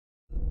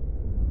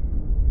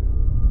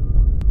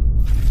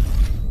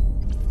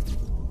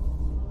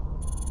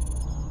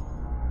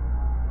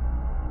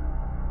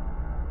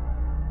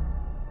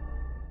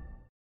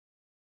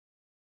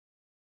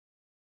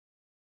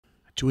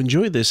To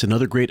enjoy this and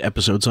other great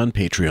episodes on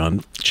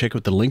Patreon, check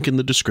out the link in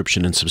the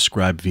description and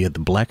subscribe via the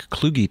Black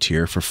Kluge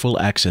tier for full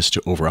access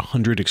to over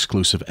 100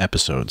 exclusive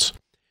episodes.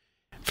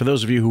 For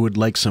those of you who would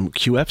like some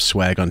QF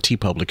swag on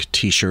TeePublic,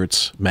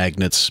 t-shirts,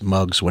 magnets,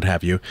 mugs, what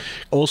have you,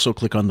 also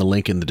click on the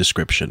link in the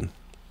description.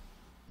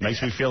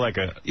 Makes me feel like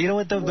a... You know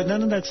what, though? But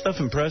none of that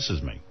stuff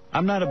impresses me.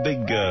 I'm not a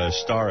big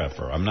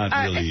star-effer. I'm not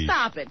really...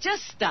 Stop it.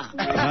 Just stop.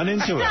 I'm not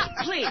into it. Stop,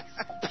 please.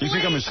 You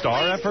think I'm a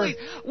star-effer? Please.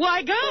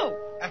 Why go?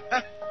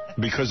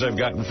 Because I've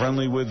gotten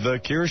friendly with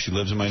Kira. She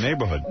lives in my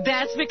neighborhood.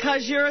 That's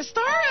because you're a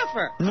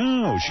star-effer.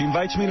 No, she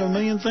invites me to a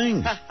million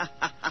things.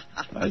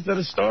 Why is that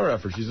a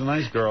star-effer? She's a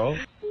nice girl.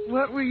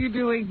 What were you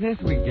doing this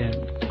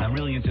weekend? I'm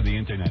really into the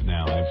internet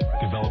now.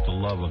 I've developed a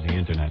love of the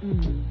internet.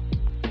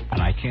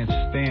 And I can't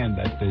stand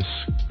that this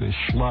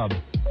schlub,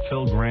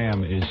 Phil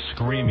Graham, is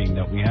screaming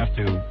that we have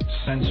to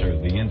censor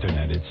the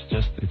internet. It's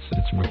just,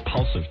 it's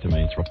repulsive to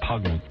me. It's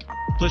repugnant.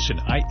 Listen,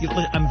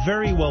 I'm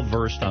very well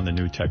versed on the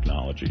new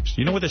technologies.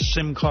 You know what a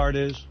SIM card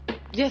is?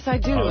 Yes, I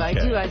do. Okay. I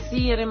do. I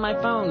see it in my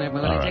phone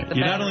when I take the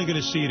You're battery. not only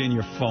going to see it in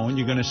your phone,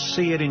 you're going to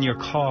see it in your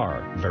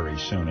car very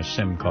soon, a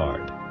SIM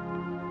card.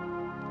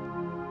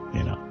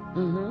 You know.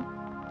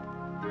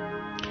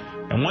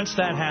 And once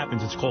that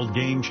happens, it's called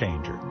game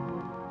changer.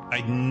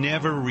 I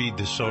never read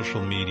the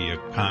social media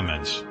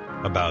comments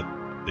about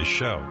this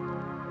show.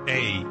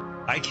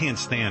 I can't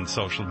stand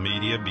social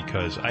media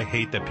because I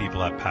hate that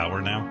people have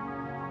power now.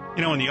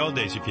 You know, in the old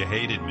days, if you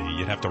hated me,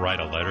 you'd have to write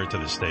a letter to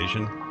the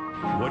station.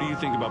 What do you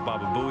think about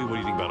Baba Booey? What do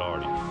you think about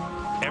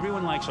Artie?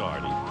 Everyone likes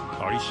Artie.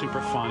 Artie's super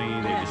funny.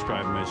 They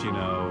describe him as, you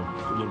know,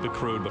 a little bit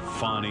crude, but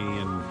funny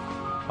and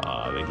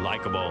they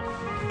likable.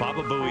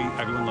 Baba Booey,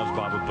 everyone loves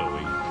Baba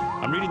Booey.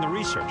 I'm reading the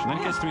research, and then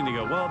it gets to me and they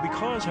go, well,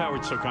 because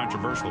Howard's so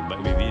controversial,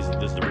 maybe this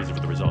is the reason for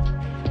the result.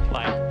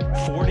 Like,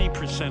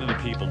 40% of the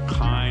people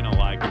kind of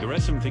like me. The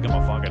rest of them think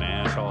I'm a fucking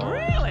asshole.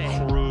 Really?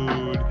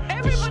 Crude.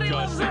 Everybody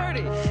loves disgusting.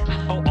 Artie.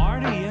 Oh,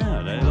 Artie,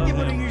 yeah. They love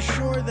But are him. you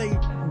sure they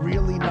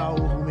really know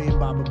who me and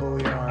Baba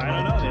Booey are? I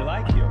don't know. They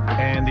like you.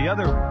 And the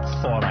other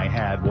thought I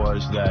had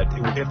was that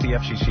if the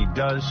FCC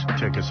does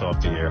kick us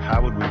off the air,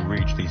 how would we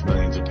reach these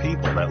millions of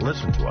people that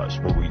listen to us?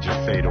 Will we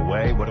just fade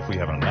away? What if we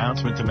have an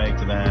announcement to make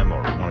to them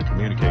or we want to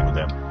communicate with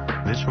them?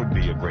 This would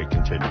be a great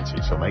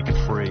contingency. So make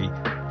it free,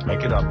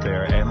 make it up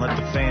there, and let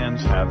the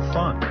fans have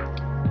fun.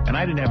 And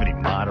I didn't have any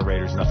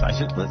moderators, nothing. I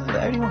said,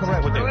 anyone can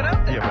write what they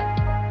want.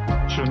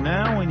 Yeah, so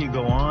now when you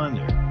go on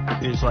there,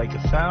 there's like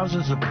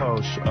thousands of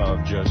posts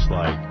of just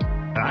like,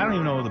 and I don't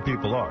even know who the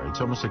people are.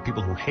 It's almost like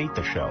people who hate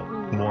the show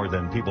more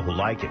than people who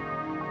like it.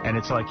 And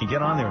it's like you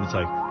get on there and it's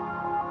like,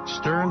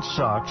 Stern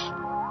sucks.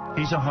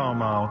 He's a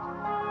homo.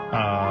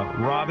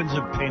 Robin's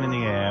a pain in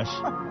the ass.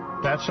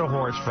 That's a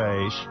horse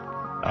face.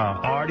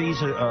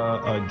 Artie's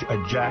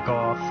a jack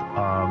off.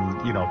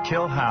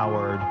 Kill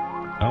Howard.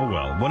 Oh,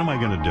 well, what am I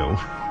going to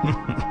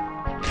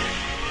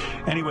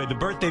do? Anyway, the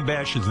birthday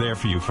bash is there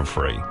for you for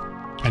free.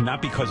 And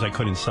not because I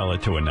couldn't sell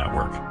it to a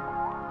network.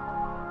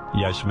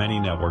 Yes, many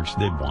networks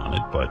did want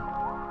it, but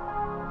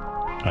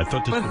I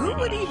thought this But would who be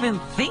would nice. even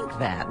think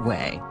that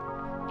way?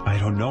 I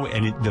don't know,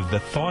 and the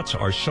thoughts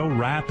are so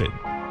rapid.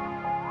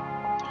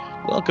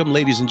 Welcome,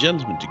 ladies and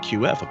gentlemen, to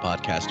QF, a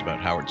podcast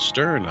about Howard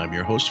Stern. I'm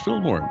your host,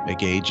 Fillmore,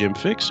 aka Jim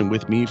Fix, and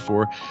with me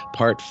for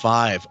part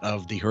 5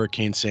 of the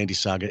Hurricane Sandy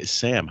saga is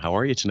Sam. How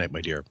are you tonight,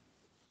 my dear?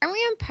 Are we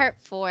on part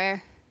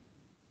 4?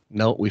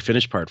 No, we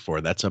finished part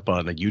 4. That's up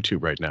on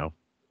YouTube right now.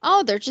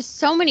 Oh, there's just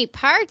so many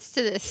parts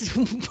to this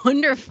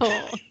wonderful,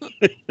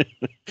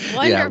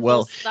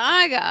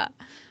 saga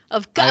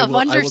of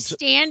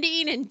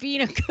understanding and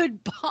being a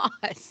good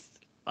boss.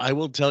 I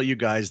will tell you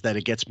guys that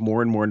it gets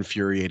more and more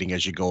infuriating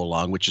as you go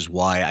along, which is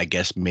why I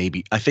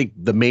think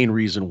the main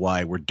reason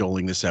why we're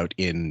doling this out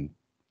in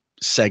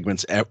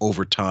segments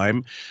over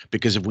time,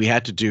 because if we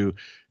had to do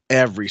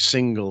every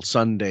single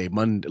Sunday,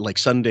 Monday, like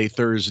Sunday,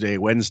 Thursday,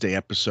 Wednesday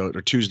episode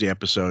or Tuesday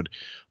episode,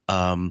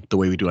 the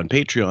way we do on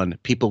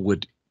Patreon, people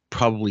would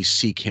probably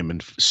seek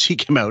him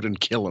out and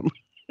kill him.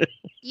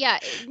 Yeah,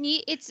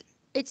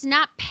 it's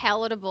not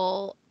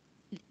palatable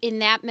in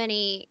that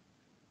many,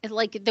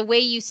 like the way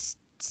you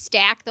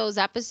stack those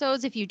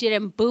episodes. If you did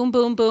them boom,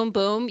 boom, boom,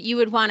 boom, you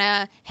would want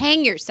to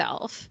hang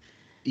yourself.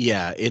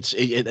 Yeah,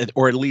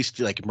 or at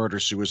least like murder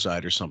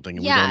suicide or something.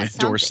 And yeah, we don't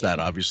endorse that,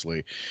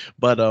 obviously.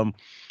 But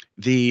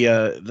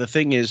the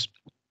thing is,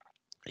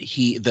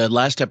 the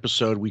last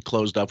episode we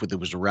closed up with, it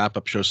was a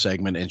wrap-up show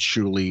segment, and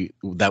Shuli,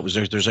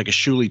 there's like a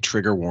Shuli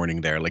trigger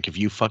warning there. Like, if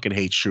you fucking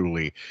hate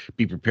Shuli,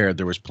 be prepared.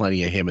 There was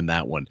plenty of him in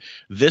that one.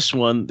 This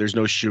one, there's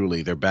no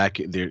Shuli.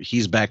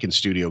 He's back in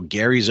studio.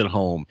 Gary's at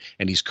home,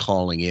 and he's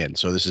calling in.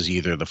 So this is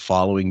either the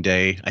following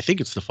day. I think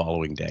it's the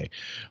following day.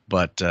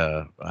 But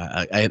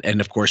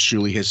and of course,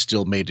 Shuli has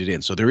still made it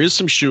in. So there is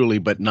some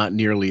Shuli, but not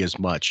nearly as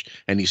much.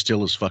 And he's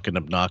still as fucking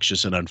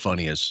obnoxious and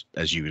unfunny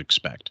as you would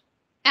expect.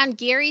 On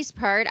Gary's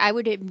part, I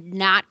would have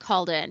not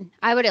called in.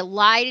 I would have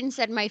lied and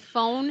said my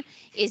phone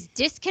is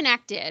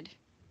disconnected.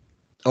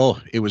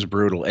 Oh, it was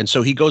brutal. And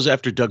so he goes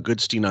after Doug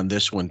Goodstein on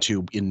this one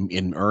too,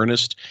 in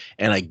earnest.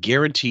 And I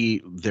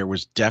guarantee there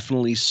was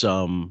definitely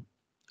some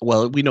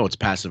well, we know it's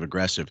passive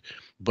aggressive,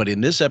 but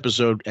in this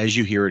episode, as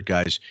you hear it,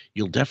 guys,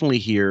 you'll definitely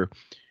hear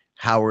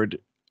Howard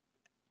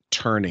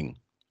turning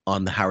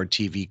on the Howard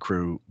TV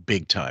crew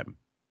big time.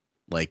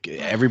 Like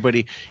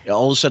everybody,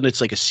 all of a sudden,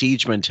 it's like a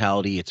siege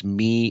mentality. It's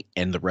me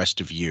and the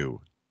rest of you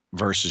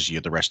versus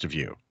you, the rest of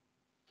you.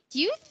 Do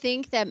you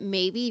think that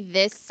maybe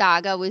this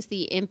saga was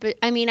the input?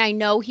 I mean, I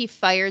know he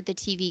fired the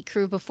TV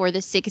crew before the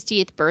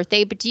 60th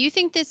birthday, but do you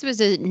think this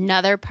was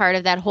another part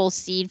of that whole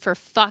seed for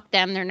fuck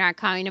them, they're not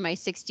coming to my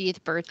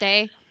 60th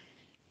birthday?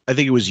 I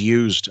think it was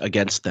used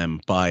against them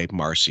by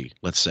Marcy,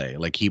 let's say.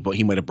 Like he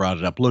might have brought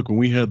it up. Look, when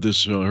we had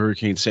this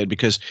Hurricane said,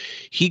 because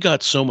he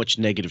got so much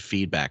negative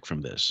feedback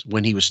from this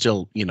when he was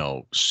still,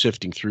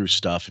 sifting through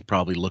stuff and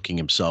probably looking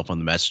himself on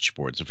the message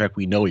boards. In fact,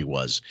 we know he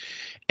was.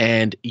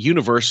 And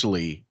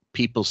universally,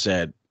 people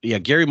said, yeah,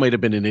 Gary might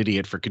have been an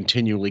idiot for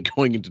continually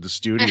going into the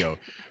studio,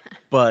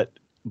 but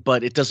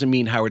it doesn't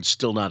mean Howard's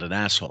still not an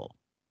asshole.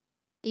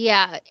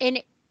 Yeah,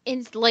 and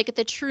it's like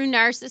the true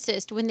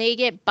narcissist, when they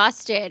get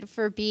busted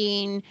for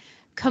being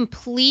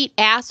complete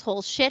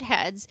asshole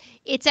shitheads,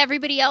 it's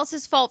everybody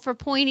else's fault for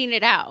pointing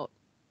it out.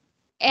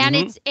 And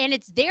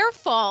it's their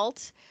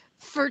fault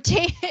for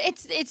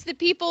it's the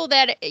people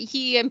that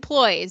he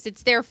employs.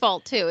 It's their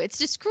fault too. It's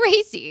just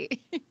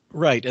crazy.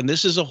 Right, and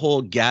this is a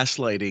whole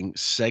gaslighting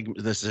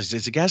segment. It's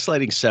a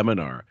gaslighting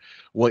seminar.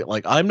 What,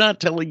 like, I'm not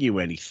telling you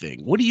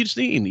anything. What are you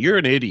saying? You're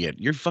an idiot.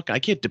 You're I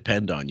can't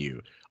depend on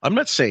you. I'm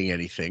not saying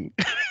anything.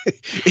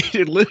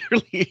 It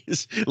literally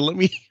is. Let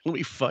me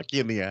fuck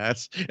you in the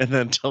ass and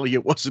then tell you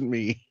it wasn't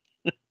me.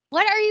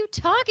 What are you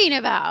talking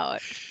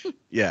about?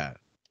 Yeah.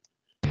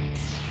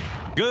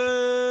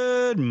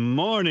 Good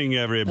morning,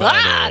 everybody.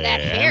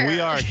 That hair. And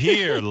we are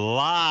here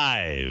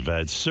live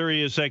at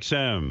Sirius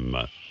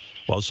XM.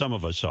 Well, some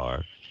of us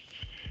are.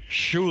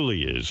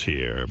 Shuli is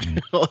here.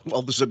 All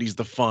of a sudden, he's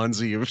the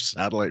Fonzie of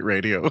satellite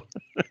radio.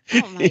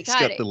 Oh my He's God.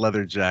 got the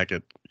leather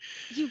jacket.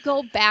 You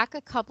go back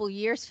a couple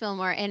years,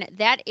 Fillmore, and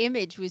that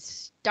image was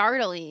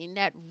startling.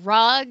 That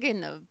rug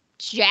and the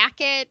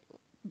jacket,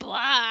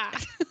 blah.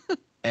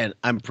 And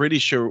I'm pretty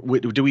sure,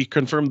 do we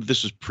confirm that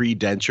this is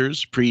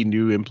pre-dentures,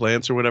 pre-new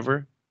implants or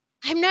whatever?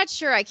 I'm not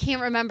sure. I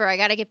can't remember. I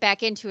got to get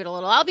back into it a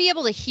little. I'll be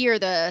able to hear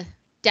the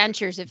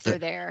dentures if they're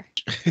there.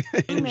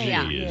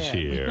 Angie is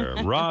here.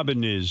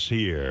 Robin is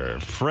here.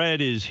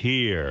 Fred is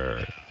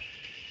here.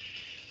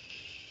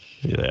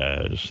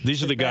 Yes,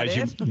 these are the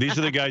guys. These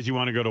are the guys you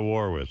want to go to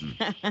war with.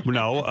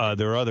 No,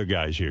 there are other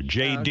guys here.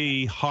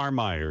 J.D.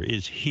 Harmeyer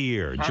is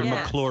here. Jim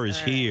McClure is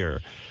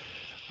here.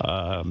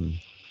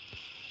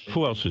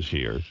 Who else is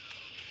here?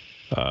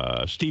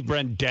 Steve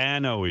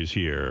Brandano is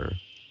here,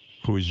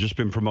 who has just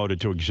been promoted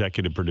to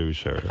executive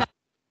producer.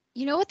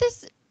 You know what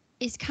this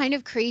is kind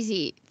of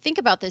crazy? Think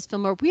about this,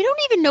 Fillmore. We don't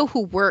even know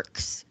who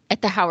works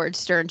at the Howard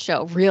Stern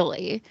show,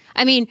 really.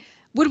 I mean,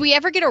 would we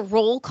ever get a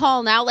roll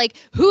call now? Like,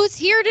 who's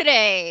here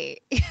today?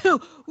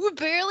 We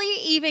barely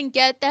even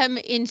get them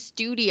in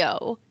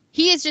studio.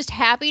 He is just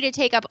happy to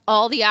take up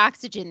all the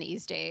oxygen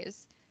these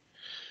days.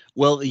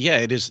 Well, yeah,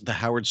 it is the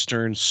Howard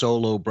Stern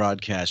solo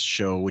broadcast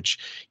show, which,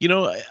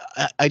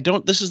 I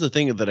don't, this is the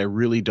thing that I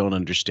really don't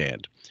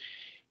understand.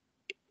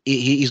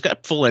 He's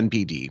got full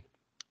NPD,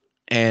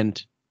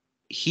 and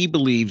he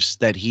believes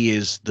that he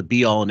is the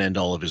be all and end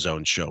all of his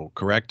own show,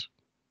 correct?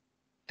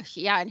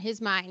 Yeah, in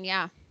his mind,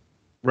 yeah.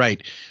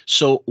 Right.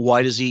 So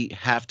why does he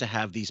have to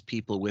have these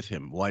people with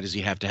him? Why does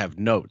he have to have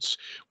notes?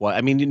 Why?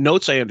 I mean,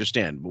 notes I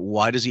understand, but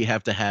why does he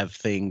have to have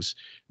things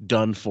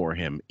done for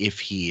him if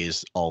he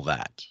is all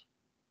that?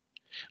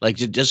 Like,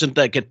 doesn't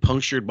that get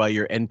punctured by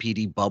your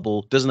NPD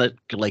bubble? Doesn't that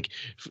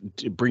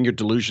bring your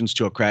delusions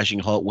to a crashing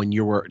halt when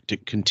you were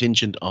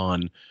contingent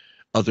on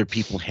other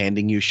people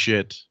handing you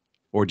shit,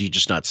 or do you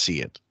just not see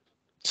it?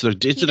 So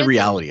it's the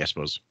reality, I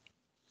suppose.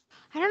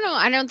 I don't know.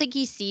 I don't think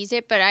he sees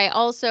it, but I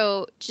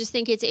also just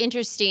think it's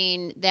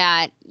interesting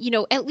that,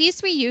 at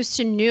least we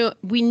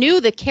knew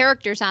the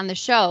characters on the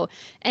show,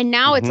 and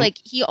now it's like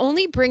he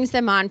only brings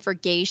them on for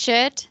gay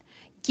shit,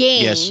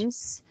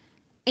 games,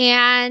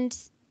 and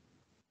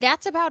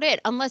that's about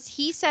it. Unless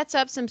he sets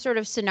up some sort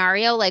of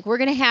scenario, like we're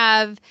going to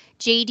have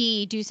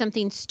JD do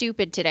something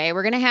stupid today.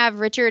 We're going to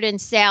have Richard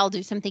and Sal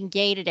do something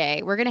gay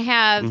today. We're going to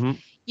have,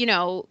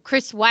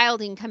 Chris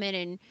Wilding come in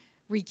and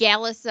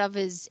regale us of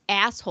his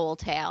asshole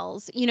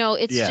tales.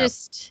 It's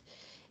just,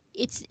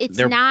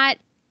 they're not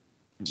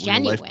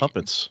genuine. Real life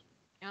puppets.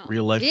 No.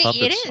 Real life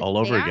puppets all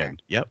over again.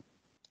 Yep.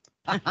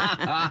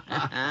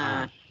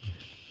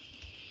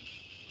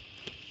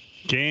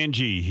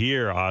 Ganji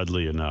here,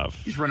 oddly enough.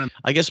 He's running.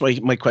 I guess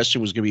my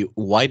question was going to be,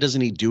 why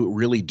doesn't he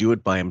really do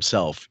it by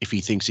himself if he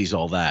thinks he's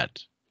all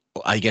that?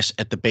 I guess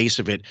at the base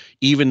of it,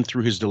 even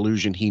through his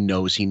delusion, he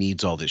knows he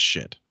needs all this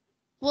shit.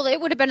 Well, it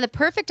would have been the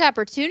perfect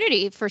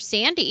opportunity for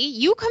Sandy.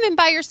 You come in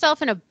by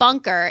yourself in a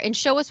bunker and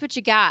show us what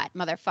you got,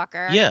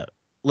 motherfucker. Yeah.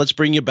 Let's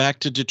bring you back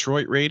to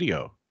Detroit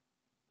radio.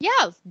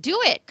 Yeah, do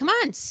it. Come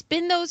on,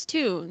 spin those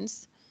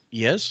tunes.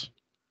 Yes.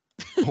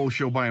 Whole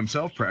show by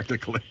himself,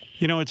 practically.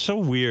 It's so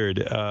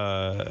weird.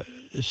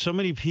 So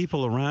many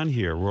people around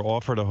here were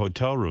offered a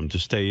hotel room to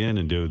stay in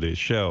and do this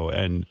show,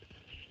 and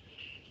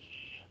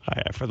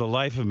For the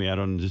life of me, I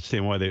don't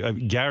understand why they.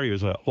 Gary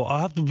was like, "Well,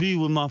 I have to be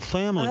with my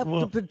family." I have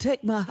to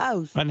protect my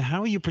house. And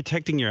how are you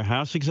protecting your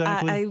house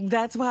exactly?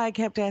 That's why I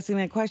kept asking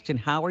that question.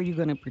 How are you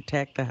going to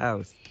protect the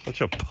house?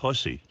 Such a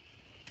pussy.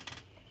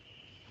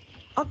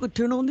 I could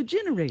turn on the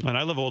generator. And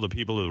I love all the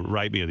people who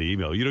write me an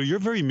email. You're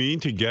very mean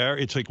to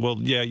Gary. It's like, well,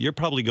 yeah, you're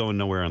probably going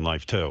nowhere in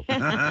life too.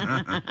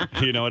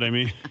 You know what I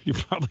mean? You're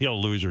probably a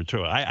loser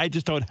too. I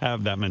just don't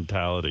have that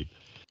mentality.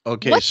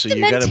 Okay, What's so the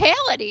you got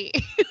mentality?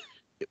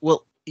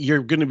 well,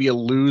 you're going to be a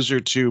loser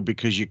too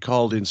because you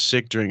called in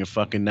sick during a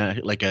fucking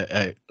like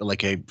a what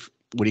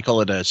do you call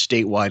it, a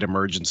statewide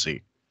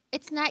emergency.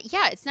 It's not,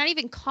 yeah, it's not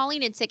even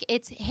calling in sick.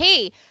 It's,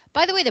 hey,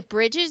 by the way, the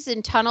bridges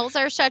and tunnels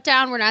are shut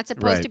down. We're not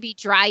supposed to be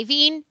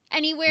driving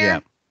anywhere. Yeah.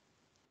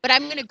 But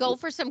I'm going to go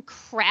for some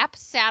crap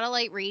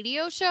satellite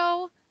radio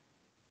show.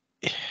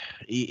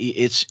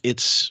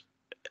 It's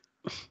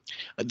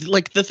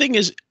like, the thing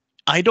is,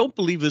 I don't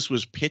believe this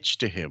was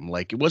pitched to him.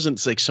 Like, it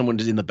wasn't like someone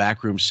in the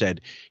back room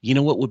said, you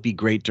know what would be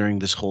great during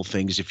this whole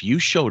thing is if you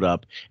showed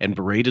up and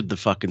berated the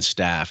fucking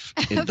staff,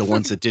 the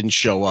ones that didn't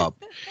show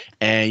up.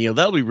 And,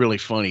 that'll be really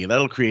funny.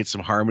 That'll create some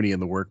harmony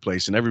in the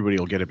workplace and everybody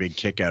will get a big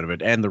kick out of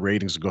it. And the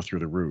ratings will go through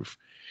the roof.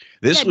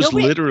 This was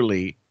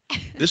literally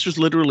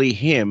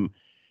him.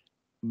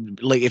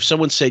 Like, if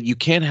someone said, you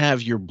can't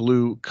have your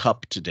blue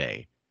cup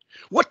today.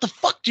 What the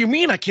fuck do you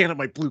mean I can't have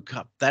my blue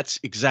cup?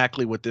 That's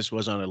exactly what this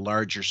was on a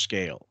larger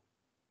scale.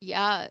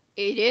 Yeah,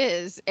 it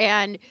is.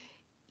 And,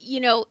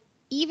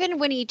 even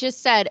when he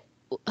just said,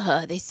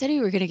 they said we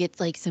were going to get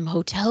like some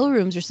hotel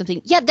rooms or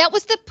something. Yeah, that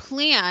was the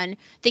plan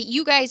that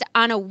you guys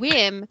on a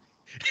whim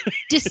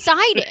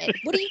decided.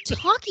 What are you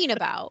talking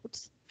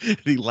about?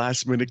 The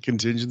last minute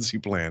contingency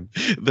plan.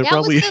 Was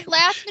the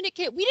last minute.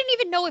 We didn't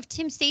even know if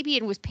Tim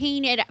Sabian was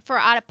paying it for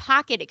out of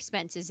pocket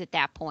expenses at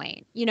that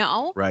point,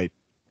 Right.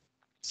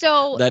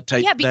 So,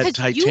 because that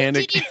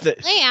Titanic, you didn't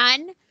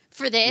plan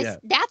for this. Yeah.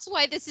 That's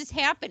why this is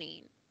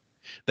happening.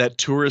 That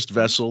tourist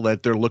vessel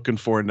that they're looking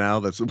for now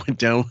that went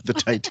down with the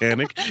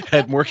Titanic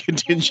had more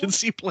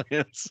contingency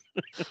plans.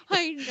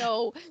 I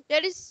know.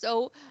 That is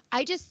so.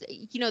 I just,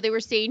 they were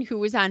saying who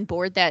was on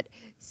board that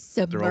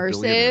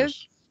submersive,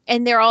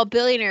 and they're all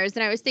billionaires.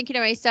 And I was thinking to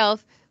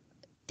myself,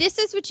 this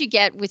is what you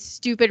get with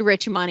stupid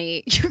rich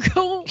money. You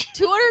go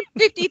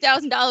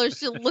 $250,000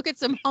 to look at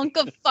some hunk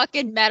of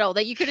fucking metal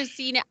that you could have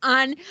seen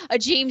on a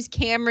James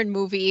Cameron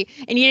movie,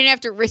 and you didn't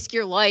have to risk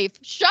your life.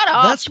 Shut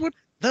up.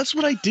 That's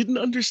what I didn't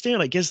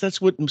understand. I guess that's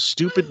what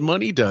stupid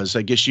money does.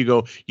 I guess you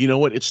go, you know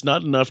what? It's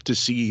not enough to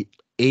see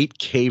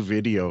 8K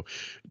video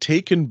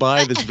taken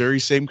by this very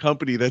same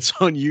company that's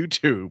on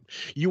YouTube.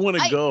 You want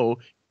to go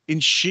in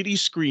shitty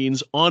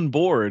screens on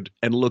board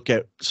and look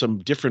at some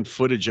different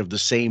footage of the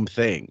same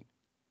thing.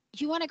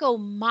 You want to go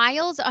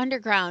miles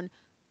underground.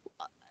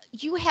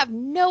 You have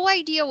no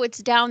idea what's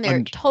down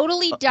there.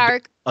 Totally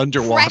dark.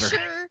 Underwater.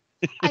 Pressure.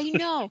 I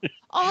know.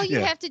 All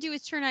you have to do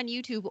is turn on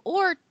YouTube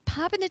or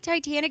pop in the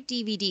Titanic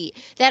DVD.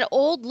 That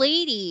old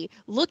lady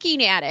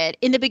looking at it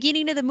in the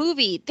beginning of the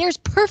movie. There's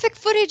perfect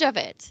footage of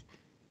it.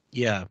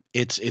 Yeah,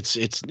 it's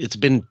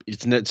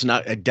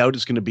not. I doubt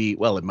it's going to be.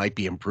 Well, it might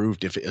be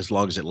improved as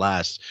long as it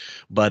lasts.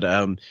 But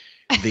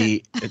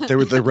the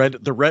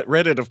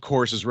Reddit, of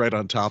course, is right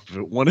on top of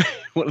it. One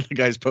of the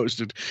guys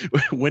posted,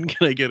 "When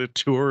can I get a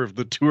tour of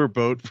the tour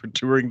boat for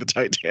touring the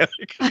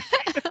Titanic?"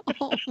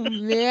 Oh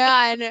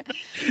man,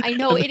 I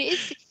know it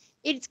is.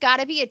 It's got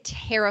to be a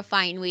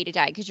terrifying way to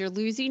die because you're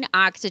losing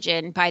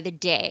oxygen by the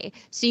day.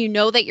 So you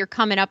know that you're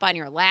coming up on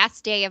your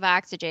last day of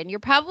oxygen.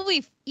 You're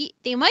probably,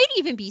 they might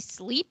even be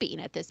sleeping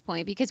at this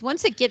point because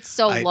once it gets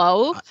so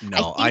low,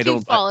 I think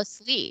you fall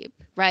asleep,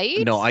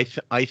 right? No,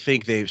 I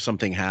think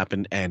something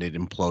happened and it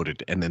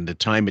imploded. And then the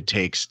time it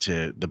takes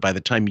by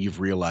the time you've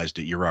realized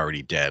it, you're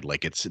already dead.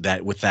 Like it's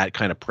that with that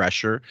kind of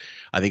pressure,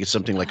 I think it's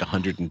something like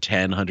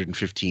 110,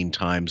 115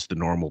 times the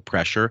normal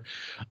pressure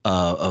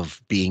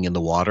of being in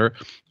the water.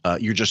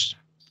 You're just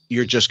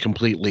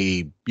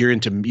completely, you're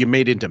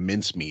made into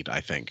mincemeat, I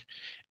think.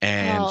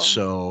 And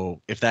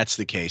so if that's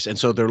the case, and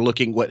so they're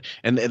looking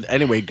and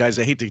anyway, guys,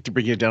 I hate to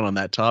bring you down on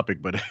that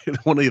topic, but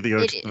one of the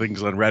other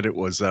things on Reddit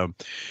was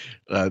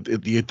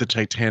the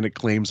Titanic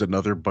claims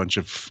another bunch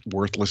of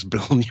worthless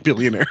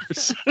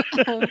billionaires.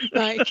 Oh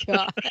my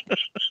God.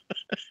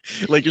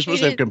 Like you're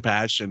supposed to have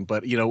compassion,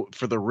 but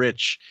for the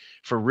rich,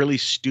 for really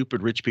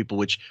stupid rich people,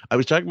 which I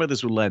was talking about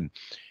this with Len,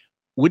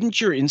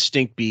 wouldn't your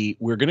instinct be,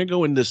 we're going to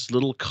go in this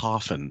little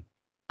coffin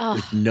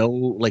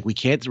with we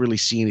can't really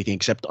see anything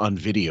except on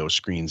video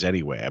screens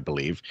anyway, I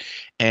believe.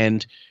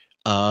 And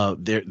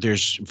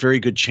there's very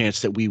good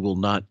chance that we will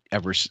not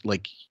ever,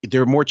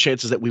 there are more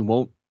chances that we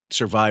won't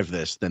survive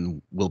this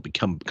than we'll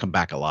come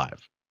back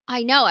alive.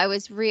 I know. I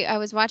was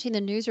watching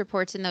the news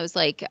reports and those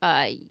things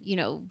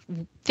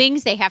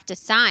they have to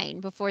sign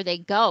before they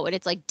go, and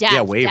it's like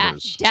death,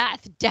 waivers.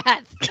 death.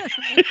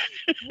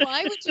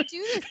 Why would you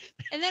do this?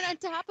 And then on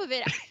top of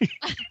it,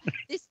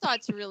 this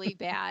thought's really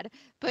bad.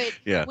 But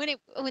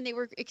when they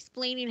were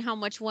explaining how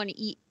much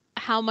money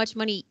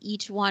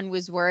each one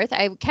was worth,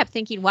 I kept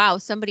thinking, wow,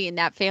 somebody in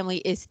that family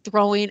is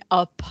throwing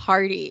a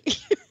party.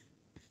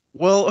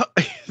 Well,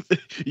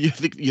 you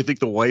think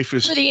the wife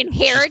is For the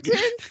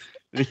inheritance?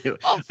 you know,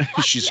 Oh,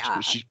 fuck she's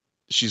yeah.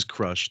 she's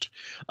crushed.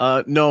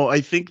 No,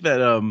 I think that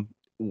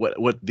what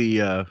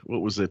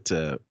was it?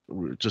 I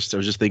was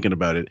just thinking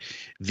about it.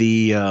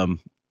 The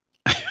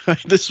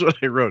this is what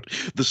I wrote.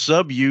 The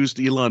sub used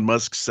Elon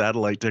Musk's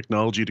satellite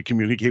technology to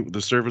communicate with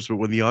the service, but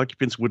when the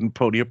occupants wouldn't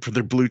pony up for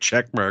their blue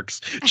check marks,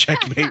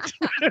 checkmate.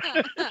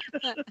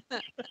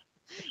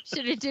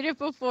 Should have did it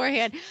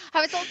beforehand.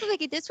 I was also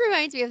thinking, this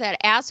reminds me of that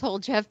asshole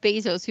Jeff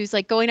Bezos who's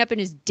like going up in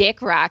his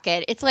dick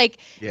rocket. It's like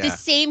the Yeah.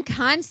 same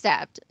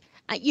concept.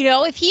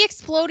 If he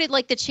exploded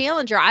like the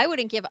Challenger, I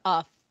wouldn't give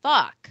a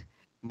fuck.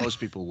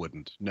 Most people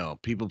wouldn't. No,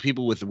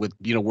 people with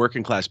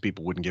working class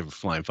people wouldn't give a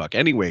flying fuck.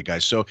 Anyway,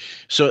 guys, so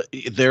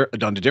they're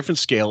on a different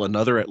scale.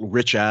 Another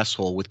rich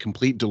asshole with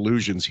complete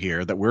delusions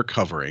here that we're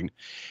covering,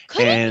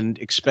 and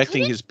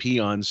expecting his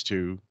peons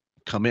to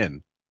come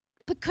in.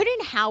 But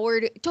couldn't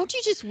Howard, don't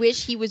you just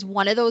wish he was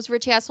one of those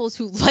rich assholes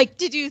who like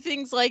to do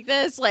things like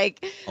this?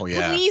 Like, Oh,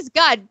 yeah. please,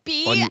 God,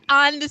 be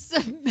on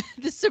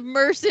the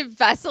submersive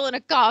vessel in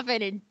a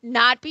coffin and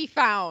not be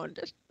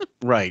found.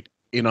 Right.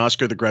 In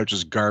Oscar the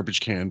Grouch's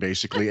garbage can,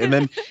 basically. And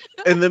then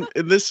and then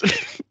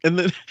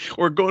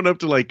or going up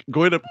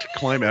to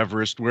climb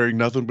Everest wearing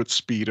nothing but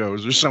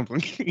Speedos or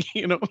something,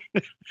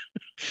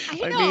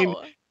 I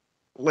know.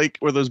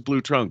 Or those blue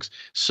trunks.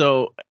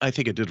 So I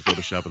think I did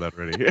Photoshop of that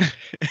already.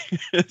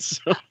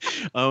 So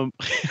I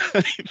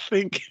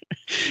think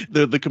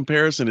the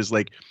comparison is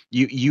like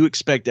you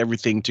expect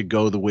everything to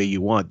go the way you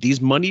want.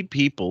 These moneyed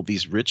people,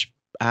 these rich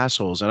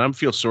assholes, and I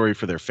feel sorry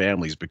for their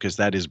families because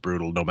that is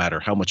brutal no matter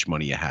how much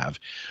money you have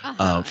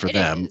for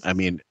them. I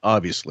mean,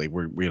 obviously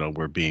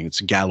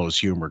it's gallows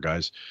humor,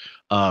 guys.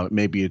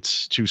 Maybe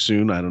it's too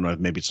soon. I don't know.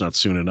 Maybe it's not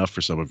soon enough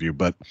for some of you,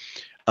 but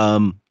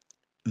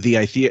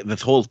the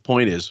whole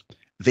point is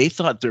they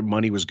thought their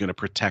money was going to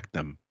protect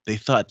them. They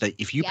thought that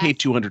if you pay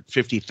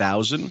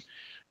 $250,000,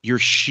 you're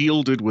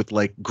shielded with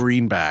like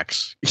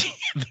greenbacks.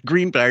 The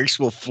greenbacks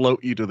will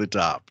float you to the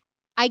top.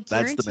 I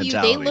guarantee you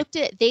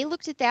they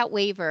looked at that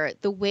waiver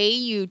the way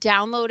you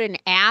download an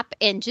app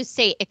and just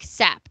say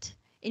accept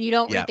and you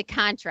don't read the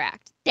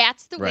contract.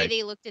 That's the way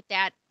they looked at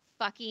that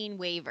fucking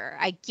waiver.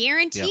 I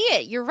guarantee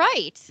it. You're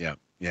right. Yeah.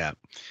 Yeah.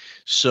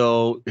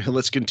 So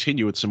let's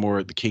continue with some more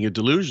of the King of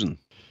Delusion.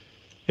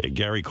 Hey,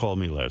 Gary called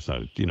me last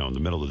night, in the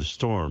middle of the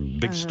storm,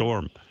 big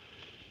storm.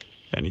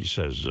 And he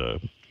says,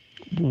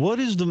 what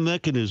is the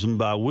mechanism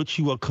by which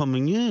you are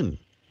coming in?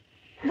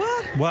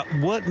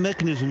 What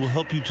mechanism will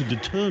help you to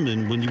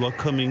determine when you are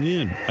coming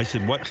in? I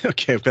said, what?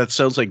 Okay, that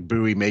sounds like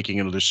Bowie making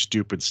another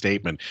stupid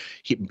statement.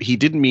 He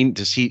didn't mean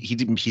to see.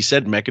 He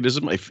said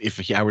mechanism.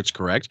 If Howard's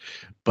correct,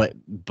 but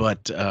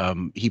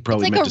he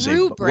probably meant to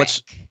say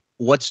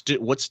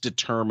what's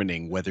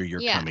determining whether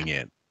you're coming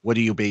in. What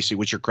do you basically?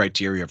 What's your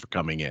criteria for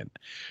coming in?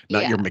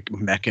 Not your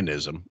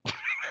mechanism.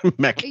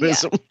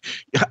 Mechanism.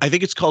 Yeah. I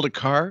think it's called a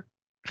car.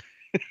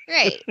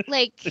 Right,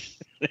 like.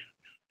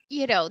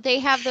 They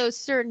have those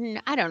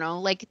certain, I don't know,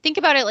 like think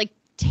about it like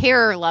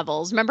terror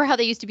levels. Remember how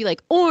they used to be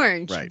like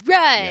orange,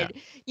 red?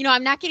 Yeah.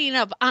 I'm not getting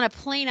up on a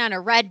plane on a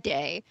red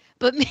day,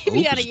 but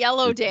maybe on a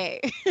yellow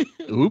day.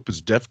 Oop,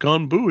 it's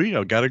DEFCON Bowie.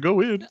 I got to go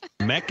in.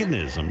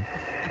 Mechanism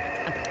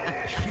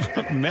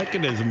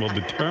will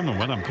determine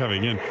when I'm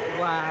coming in.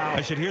 Wow.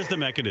 I said, here's the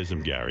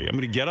mechanism, Gary. I'm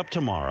going to get up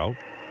tomorrow.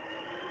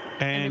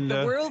 And if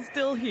the world's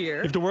still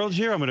here. If the world's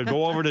here, I'm going to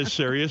go over to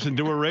Sirius and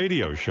do a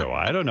radio show.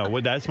 I don't know.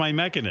 That's my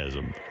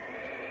mechanism.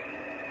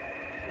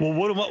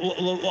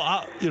 Well,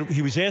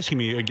 he was asking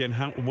me again,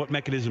 what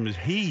mechanism is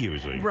he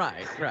using?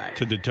 Right.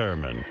 To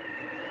determine.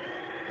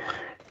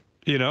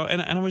 And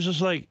I was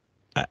just like,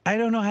 I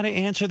don't know how to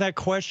answer that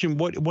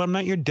question. I'm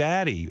not your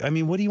daddy. I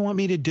mean, what do you want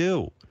me to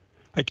do?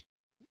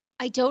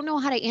 I don't know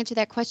how to answer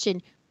that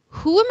question.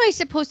 Who am I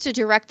supposed to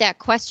direct that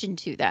question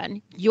to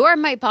then? You're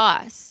my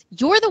boss.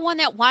 You're the one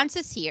that wants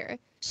us here.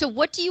 So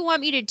what do you want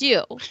me to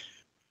do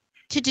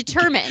to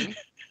determine?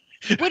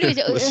 What is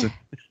it? Listen.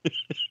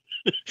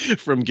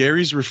 From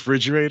Gary's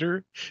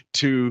refrigerator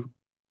to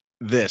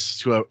this,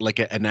 to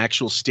an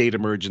actual state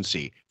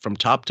emergency, from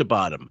top to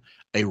bottom,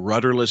 a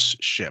rudderless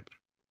ship.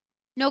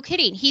 No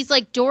kidding. He's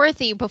like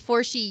Dorothy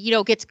before she,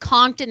 gets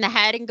conked in the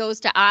head and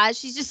goes to Oz.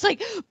 She's just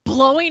like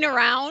blowing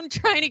around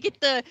trying to get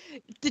the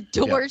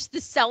doors,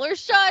 the cellar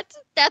shut.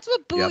 That's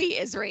what Bowie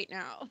is right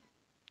now.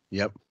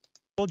 Yep. I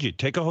told you,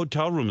 take a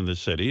hotel room in the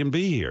city and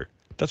be here.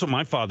 That's what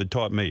my father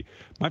taught me.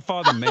 My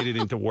father made it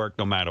into work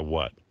no matter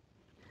what.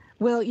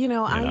 Well,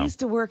 I used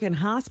to work in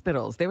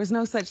hospitals. There was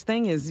no such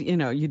thing as,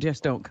 you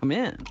just don't come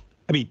in.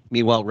 I mean,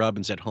 meanwhile,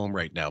 Robin's at home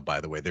right now, by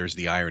the way. There's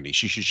the irony.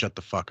 She should shut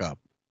the fuck up.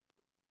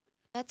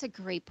 That's a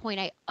great point.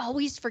 I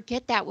always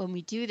forget that when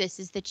we do this,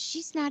 is that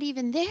she's not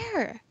even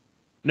there.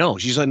 No,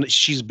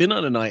 she's been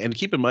on and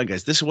keep in mind,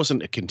 guys, this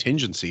wasn't a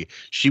contingency.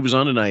 She was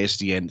on an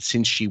ISDN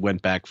since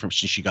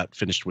she got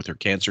finished with her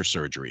cancer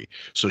surgery.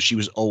 So she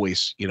was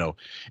always,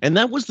 and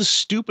that was the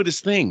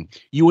stupidest thing.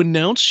 You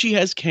announce she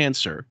has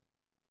cancer.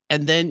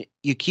 And then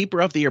you keep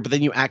her off the air, but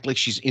then you act like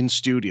she's in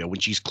studio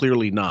when she's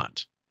clearly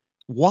not.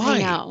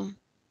 Why?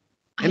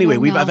 Anyway,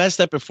 don't I've know. asked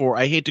that before.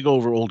 I hate to go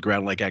over old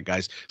ground like that,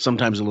 guys.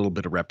 Sometimes a little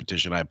bit of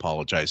repetition. I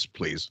apologize,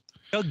 please.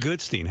 Doug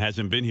Goodstein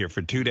hasn't been here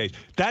for 2 days.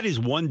 That is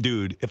one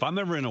dude. If I'm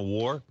ever in a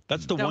war,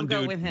 that's the Don't one go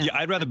dude. with him. Yeah,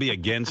 I'd rather be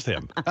against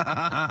him.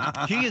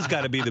 He has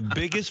got to be the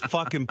biggest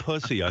fucking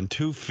pussy on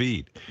 2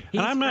 feet. He's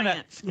and I'm not.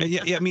 France.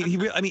 Yeah, I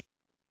mean,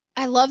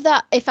 I love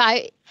that.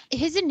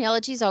 His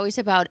analogy is always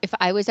about if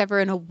I was ever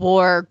in a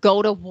war,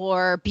 go to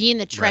war, be in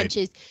the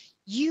trenches,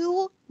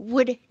 you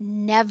would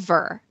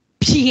never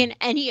be in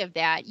any of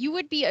that. You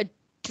would be a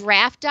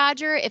draft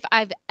dodger if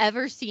I've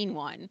ever seen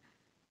one.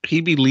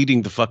 He'd be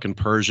leading the fucking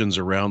Persians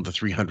around the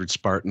 300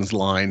 Spartans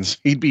lines.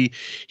 He'd be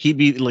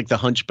like the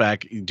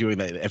hunchback doing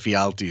the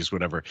Ephialtes,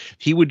 whatever.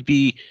 He would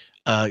be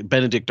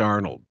Benedict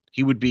Arnold.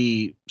 He would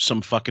be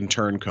some fucking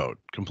turncoat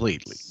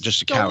completely.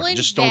 Just a coward.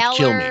 Just don't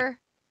kill me.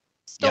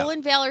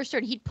 Stolen valor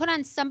sword. He'd put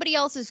on somebody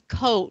else's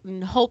coat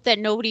and hope that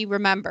nobody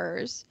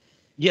remembers.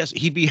 Yes,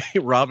 he'd be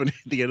Robin at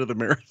the end of the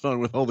marathon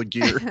with all the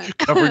gear,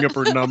 covering up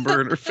her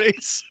number and her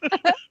face.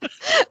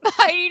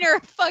 Hiding her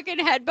fucking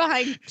head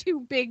behind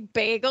 2 big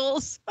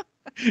bagels.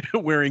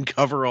 Wearing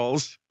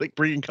coveralls, like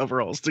bringing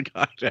coveralls to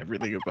hide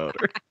everything about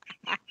her.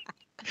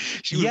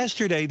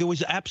 yesterday, there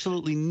was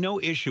absolutely no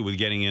issue with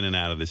getting in and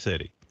out of the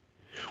city.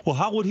 Well,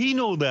 how would he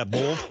know that,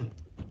 Bull?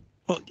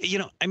 Well,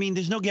 I mean,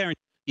 there's no guarantee.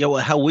 Yeah,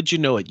 well, how would you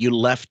know it? You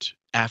left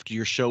after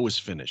your show was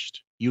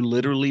finished. You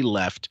literally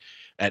left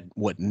at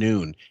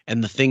noon,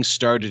 and the thing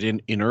started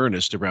in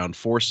earnest around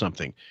 4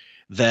 something.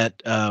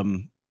 That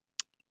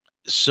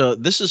so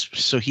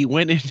he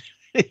went in.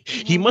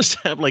 He must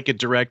have like a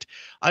direct.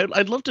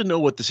 I'd love to know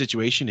what the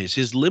situation is.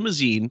 His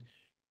limousine,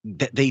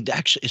 that they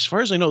actually, as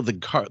far as I know,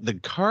 the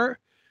car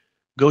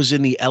goes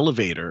in the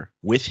elevator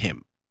with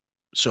him.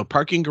 So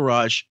parking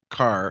garage,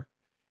 car,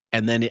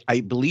 and then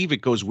I believe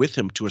it goes with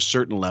him to a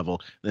certain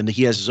level. Then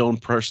he has his own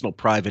personal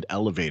private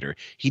elevator.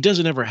 He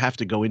doesn't ever have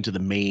to go into the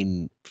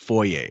main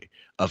foyer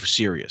of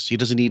Sirius. He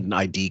doesn't need an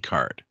ID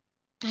card.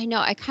 I know.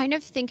 I kind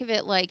of think of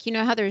it like,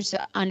 how there's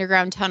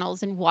underground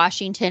tunnels in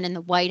Washington and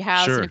the White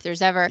House. Sure. And if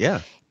there's ever,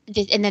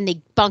 and then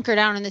they bunker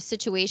down in the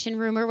Situation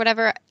Room or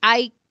whatever.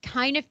 I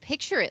kind of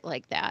picture it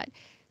like that.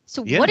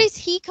 So what is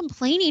he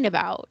complaining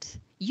about?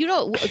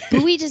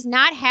 Bowie does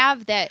not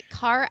have that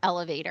car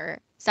elevator.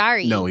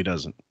 Sorry. No, he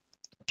doesn't.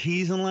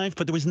 Keys in life,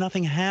 but there was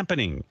nothing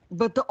happening.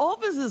 But the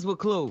offices were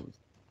closed.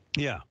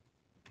 Yeah.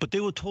 But they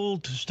were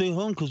told to stay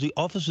home because the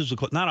offices are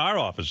closed. Not our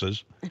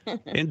offices.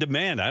 In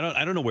Demand. I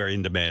don't know where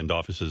In Demand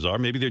offices are.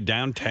 Maybe they're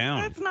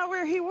downtown. That's not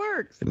where he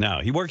works. No,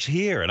 he works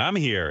here, and I'm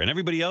here, and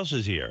everybody else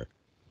is here.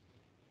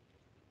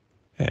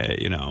 I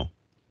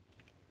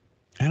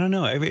don't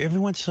know.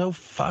 Everyone's so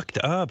fucked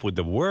up with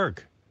the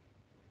work.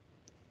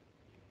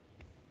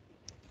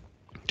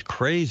 It's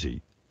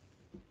crazy.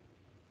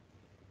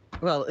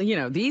 Well,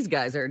 these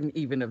guys aren't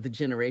even of the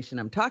generation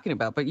I'm talking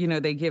about, but,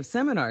 they give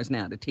seminars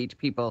now to teach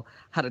people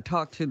how to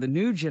talk to the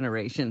new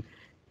generation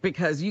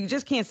because you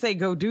just can't say,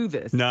 go do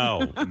this.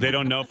 No, they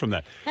don't know from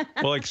that.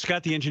 Well, like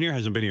Scott, the engineer,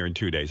 hasn't been here in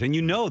 2 days, and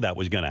that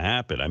was going to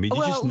happen. I mean,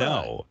 you just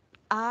know. Look,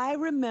 I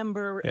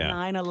remember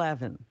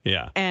 9/11.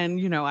 Yeah.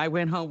 And, I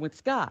went home with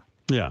Scott.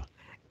 Yeah.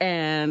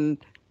 And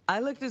I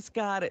looked at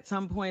Scott at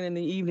some point in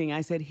the evening. I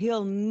said,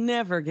 he'll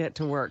never get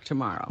to work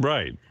tomorrow.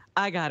 Right.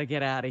 I got to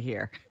get out of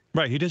here.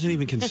 Right. He doesn't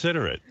even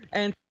consider it.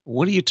 And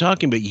what are you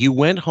talking about? You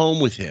went home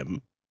with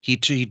him. He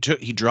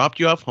dropped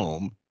you off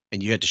home,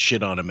 and you had to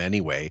shit on him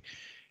anyway.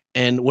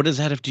 And what does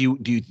that have to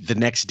do the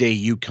next day?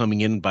 You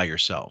coming in by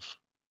yourself?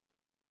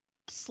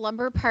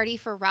 Slumber party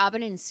for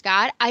Robin and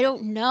Scott? I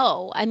don't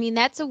know. I mean,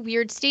 that's a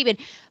weird statement.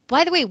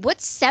 By the way, what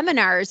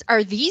seminars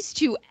are these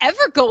two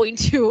ever going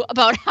to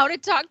about how to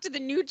talk to the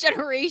new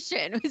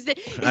generation? Is that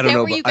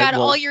where you got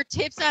all your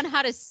tips on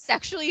how to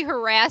sexually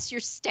harass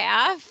your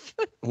staff?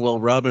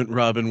 Well,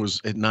 Robin was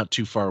not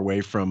too far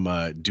away from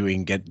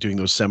doing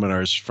those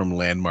seminars from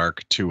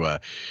Landmark to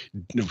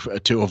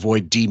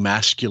avoid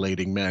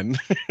demasculating men.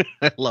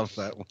 I love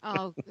that one.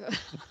 Oh,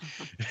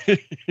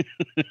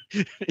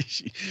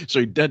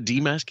 so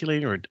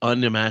demasculating or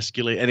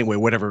unemasculating? Anyway,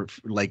 whatever.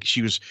 Like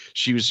she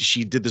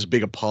did this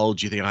big apology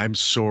thing. I'm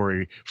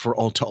sorry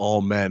to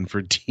all men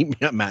for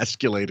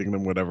demasculating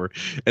them, whatever.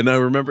 And I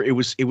remember it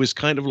was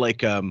kind of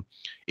like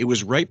it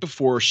was right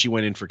before she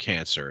went in for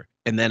cancer,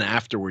 and then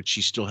afterwards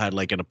she still had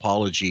like an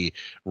apology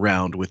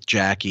round with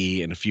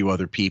Jackie and a few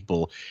other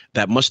people.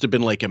 That must have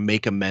been like a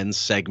make amends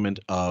segment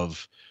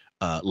of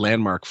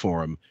Landmark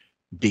Forum,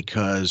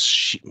 because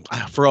she,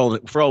 for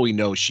all we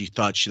know, she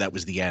thought that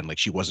was the end. Like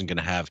she wasn't going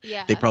to have.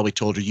 Yeah. They probably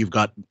told her, you've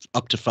got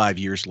up to 5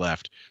 years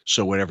left,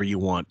 so whatever you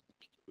want.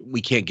 We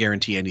can't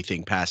guarantee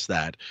anything past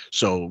that.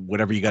 So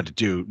whatever you got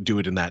to do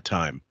it in that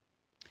time.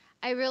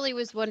 I really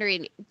was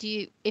wondering,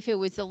 if it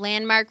was the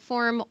Landmark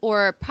Forum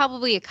or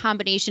probably a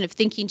combination of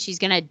thinking she's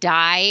going to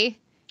die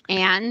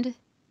and.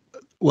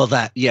 Well,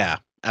 yeah,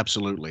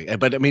 absolutely.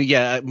 But I mean,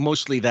 yeah,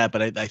 mostly that.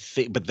 But I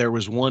think, but there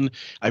was one,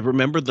 I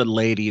remember the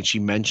lady, and she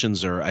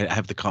mentions her. I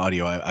have the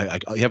audio. I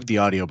have the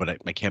audio, but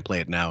I can't play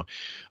it now.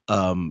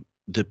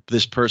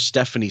 This person,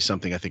 Stephanie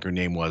something, I think her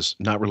name was,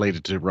 not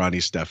related to Ronnie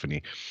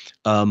Stephanie.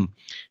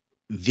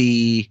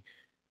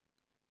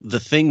 the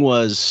thing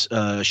was,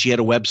 she had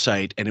a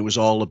website, and it was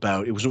all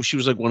about. She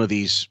was like one of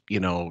these,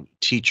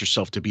 teach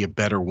yourself to be a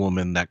better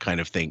woman, that kind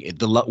of thing.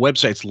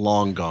 Website's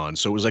long gone,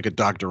 so it was like a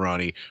Dr.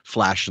 Ronnie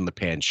flash in the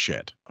pan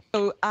shit.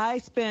 So I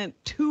spent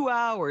 2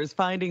 hours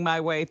finding my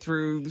way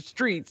through the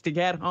streets to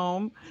get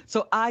home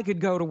so I could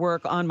go to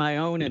work on my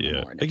own in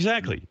the morning.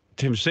 Exactly.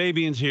 Tim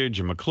Sabian's here.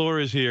 Jim McClure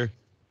is here.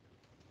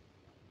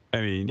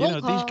 I mean,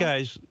 these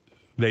guys,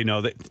 they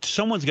know that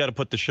someone's got to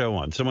put the show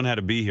on. Someone had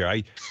to be here.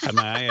 I had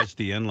my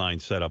ISDN line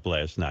set up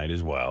last night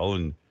as well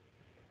and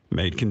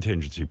made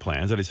contingency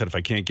plans. And I said, if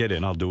I can't get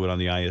in, I'll do it on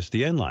the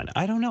ISDN line.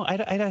 I don't know.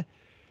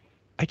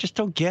 I just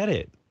don't get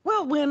it.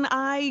 Well, when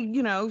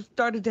I,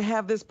 started to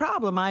have this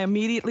problem, I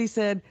immediately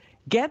said,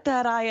 get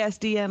that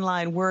ISDN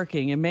line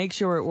working and make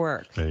sure it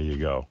works. There you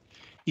go.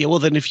 Yeah, well,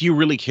 then if you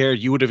really cared,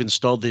 you would have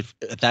installed the,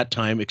 at that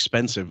time,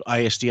 expensive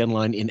ISDN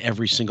line in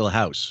every single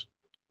house.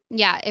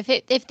 Yeah,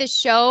 if the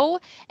show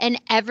and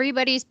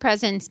everybody's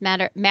presence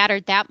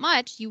mattered that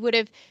much, you would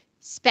have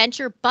spent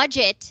your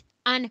budget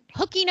on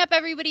hooking up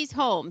everybody's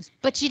homes,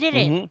 but you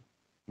didn't. Mm-hmm.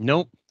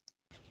 Nope.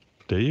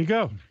 There you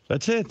go.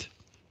 That's it.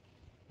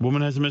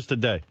 Woman hasn't missed a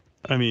day.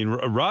 I mean,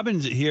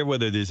 Robin's here,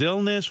 whether there's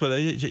illness,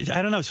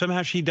 I don't know.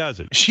 Somehow she does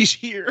it. She's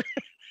here.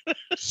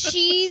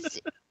 She's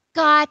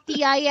got the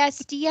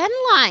ISDN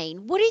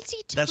line. What is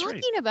he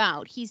talking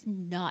about? He's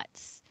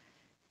nuts.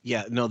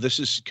 Yeah, no, this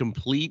is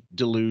complete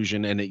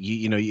delusion, and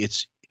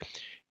it's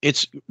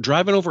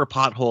driving over a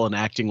pothole and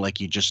acting like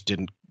you just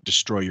didn't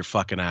destroy your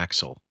fucking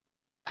axle.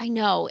 I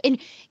know, and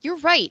you're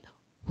right.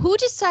 Who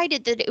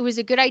decided that it was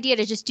a good idea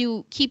to just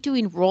keep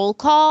doing roll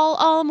call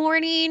all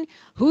morning?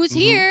 Who's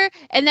here?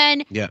 And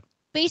then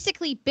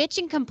basically bitch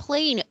and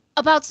complain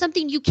about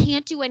something you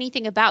can't do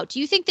anything about. Do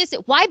you think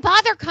why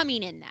bother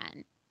coming in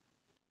then?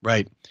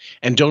 Right.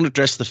 And don't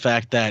address the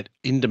fact that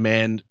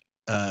in-demand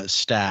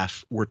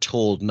staff were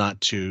told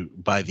not to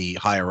by the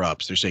higher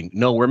ups. They're saying,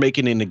 no, we're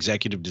making an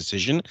executive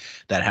decision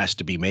that has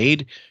to be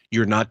made.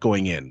 You're not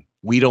going in.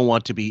 We don't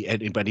want to be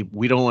anybody.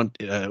 We're not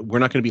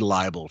going to be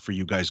liable for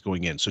you guys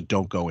going in. So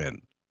don't go in.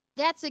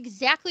 That's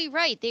exactly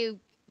right.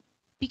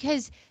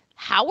 Because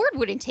Howard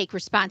wouldn't take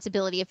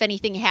responsibility if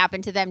anything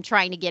happened to them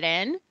trying to get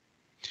in.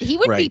 He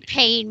wouldn't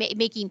be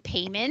making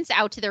payments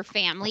out to their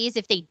families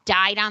if they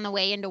died on the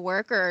way into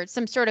work or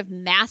some sort of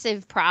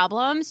massive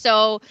problem.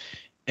 So,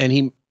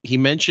 and he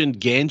mentioned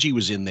Ganji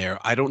was in there.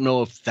 I don't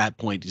know if that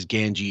point is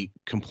Ganji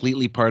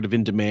completely part of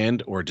In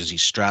Demand, or does he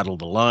straddle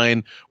the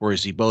line, or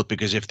is he both?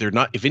 Because if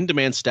In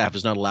Demand staff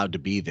is not allowed to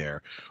be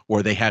there,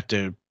 or they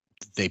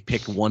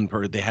pick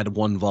they had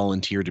one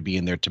volunteer to be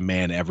in there to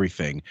man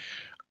everything.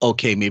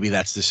 Okay, maybe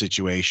that's the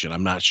situation.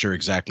 I'm not sure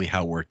exactly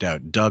how it worked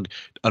out. Doug,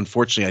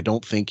 unfortunately, I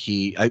don't think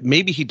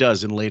maybe he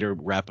does in later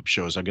wrap-up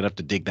shows. I'm going to have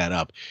to dig that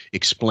up,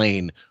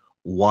 explain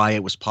why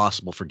it was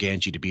possible for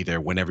Ganji to be there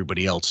when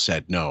everybody else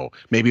said no.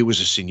 Maybe it was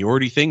a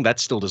seniority thing.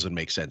 That still doesn't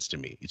make sense to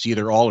me. It's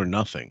either all or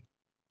nothing.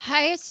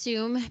 I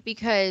assume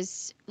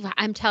because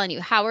I'm telling you,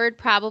 Howard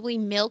probably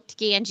milked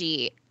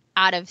Ganji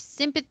out of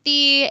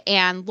sympathy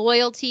and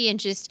loyalty and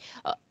just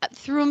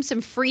threw him some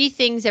free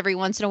things every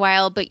once in a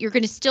while, but you're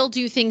going to still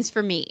do things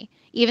for me,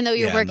 even though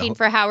you're working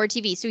for Howard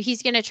TV. So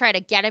he's going to try to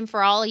get him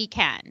for all he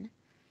can.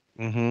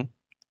 Mm-hmm.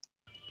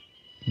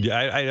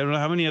 Yeah, I don't know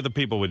how many other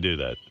people would do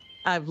that.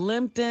 I've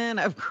limped in,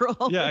 I've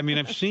crawled. Yeah, I mean,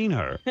 I've seen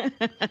her.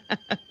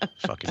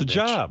 It's a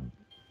job.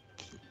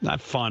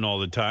 Not fun all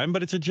the time,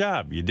 but it's a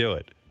job. You do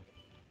it.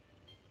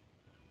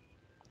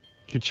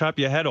 You could chop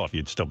your head off,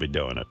 you'd still be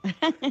doing it.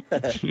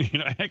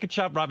 I could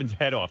chop Robin's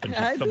head off and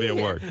she'd still be at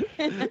work.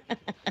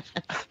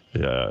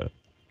 Yeah.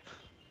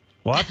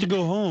 We'll have to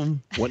go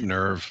home. What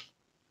nerve.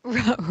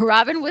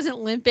 Robin wasn't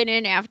limping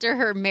in after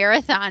her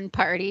marathon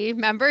party.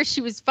 Remember?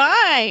 She was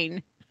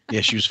fine.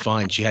 Yeah, she was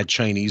fine. She had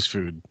Chinese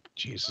food.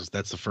 Jesus,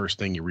 that's the first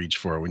thing you reach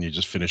for when you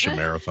just finish a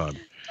marathon.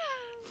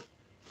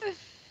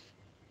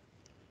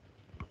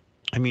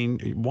 I mean,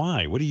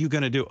 why? What are you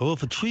going to do? Oh,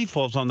 if a tree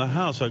falls on the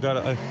house, if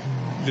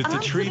the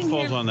tree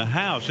falls on the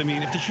house, I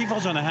mean, if the tree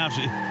falls on the house,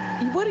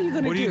 what are you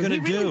going to do? What are you going to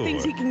do? He really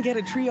thinks he can get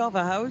a tree off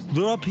a house?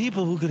 There are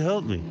people who could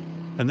help me,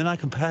 and then I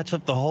can patch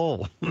up the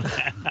hole.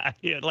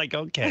 Yeah, like,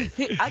 okay.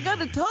 I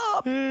got a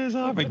top. It's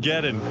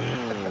Armageddon.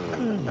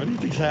 What do you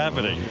think's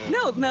happening?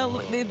 No,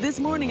 this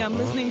morning I'm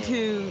listening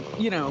to,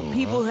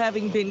 people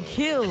having been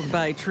killed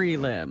by tree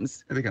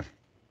limbs. There they go.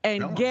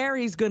 And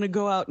Gary's going to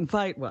go out and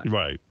fight one.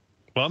 Right.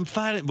 Well, I'm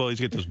fighting. Well, he's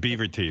got those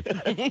beaver teeth.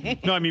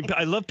 No, I mean,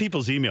 I love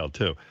people's email,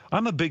 too.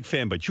 I'm a big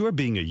fan, but you are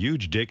being a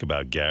huge dick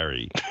about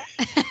Gary.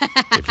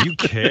 If you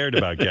cared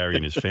about Gary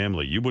and his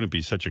family, you wouldn't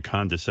be such a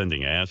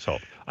condescending asshole.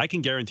 I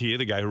can guarantee you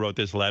the guy who wrote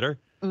this letter,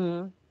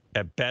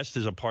 at best,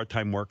 is a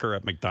part-time worker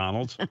at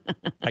McDonald's.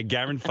 I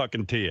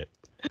guarantee it.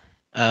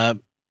 How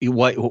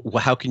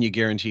can you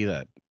guarantee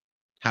that?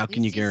 How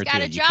can you guarantee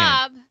it? He's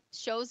got a job,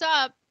 shows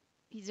up,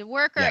 he's a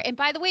worker. Yeah. And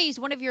by the way, he's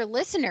one of your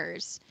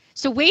listeners.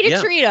 So way to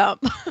treat him.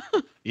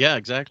 Yeah,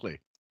 exactly.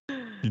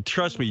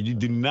 Trust me, you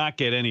do not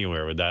get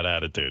anywhere with that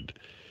attitude.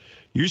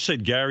 You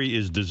said Gary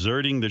is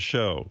deserting the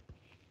show.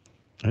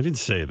 I didn't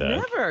say that.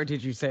 Never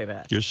did you say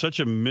that. You're such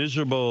a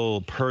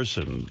miserable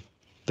person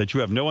that you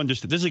have no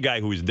understanding. This is a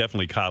guy who is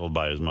definitely coddled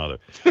by his mother.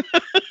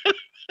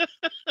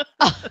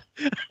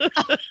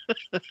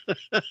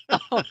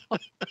 Oh my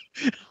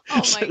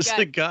Says God.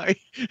 the guy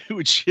who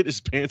would shit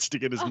his pants to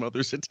get his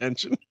mother's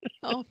attention.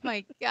 Oh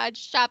my God.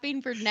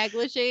 Shopping for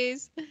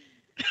negligees.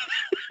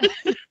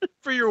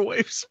 For your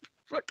wife's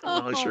fucking Oh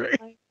lingerie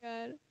my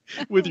God.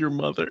 with your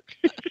mother.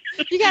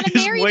 You got to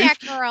His marry wife-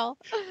 that girl.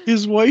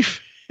 His wife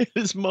and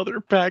his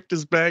mother packed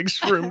his bags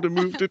for him to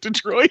move to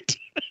Detroit.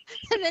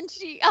 And then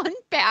she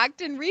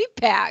unpacked and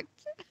repacked.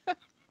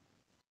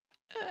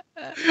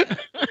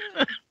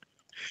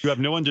 You have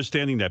no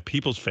understanding that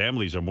people's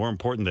families are more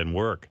important than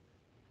work.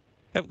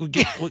 I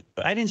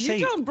didn't say.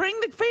 You don't bring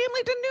the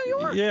family to New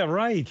York. Yeah,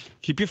 right.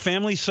 Keep your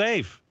family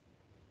safe.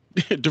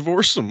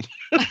 Divorce them.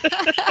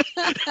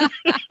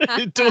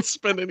 Don't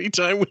spend any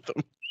time with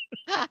them.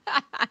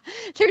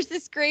 There's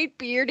this great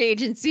beard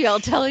agency. I'll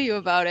tell you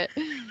about it.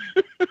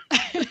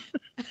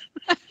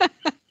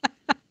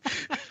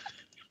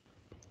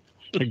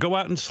 And go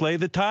out and slay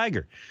the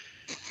tiger.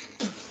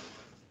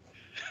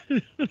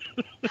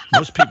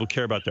 Most people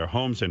care about their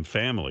homes and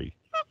family.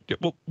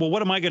 Well,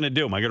 what am I going to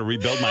do? Am I going to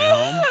rebuild my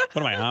home? What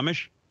am I,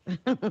 Amish?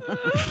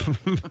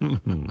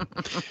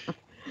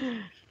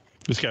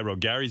 This guy wrote,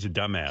 Gary's a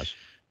dumbass.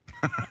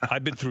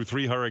 I've been through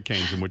 3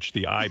 hurricanes in which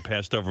the eye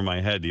passed over my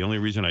head. The only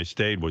reason I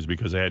stayed was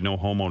because I had no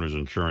homeowner's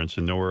insurance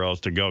and nowhere else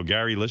to go.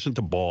 Gary, listen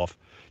to Boff.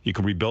 You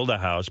can rebuild a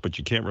house, but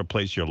you can't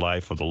replace your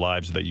life or the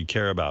lives that you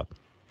care about.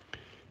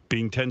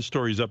 Being 10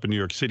 stories up in New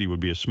York City would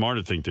be a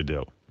smarter thing to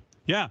do.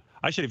 Yeah,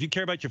 I said, if you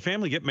care about your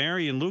family, get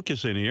Mary and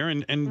Lucas in here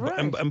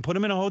and put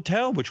them in a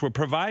hotel, which we're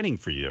providing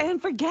for you.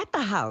 And forget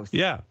the house.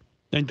 Yeah,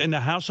 and the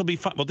house will be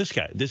fine. Well, this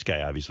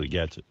guy obviously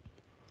gets it.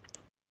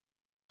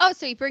 Oh,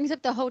 so he brings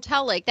up the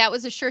hotel like that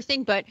was a sure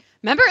thing. But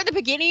remember at the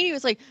beginning, he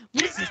was like,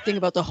 what is this thing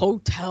about the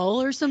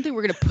hotel or something?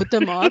 We're going to put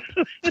them up.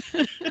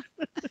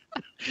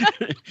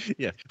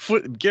 Yeah,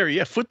 foot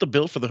the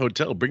bill for the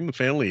hotel. Bring the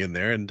family in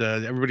there and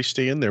everybody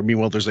stay in there.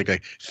 Meanwhile, there's like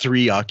a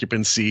 3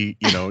 occupancy.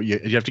 You know, you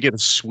have to get a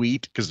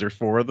suite because there are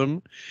 4 of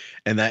them,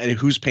 and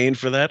who's paying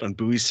for that on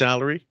Bowie's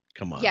salary?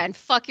 Come on. Yeah, and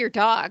fuck your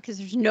dog because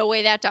there's no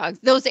way that dog.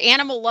 Those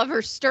animal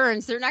lovers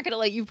Stearns, they're not going to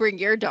let you bring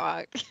your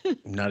dog.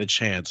 Not a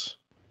chance.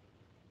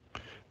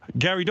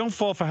 Gary, don't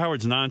fall for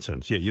Howard's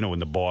nonsense. Yeah, you know when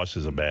the boss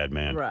is a bad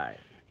man. Right.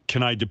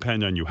 Can I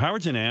depend on you?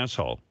 Howard's an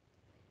asshole.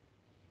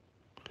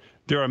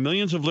 There are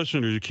millions of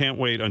listeners who can't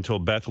wait until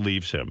Beth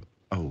leaves him.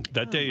 Oh,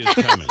 that day is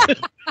coming.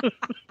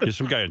 There's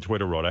some guy on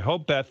Twitter wrote, I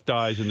hope Beth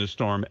dies in the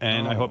storm,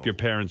 and I hope your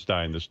parents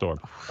die in the storm.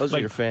 Those are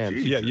your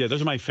fans. Yeah,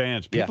 those are my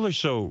fans. People are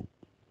so...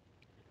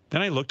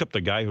 Then I looked up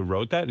the guy who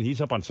wrote that, and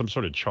he's up on some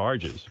sort of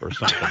charges or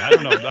something. I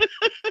don't know.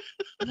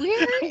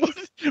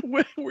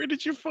 Where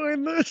did you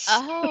find this?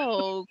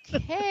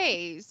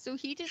 Okay, so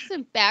he did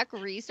some back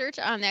research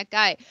on that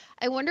guy.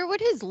 I wonder what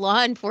his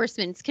law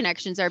enforcement's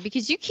connections are,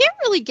 because you can't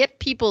really get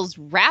people's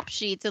rap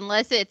sheets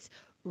unless it's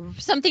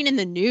something in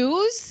the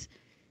news.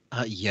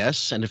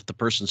 Yes, and if the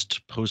person's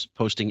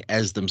posting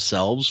as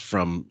themselves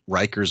from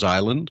Rikers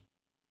Island.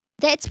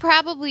 That's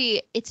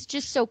probably, it's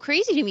just so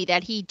crazy to me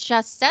that he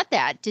just said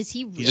that. Does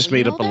he really He just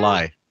made up a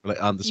lie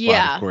on the spot,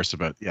 Yeah. of course,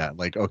 about,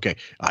 like, okay,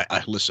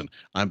 I listen,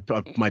 I'm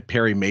my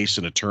Perry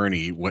Mason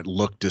attorney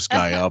looked this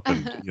guy up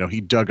and, he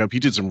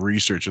did some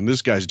research and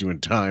this guy's doing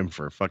time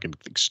for fucking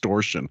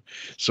extortion.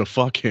 So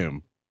fuck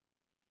him.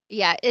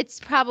 Yeah, it's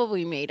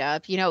probably made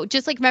up.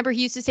 Just like, remember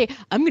he used to say,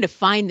 I'm going to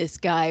find this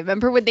guy.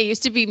 Remember when they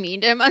used to be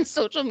mean to him on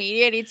social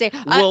media and he'd say,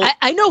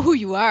 I know who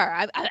you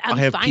are. I'm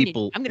have finding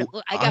people, you.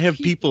 I have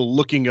people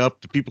looking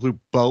up the people who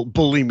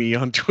bully me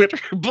on Twitter.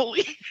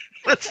 Bully.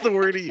 That's the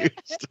word he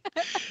used.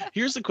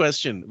 Here's a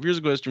question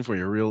for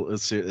you.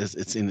 It's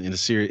in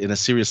a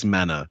serious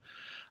manner.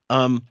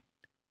 Do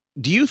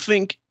you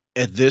think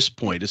at this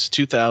point, it's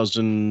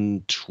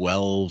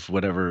 2012,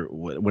 whatever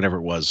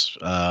it was,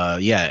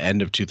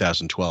 end of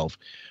 2012,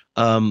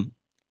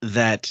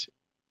 that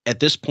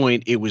at this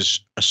point it was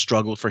a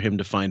struggle for him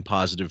to find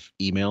positive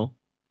email?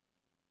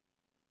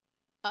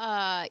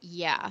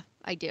 Yeah,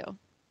 I do.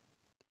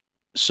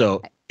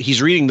 So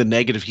he's reading the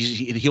negative.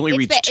 He only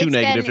reads 2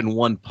 negative and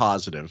 1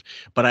 positive.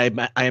 But I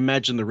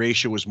imagine the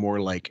ratio was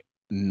more like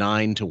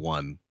 9 to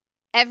 1.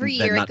 Every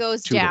year it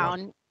goes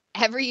down.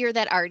 Every year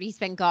that Artie's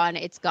been gone,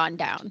 it's gone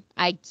down.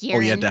 I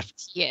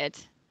guarantee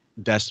it.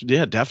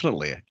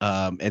 Definitely.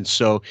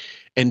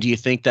 And do you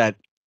think that,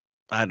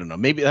 I don't know,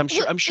 maybe I'm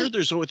sure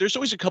there's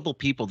always a couple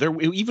people there.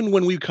 Even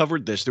when we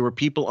covered this, there were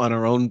people on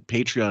our own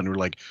Patreon who were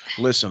like,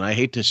 listen, I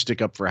hate to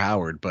stick up for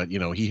Howard, but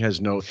he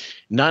has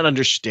not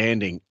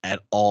understanding at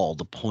all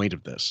the point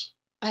of this.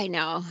 I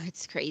know,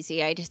 it's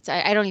crazy. I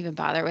don't even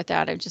bother with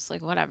that. I'm just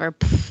like, whatever,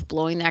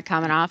 blowing that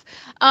comment off.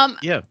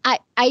 Yeah.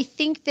 I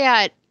think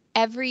that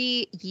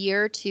every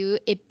year too,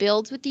 it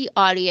builds with the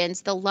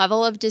audience the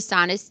level of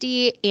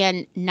dishonesty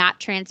and not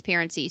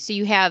transparency. So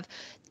you have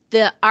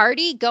the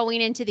Artie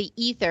going into the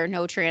ether,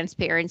 no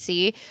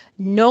transparency,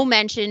 no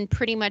mention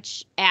pretty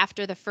much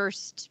after the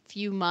first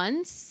few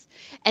months.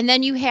 And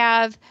then you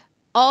have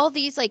all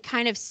these like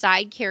kind of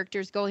side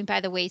characters going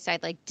by the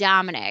wayside, like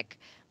Dominic,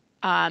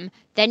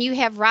 Then you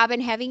have Robin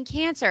having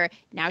cancer.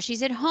 Now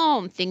she's at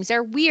home. Things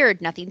are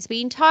weird. Nothing's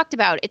being talked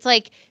about. It's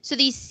like, so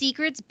these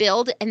secrets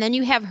build, and then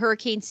you have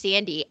Hurricane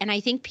Sandy. And I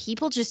think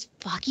people just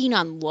fucking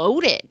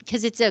unload it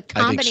because it's a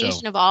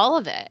combination of all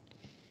of it.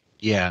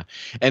 Yeah.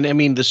 And I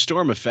mean, the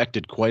storm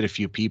affected quite a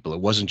few people.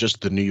 It wasn't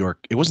just the New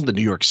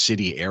York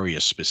City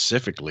area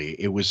specifically.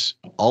 It was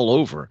all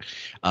over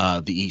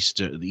the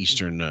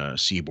eastern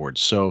seaboard.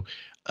 So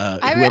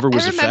whoever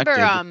was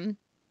affected.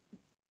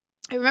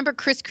 I remember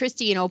Chris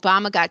Christie and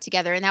Obama got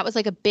together, and that was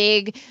like a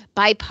big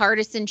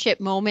bipartisanship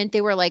moment. They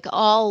were like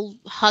all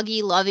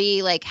huggy,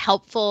 lovey, like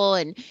helpful.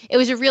 And it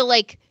was a real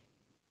like,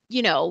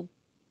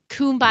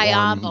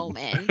 kumbaya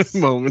moment.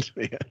 Moment.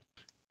 Yeah. I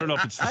don't know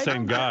if it's the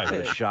same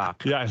guy.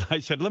 Shock. Yeah,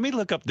 I said, let me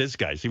look up this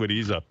guy, see what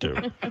he's up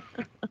to.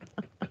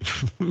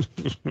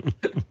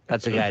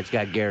 That's the guy that's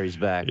got Gary's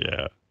back.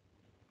 Yeah.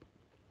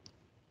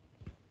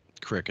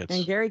 Crickets.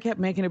 And Gary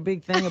kept making a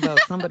big thing about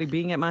somebody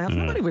being at my house.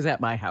 Nobody was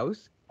at my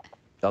house.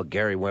 Oh,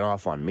 Gary went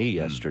off on me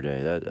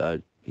yesterday.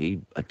 That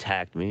he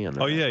attacked me on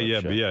the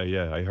yeah, show.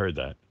 yeah. I heard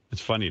that. It's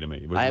funny to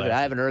me. I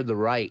haven't earned the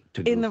right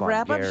to goof in the on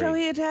wrap-up Gary. show.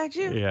 He attacked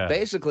you. Yeah.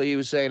 Basically, he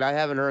was saying I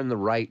haven't earned the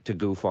right to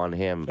goof on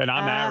him. And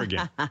I'm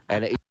arrogant.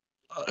 And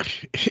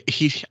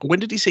when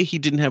did he say he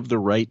didn't have the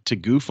right to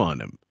goof on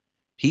him?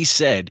 He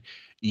said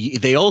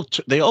they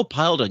all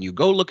piled on you.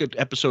 Go look at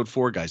episode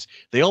 4, guys.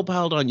 They all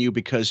piled on you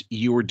because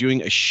you were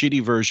doing a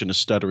shitty version of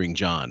Stuttering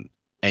John,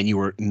 and you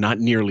were not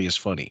nearly as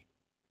funny.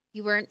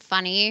 You weren't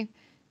funny.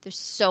 There's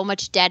so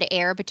much dead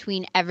air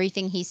between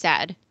everything he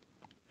said.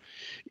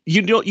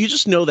 You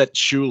just know that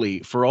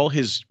Shuli, for all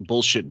his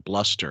bullshit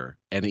bluster,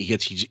 and he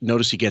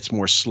gets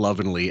more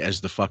slovenly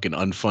as the fucking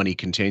unfunny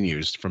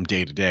continues from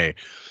day to day.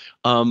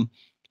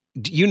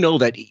 You know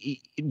that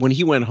when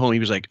he went home, he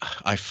was like,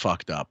 I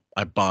fucked up.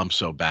 I bombed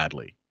so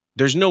badly.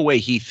 There's no way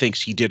he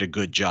thinks he did a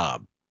good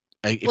job.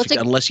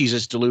 Unless he's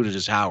as deluded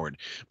as Howard.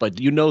 But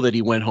you know that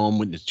he went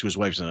home to his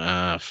wife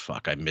and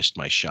fuck, I missed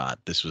my shot.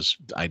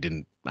 I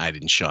didn't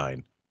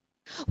shine.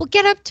 Well,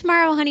 get up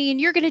tomorrow, honey,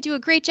 and you're going to do a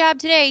great job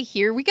today.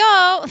 Here we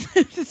go.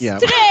 Yeah,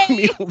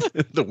 today.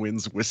 The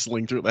wind's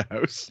whistling through the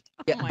house.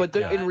 Yeah, but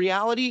in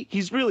reality,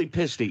 he's really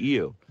pissed at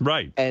you.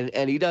 Right.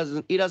 And he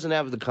doesn't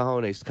have the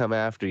cojones to come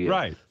after you.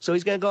 Right. So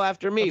he's going to go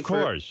after me Of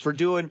course. for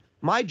doing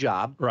my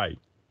job. Right.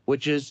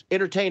 Which is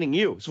entertaining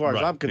you, as far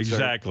as I'm concerned.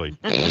 Exactly.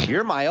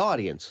 You're my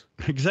audience.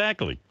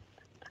 Exactly.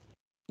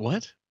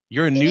 What?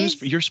 You're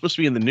you're supposed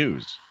to be in the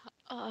news.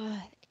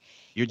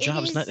 Your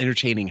job is not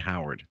entertaining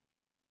Howard.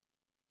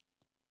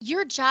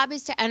 Your job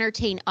is to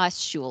entertain us,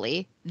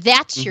 Shuli.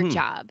 That's your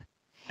job.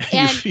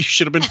 And you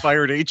should have been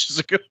fired ages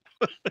ago.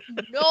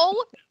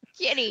 No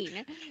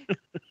kidding.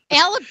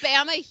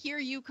 Alabama, here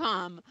you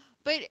come.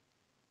 But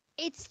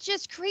it's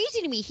just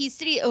crazy to me. He's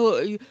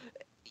sitting.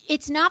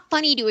 It's not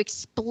funny to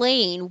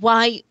explain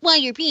why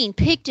you're being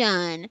picked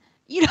on.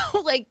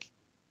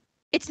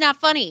 It's not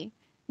funny.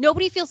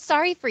 Nobody feels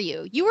sorry for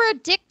you. You were a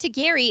dick to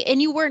Gary,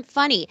 and you weren't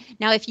funny.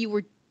 Now, if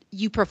you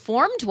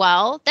performed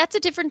well, that's a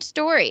different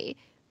story.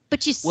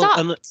 But you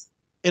sucked.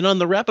 And on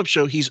the wrap-up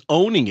show, he's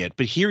owning it,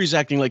 but here he's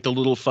acting like the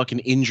little fucking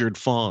injured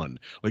fawn.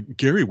 Like,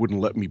 Gary wouldn't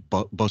let me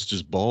bust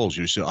his balls.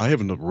 You said, I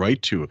haven't the right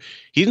to.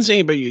 He didn't say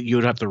anybody you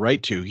would have the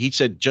right to. He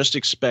said, just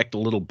expect a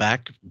little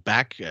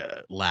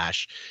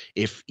backlash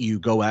if you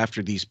go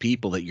after these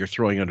people that you're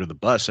throwing under the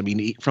bus. I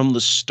mean, from the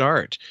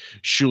start,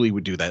 Shuli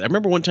would do that. I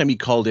remember one time he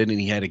called in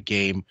and he had a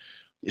game,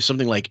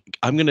 something like,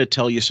 I'm going to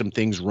tell you some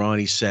things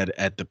Ronnie said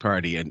at the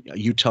party, and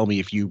you tell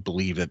me if you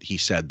believe that he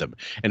said them.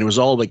 And it was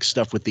all like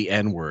stuff with the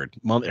N-word,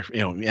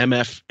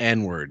 MF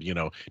N-word,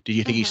 do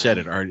you think he said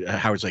it? Or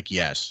Howard's like,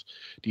 yes.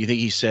 Do you think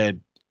he said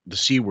the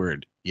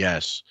C-word?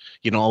 Yes.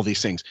 All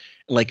these things.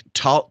 Like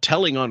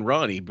telling on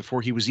Ronnie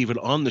before he was even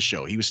on the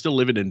show. He was still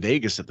living in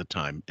Vegas at the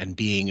time and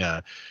being,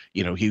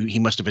 he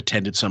must have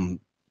attended some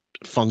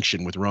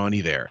function with Ronnie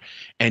there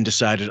and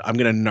decided, I'm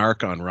going to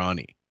narc on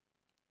Ronnie.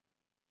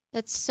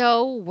 That's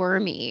so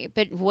wormy,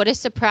 but what a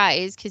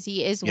surprise, because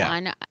he is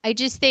one. I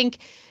just think,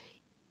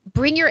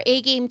 bring your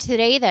A game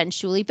today then,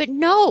 Shuli. But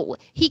no,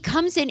 he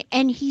comes in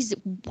and he's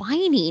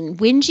whining,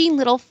 whinging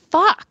little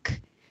fuck.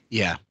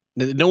 Yeah.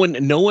 No one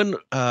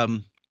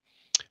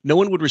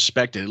would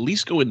respect it. At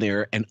least go in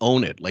there and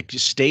own it. Like,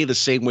 just stay the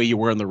same way you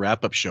were on the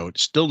wrap-up show.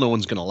 Still no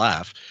one's going to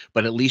laugh,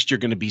 but at least you're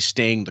going to be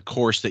staying the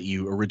course that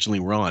you originally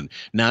were on.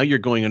 Now you're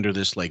going under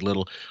this like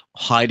little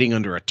hiding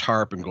under a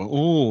tarp and going,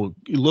 oh,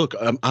 look,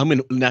 I'm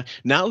in.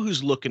 Now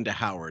who's looking to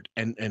Howard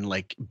and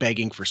like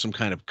begging for some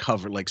kind of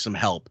cover, like some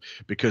help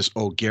because,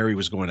 oh, Gary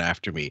was going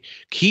after me.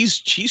 He's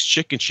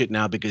chicken shit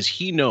now because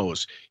he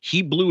knows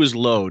he blew his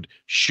load,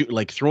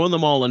 like throwing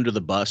them all under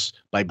the bus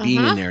by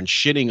being in there and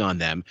shitting on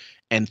them.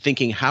 And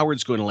thinking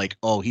Howard's going to like,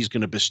 oh, he's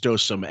going to bestow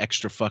some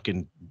extra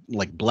fucking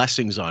like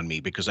blessings on me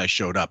because I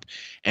showed up.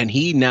 And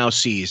he now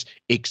sees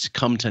it's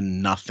come to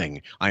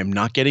nothing. I am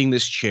not getting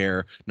this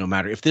chair. No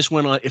matter if this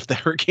went on, if the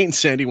Hurricane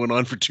Sandy went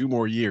on for 2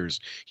 more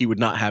years, he would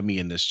not have me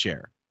in this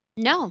chair.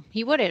 No,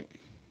 he wouldn't.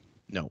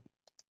 No.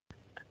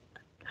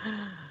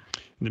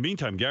 In the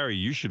meantime, Gary,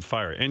 you should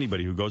fire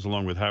anybody who goes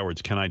along with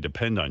Howard's "Can I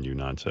depend on you"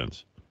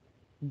 nonsense.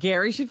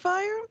 Gary should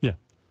fire him? Yeah.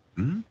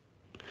 Mm-hmm.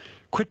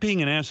 Quit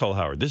being an asshole,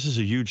 Howard. This is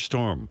a huge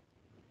storm.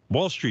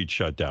 Wall Street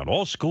shut down.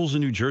 All schools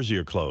in New Jersey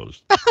are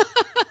closed.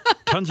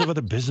 Tons of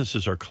other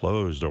businesses are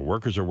closed or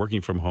workers are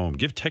working from home.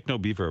 Give Techno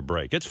Beaver a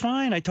break. It's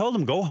fine. I told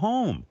him, go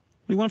home.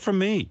 What do you want from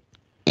me?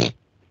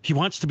 He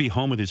wants to be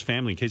home with his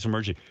family in case of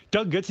emergency.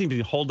 Doug Goodstein can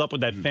hold up with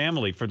that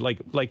family for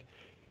like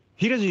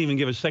he doesn't even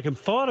give a second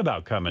thought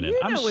about coming in.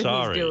 I'm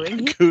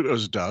sorry.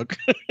 Kudos, Doug.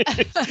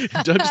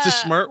 Doug's the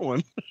smart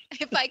one.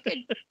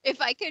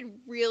 If I could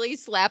really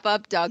slap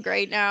up Doug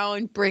right now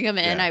and bring him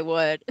in, I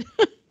would.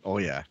 Oh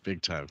yeah,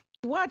 big time.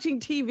 Watching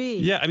TV.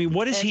 Yeah, I mean,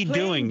 what is he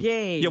doing?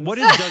 Games. Yeah, what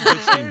is Doug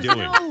Goodstein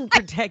doing? No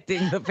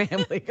protecting the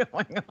family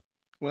going on.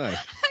 Why?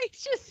 I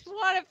just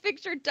want to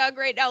picture Doug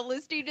right now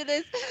listening to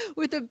this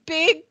with a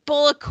big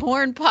bowl of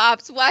corn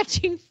pops,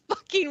 watching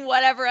fucking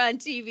whatever on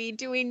TV,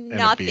 doing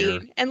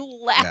nothing and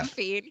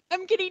laughing. Yeah.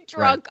 I'm getting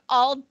drunk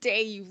all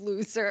day, you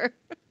loser.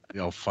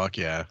 Oh, fuck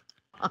yeah.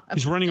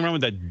 He's running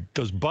around with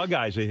those bug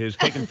eyes of his,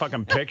 taking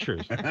fucking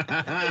pictures.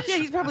 Yeah,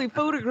 he's probably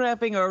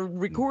photographing or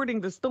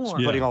recording the storm.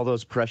 He's putting all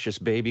those precious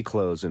baby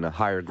clothes in a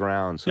higher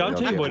ground. So I'll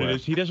tell you what it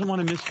is. He doesn't want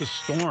to miss the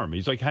storm.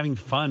 He's like having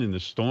fun in the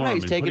storm. Right,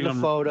 he's taking the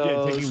photos.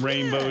 Yeah, taking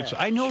rainbows.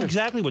 I know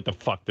exactly what the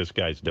fuck this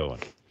guy's doing.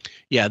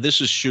 Yeah,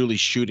 this is Shuli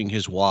shooting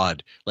his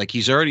wad. Like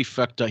he's already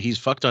fucked up. He's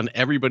fucked on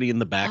everybody in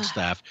the back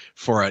staff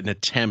for an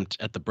attempt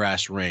at the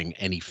brass ring,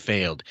 and he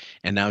failed.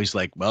 And now he's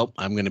like, well,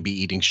 I'm going to be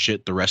eating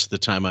shit the rest of the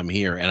time I'm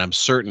here. And I'm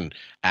certain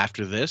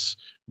after this,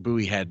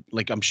 Bowie had,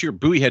 I'm sure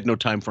Bowie had no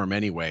time for him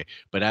anyway.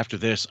 But after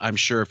this, I'm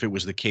sure if it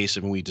was the case,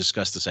 and we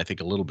discussed this, I think,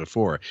 a little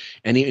before,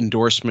 any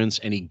endorsements,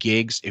 any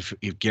gigs, if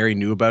Gary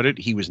knew about it,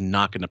 he was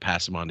not going to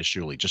pass him on to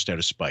Shuli just out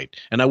of spite.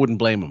 And I wouldn't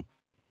blame him.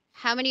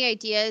 How many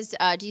ideas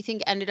do you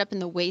think ended up in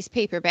the waste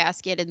paper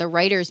basket in the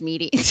writers'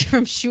 meetings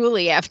from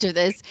Shuli after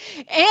this?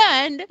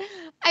 And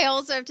I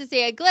also have to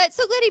say,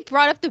 so glad he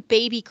brought up the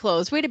baby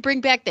clothes. Way to bring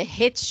back the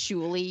hits,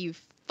 Shuli, you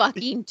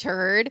fucking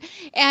turd.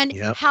 And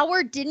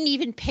Howard didn't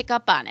even pick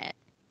up on it.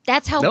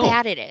 That's how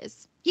bad it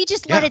is. He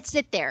just let it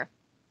sit there.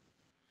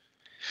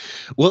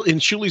 Well, in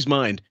Shuli's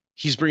mind,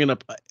 he's bringing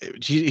up,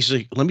 he's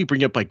like, let me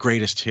bring up my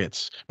greatest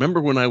hits.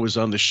 Remember when I was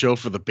on the show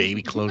for the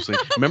baby clothes thing?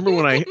 Remember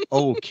when I,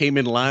 came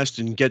in last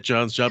and get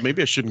John's job?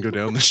 Maybe I shouldn't go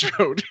down this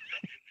road.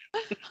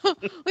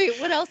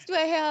 Wait, what else do I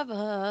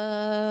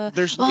have?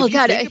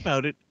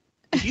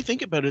 If you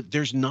think about it,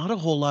 there's not a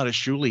whole lot of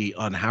Shuli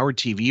on Howard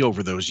TV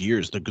over those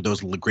years,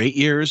 those great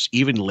years,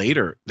 even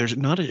later. There's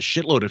not a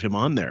shitload of him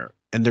on there.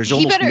 And there's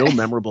almost no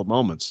memorable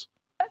moments.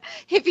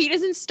 If he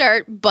doesn't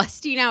start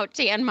busting out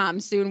Tan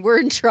Mom soon, we're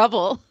in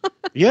trouble.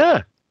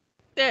 Yeah.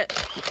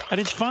 And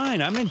it's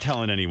fine. I'm not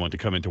telling anyone to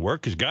come into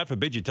work because God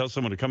forbid you tell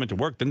someone to come into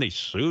work, then they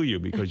sue you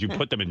because you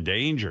put them in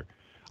danger.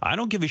 I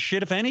don't give a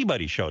shit if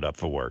anybody showed up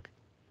for work.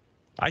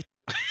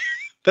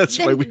 That's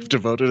why we've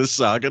devoted a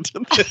saga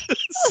to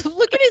this.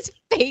 Look at his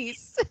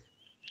face.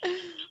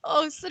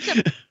 Oh, such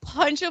a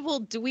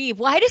punchable dweeb.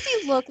 Why does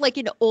he look like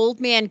an old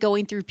man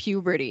going through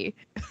puberty?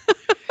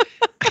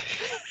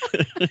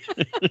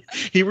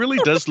 He really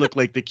does look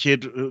like the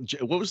kid.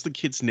 What was the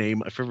kid's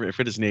name? I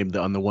forget his name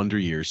on the Wonder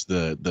Years.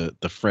 The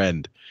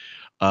friend.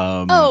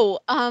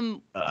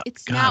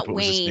 It's not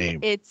Wayne.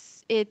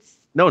 It's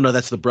no,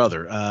 that's the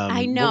brother.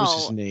 I know.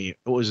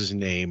 What was his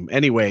name?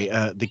 Anyway,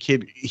 the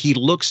kid. He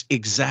looks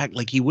exact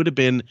like he would have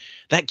been.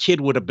 That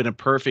kid would have been a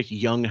perfect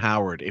young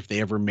Howard if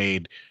they ever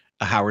made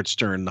a Howard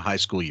Stern the high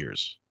school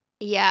years.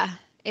 Yeah,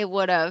 it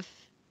would have.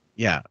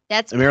 Yeah,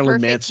 that's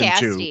Marilyn perfect Manson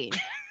casting. too.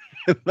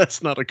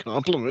 That's not a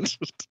compliment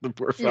to the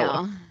poor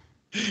fellow. No.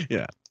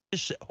 Yeah.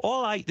 This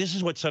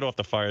is what set off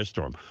the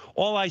firestorm.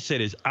 All I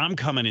said is, I'm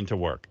coming into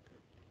work.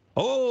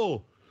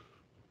 Oh,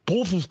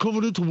 Wolf is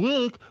coming into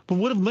work, but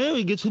what if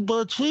Mary gets hit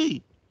by a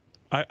tree?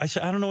 I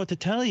said, I don't know what to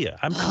tell you.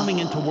 I'm coming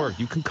into work.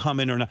 You can come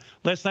in or not.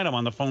 Last night I'm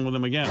on the phone with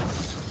him again.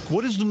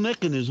 What is the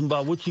mechanism by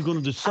which you're going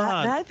to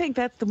decide? I think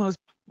that's the most.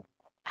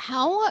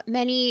 How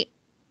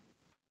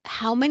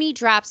many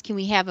drops can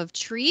we have of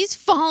trees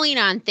falling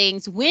on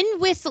things, wind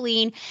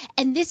whistling,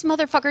 and this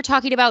motherfucker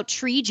talking about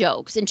tree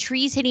jokes and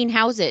trees hitting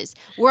houses?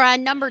 We're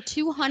on number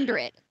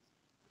 200.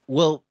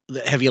 Well,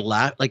 have you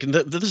laughed?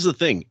 This is the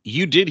thing.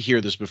 You did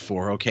hear this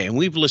before, okay? And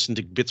we've listened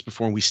to bits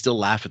before, and we still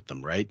laugh at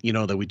them, right? You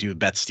know that we do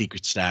Beth's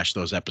Secret Stash,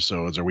 those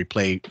episodes, or we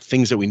play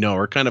things that we know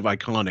are kind of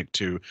iconic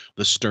to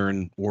the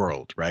Stern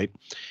world, right?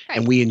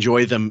 And we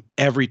enjoy them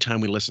every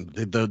time we listen.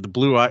 The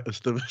Blue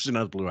Iris,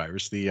 not Blue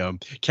Iris, the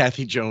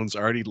Kathy Jones,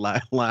 already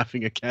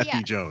laughing at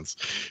Kathy Jones.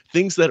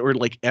 Things that are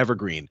like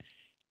evergreen.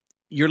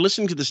 You're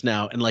listening to this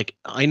now, and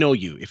I know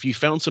you. If you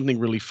found something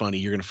really funny,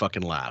 you're gonna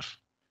fucking laugh.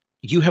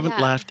 You haven't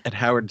laughed at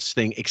Howard's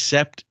thing,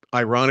 except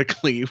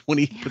ironically when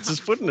he puts his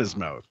foot in his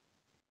mouth.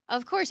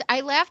 Of course.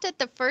 I laughed at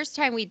the first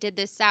time we did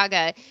this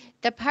saga.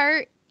 The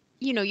part,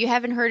 you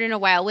haven't heard in a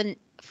while when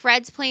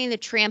Fred's playing the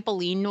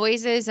trampoline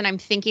noises and I'm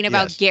thinking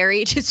about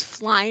Gary just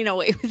flying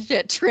away with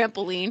that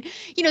trampoline.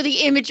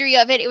 The imagery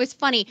of it, it was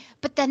funny.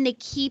 But then they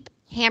keep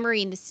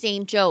hammering the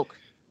same joke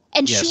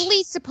And Yes.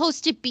 Shuli's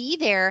supposed to be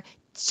there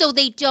so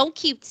they don't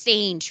keep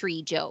saying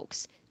tree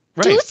jokes.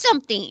 Right. Do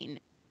something.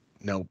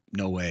 No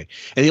way.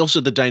 And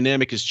also the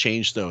dynamic has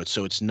changed though.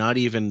 So it's not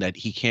even that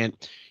he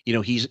can't,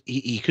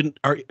 he couldn't,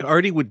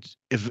 Artie would,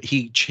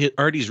 if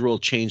Artie's role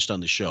changed on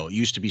the show. It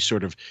used to be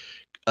sort of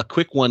a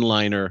quick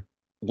one-liner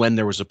when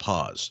there was a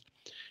pause.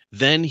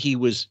 Then he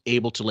was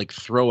able to like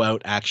throw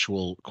out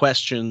actual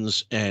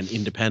questions and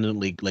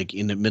independently, like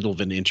in the middle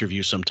of an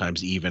interview,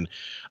 sometimes even,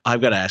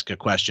 I've got to ask a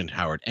question,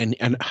 Howard. And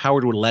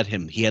Howard would let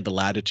him. He had the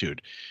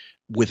latitude.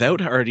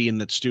 Without Hardy in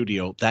that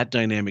studio, that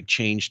dynamic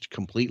changed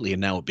completely,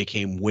 and now it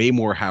became way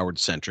more Howard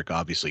centric,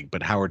 obviously,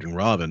 but Howard and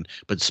Robin,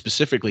 but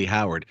specifically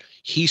Howard,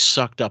 he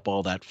sucked up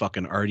all that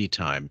fucking Artie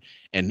time,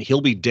 and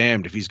he'll be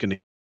damned if he's going to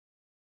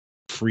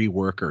free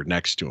worker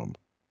next to him.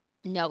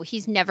 No,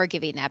 he's never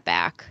giving that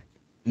back.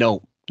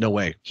 No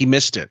way. He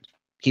missed it.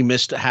 He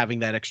missed having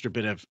that extra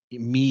bit of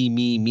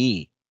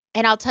me.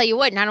 And I'll tell you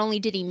what, not only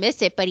did he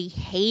miss it, but he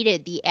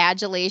hated the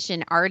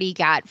adulation Artie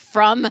got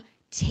from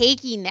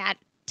taking that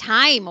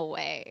time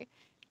away.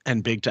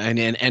 And big time,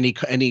 and any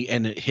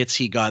hits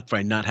he got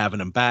by not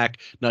having him back,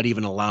 not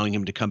even allowing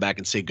him to come back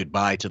and say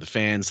goodbye to the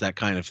fans, that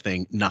kind of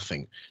thing.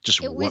 Nothing,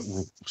 just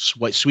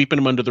sweeping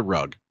him under the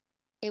rug.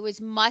 It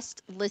was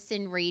must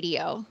listen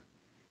radio.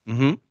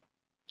 Mm-hmm.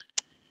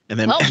 And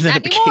then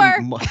it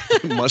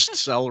became must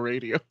sell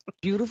radio.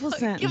 Beautiful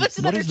sentence. Give us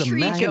another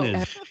tree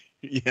joke.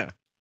 Yeah.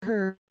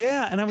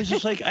 Yeah, and I was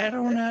just like, I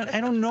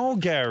don't know,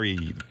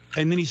 Gary.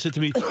 And then he said to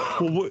me,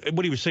 well,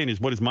 what he was saying is,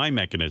 what is my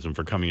mechanism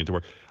for coming into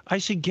work? I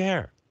said,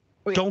 Gary,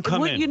 don't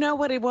come in. You know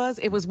what it was?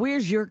 It was,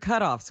 where's your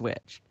cutoff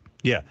switch?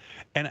 Yeah,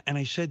 and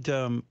I said,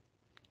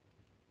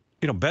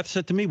 Beth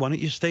said to me, why don't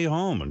you stay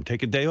home and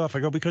take a day off? I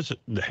go, because,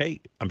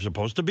 hey, I'm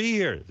supposed to be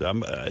here.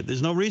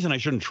 There's no reason I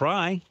shouldn't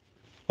try.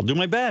 I'll do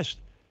my best.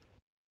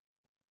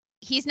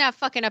 He's not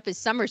fucking up his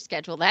summer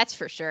schedule, that's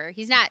for sure.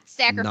 He's not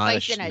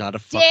sacrificing a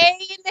day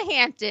in the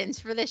Hamptons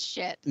for this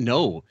shit.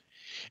 No,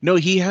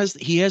 he has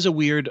a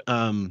weird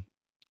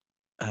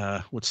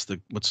what's the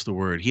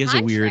word? He has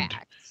a weird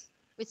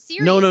with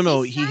Sirius.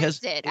 No. He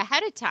has it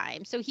ahead of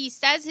time, so he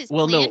says his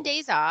planned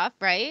days off,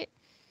 right?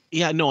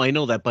 Yeah, no, I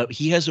know that, but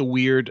he has a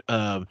weird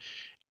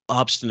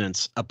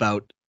obstinance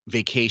about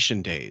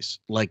vacation days.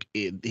 Like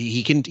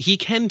he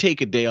can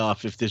take a day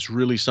off if there's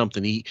really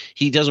something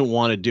he doesn't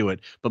want to do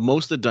it, but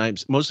most of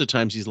the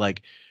times he's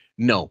like,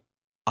 no,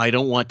 I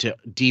don't want to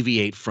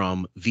deviate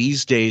from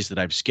these days that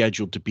I've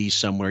scheduled to be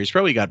somewhere. He's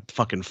probably got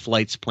fucking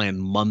flights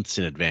planned months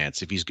in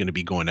advance if he's going to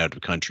be going out of the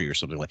country or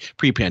something, like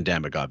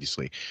pre-pandemic,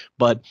 obviously.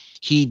 But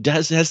he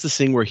has this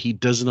thing where he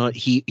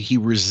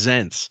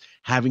resents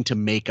having to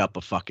make up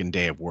a fucking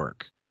day of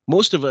work.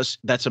 Most of us,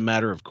 that's a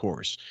matter of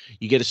course.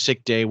 You get a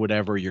sick day,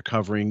 whatever, you're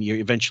covering,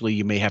 eventually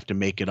you may have to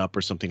make it up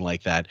or something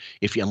like that,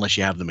 unless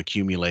you have them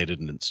accumulated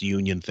and it's a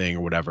union thing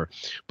or whatever.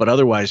 But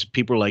otherwise,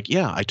 people are like,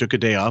 yeah, I took a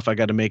day off, I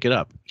got to make it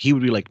up. He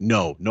would be like,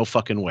 no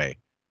fucking way.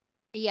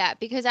 Yeah,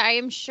 because I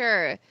am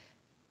sure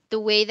the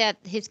way that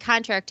his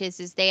contract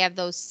is they have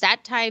those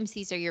set times.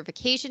 These are your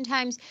vacation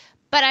times.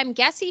 But I'm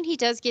guessing he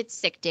does get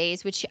sick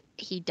days, which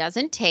he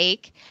doesn't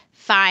take.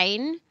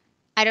 Fine.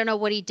 I don't know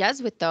what he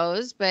does with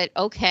those, but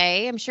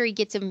okay. I'm sure he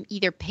gets them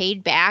either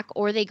paid back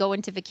or they go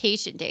into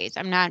vacation days.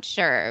 I'm not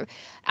sure.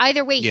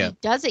 Either way, He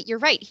does it. You're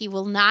right. He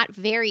will not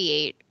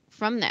variate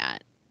from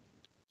that.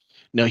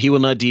 No, he will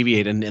not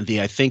deviate. And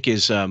I think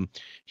is the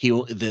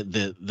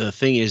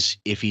thing is,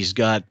 if he's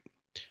got,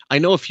 I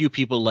know a few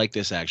people like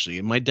this actually.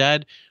 And my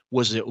dad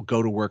was a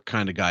go to work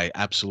kind of guy.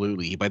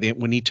 Absolutely.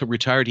 When he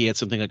retired, he had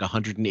something like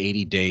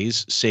 180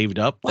 days saved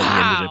up that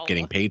he ended up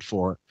getting paid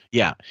for.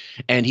 Yeah,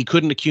 and he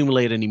couldn't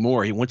accumulate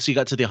anymore. Once he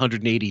got to the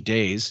 180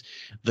 days,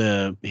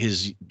 the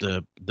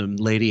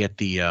lady at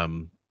the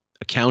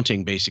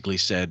accounting basically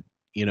said,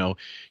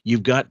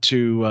 you've got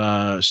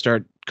to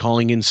start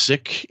calling in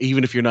sick,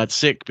 even if you're not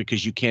sick,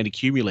 because you can't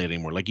accumulate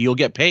anymore. Like you'll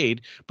get paid,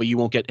 but you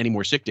won't get any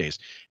more sick days.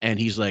 And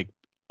he's like,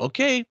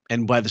 okay.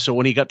 And so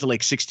when he got to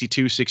like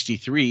 62,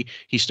 63,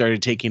 he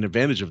started taking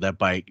advantage of that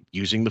by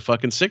using the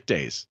fucking sick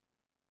days.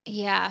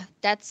 Yeah,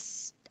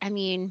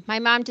 my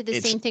mom did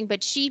the same thing,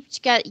 but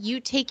you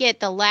take it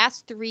the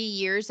last 3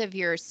 years of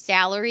your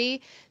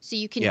salary so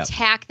you can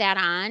tack that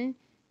on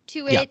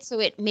to it.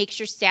 So it makes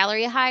your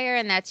salary higher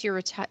and that's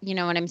your, you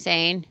know what I'm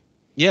saying?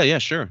 Yeah,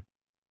 sure.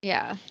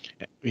 Yeah.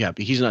 Yeah,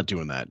 but he's not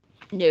doing that.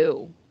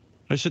 No.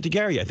 I said to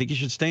Gary, I think you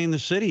should stay in the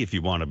city if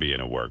you want to be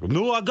in a work.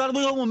 No, I got to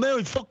be home. I'm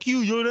married. Fuck you.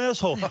 You're an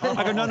asshole.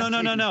 I go,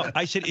 no.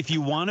 I said, if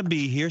you want to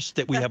be here,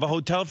 we have a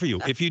hotel for you.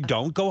 If you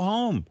don't, go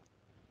home.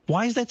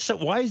 Why is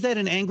that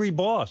an angry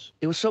boss?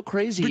 It was so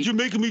crazy. But you're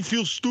making me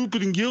feel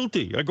stupid and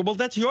guilty. I go, well,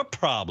 that's your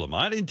problem.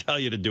 I didn't tell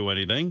you to do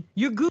anything.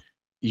 You're good.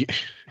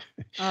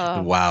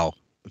 Wow.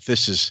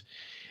 This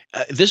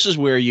is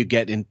where you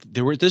get in.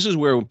 This is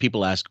where when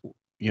people ask,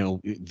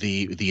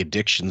 the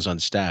addictions on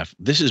staff.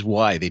 This is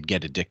why they'd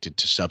get addicted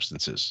to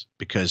substances,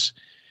 because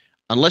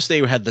unless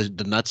they had the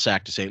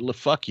nutsack to say, look,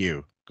 fuck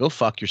you, go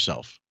fuck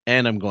yourself,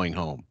 and I'm going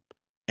home,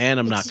 and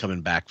I'm not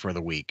coming back for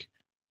the week.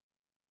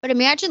 But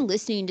imagine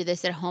listening to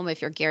this at home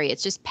if you're Gary.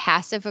 It's just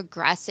passive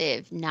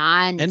aggressive, And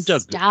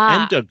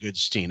non-stop. Doug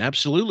Goodstein.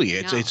 Absolutely.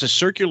 It's No. a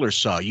circular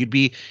saw. You'd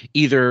be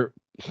either,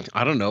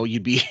 I don't know,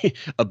 you'd be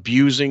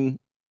abusing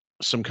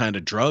some kind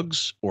of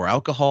drugs or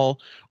alcohol,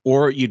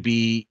 or you'd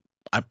be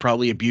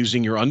probably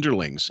abusing your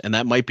underlings. And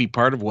that might be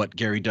part of what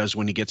Gary does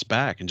when he gets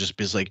back, and just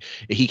is like,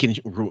 he can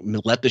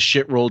let the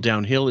shit roll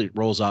downhill. It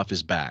rolls off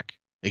his back.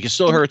 It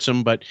still hurts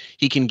him, but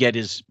he can get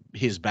his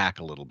back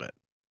a little bit.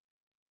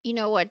 You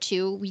know what,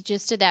 too? We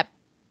just did that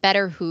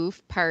Better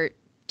Hoof part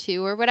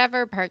 2 or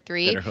whatever, part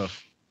 3. Better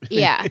hoof.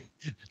 Yeah.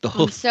 The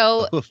hoof.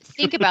 So The hoof.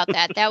 think about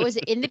that. That was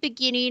in the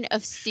beginning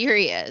of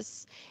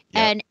Sirius.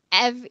 Yep.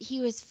 And he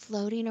was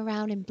floating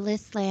around in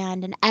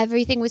Blissland, and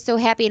everything was so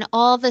happy, and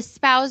all the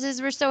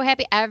spouses were so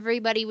happy.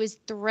 Everybody was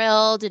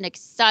thrilled and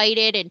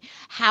excited, and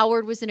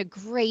Howard was in a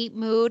great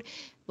mood.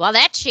 Well,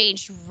 that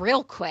changed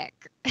real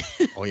quick.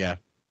 Oh, yeah.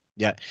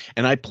 Yeah.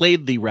 And I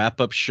played the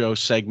wrap-up show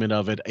segment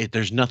of it.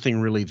 There's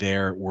nothing really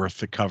there worth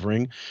the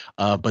covering.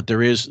 But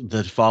there is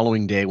the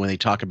following day when they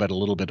talk about it a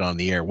little bit on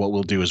the air. What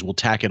we'll do is we'll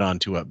tack it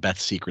onto a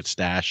Beth's Secret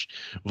Stash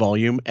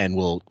volume, and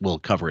we'll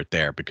cover it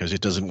there because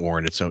it doesn't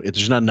warrant it. So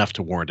there's not enough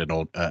to warrant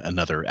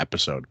another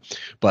episode.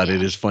 But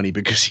it is funny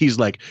because he's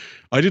like,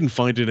 I didn't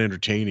find it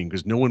entertaining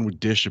because no one would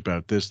dish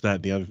about this, that,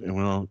 and the other.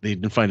 Well, they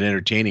didn't find it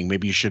entertaining.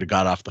 Maybe you should have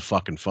got off the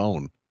fucking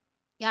phone.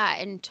 Yeah,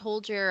 and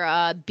told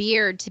your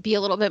beard to be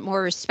a little bit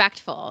more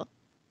respectful.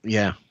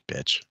 Yeah,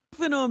 bitch.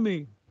 Goofing on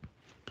me.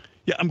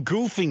 Yeah, I'm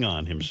goofing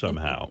on him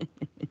somehow.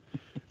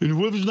 And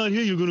whoever's not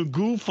here, you're going to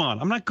goof on.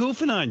 I'm not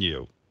goofing on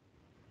you.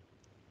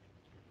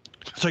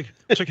 It's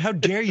like, how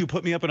dare you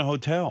put me up in a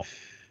hotel?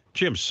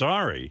 Gee, I'm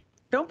sorry.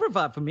 Don't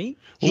provide for me.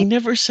 He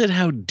never said,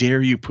 how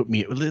dare you put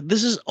me.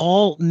 This is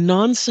all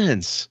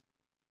nonsense.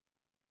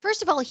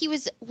 First of all, he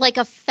was like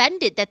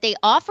offended that they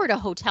offered a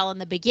hotel in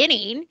the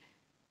beginning.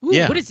 Ooh,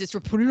 Yeah. What is this?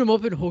 We're putting them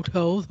up in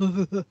hotels.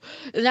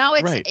 Now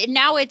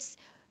it's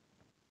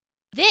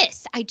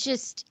this.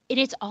 And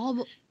it's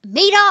all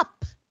made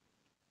up.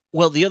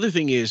 Well, the other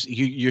thing is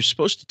you're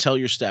supposed to tell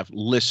your staff,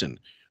 listen,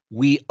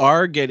 we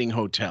are getting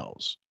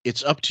hotels.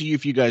 It's up to you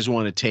if you guys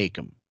want to take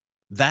them.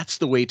 That's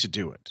the way to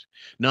do it.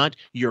 Not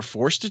you're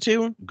forced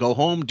to go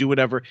home, do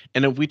whatever.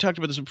 And if we talked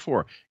about this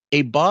before,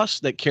 a boss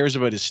that cares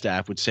about his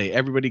staff would say,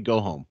 everybody go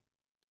home.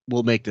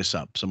 We'll make this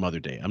up some other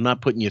day. I'm not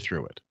putting you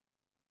through it.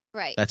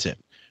 Right. That's it.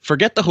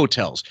 Forget the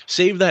hotels.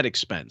 Save that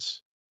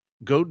expense.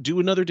 Go do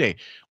another day.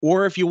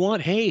 Or if you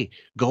want, hey,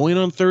 go in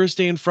on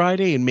Thursday and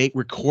Friday and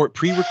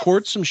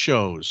pre-record some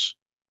shows.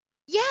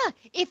 Yeah.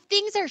 If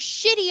things are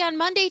shitty on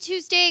Monday,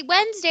 Tuesday,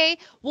 Wednesday,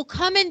 we'll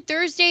come in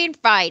Thursday and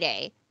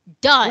Friday.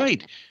 Done.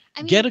 Right.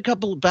 I mean, Get a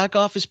couple back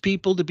office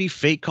people to be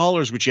fake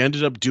callers, which you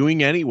ended up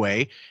doing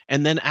anyway,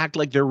 and then act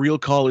like they're real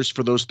callers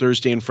for those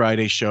Thursday and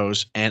Friday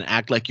shows, and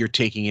act like you're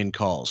taking in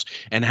calls,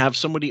 and have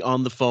somebody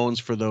on the phones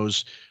for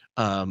those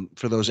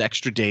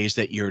extra days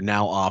that you're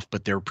now off,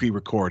 but they're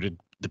pre-recorded.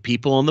 The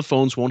people on the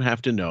phones won't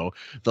have to know.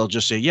 They'll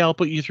just say, yeah, I'll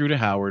put you through to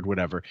Howard,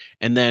 whatever.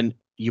 And then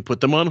you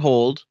put them on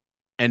hold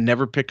and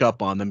never pick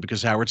up on them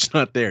because Howard's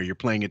not there. You're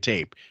playing a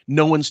tape.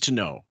 No one's to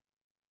know.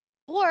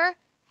 or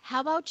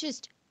how about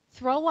just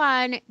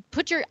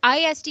put your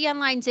ISDN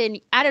lines in.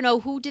 I don't know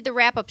who did the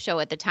wrap-up show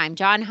at the time.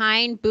 John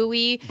Hine,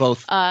 Bowie.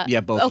 Both. Both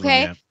Okay. of them,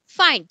 yeah.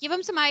 Fine. Give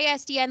them some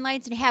ISDN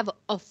lines and have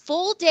a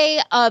full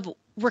day of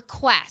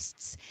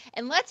requests.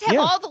 And let's have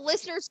all the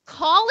listeners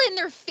call in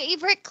their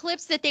favorite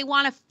clips that they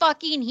want to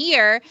fucking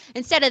hear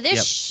instead of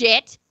this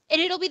shit.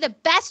 And it'll be the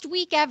best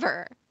week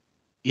ever.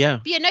 Yeah.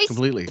 Be a nice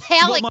completely.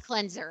 palate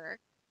cleanser.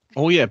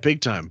 Oh, yeah.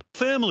 Big time.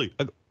 Family.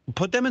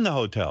 Put them in the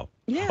hotel.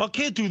 Yeah. I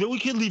can't do that. We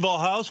can't leave our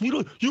house.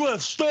 You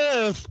have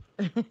staff.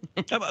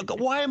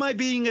 Why am I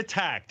being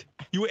attacked?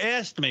 You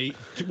asked me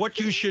what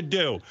you should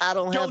do. I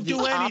don't have do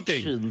the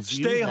anything. options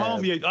you Stay have.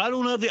 home. I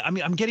don't have the. I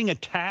mean, I'm getting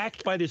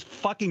attacked by this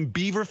fucking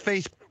beaver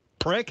face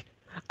prick.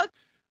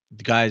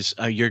 Guys,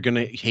 you're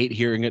gonna hate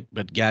hearing it,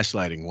 but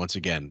gaslighting once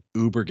again,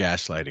 uber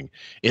gaslighting.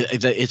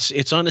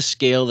 It's on a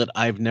scale that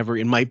I've never,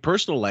 in my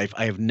personal life,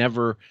 I have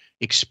never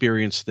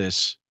experienced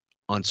this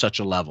on such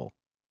a level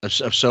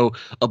of so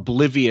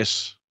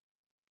oblivious,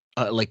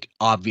 like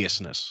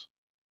obviousness.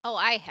 Oh,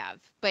 I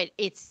have, but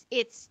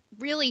it's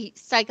really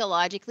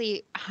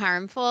psychologically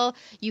harmful.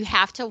 You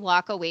have to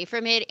walk away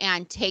from it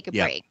and take a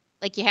break.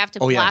 Like you have to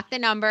block the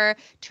number,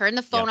 turn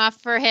the phone off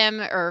for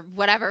him or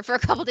whatever for a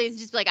couple days.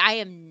 Just be like, I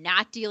am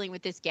not dealing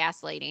with this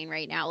gaslighting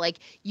right now. Like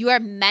you are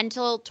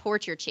mental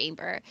torture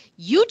chamber.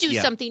 You do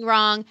something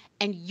wrong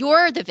and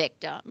you're the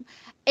victim.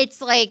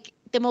 It's like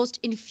the most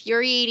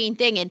infuriating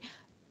thing. And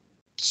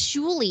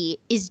Shuli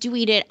is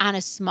doing it on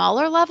a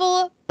smaller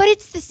level, but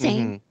it's the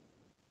same. Mm-hmm.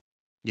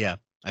 Yeah,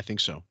 I think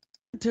so.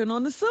 Turn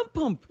on the sump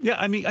pump. Yeah,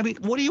 I mean,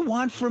 what do you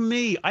want from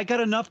me? I got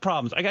enough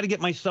problems. I got to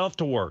get myself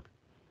to work.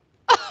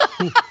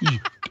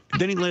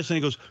 Then he last night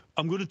he goes,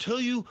 I'm going to tell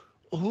you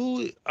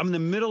I'm in the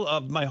middle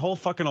of my whole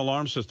fucking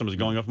alarm system is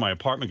going off my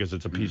apartment because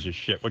it's a piece of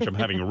shit, which I'm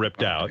having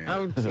ripped out.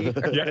 Oh, dear.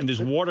 Yeah, and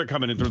there's water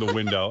coming in through the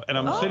window, and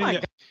I'm sitting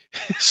there.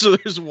 So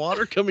there's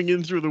water coming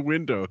in through the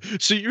window.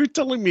 So you're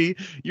telling me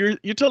you're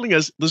telling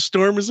us the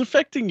storm is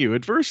affecting you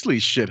adversely,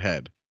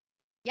 shithead.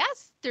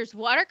 Yes, there's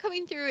water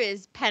coming through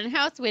his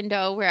penthouse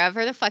window,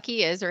 wherever the fuck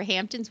he is, or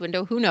Hampton's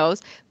window, who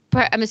knows?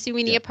 But I'm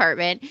assuming the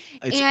apartment.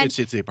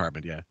 It's the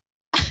apartment, yeah.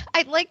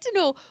 I'd like to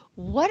know,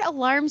 what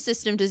alarm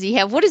system does he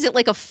have? What is it,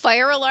 like a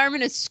fire alarm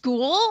in a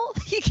school?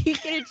 You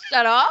can't get it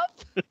shut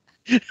off?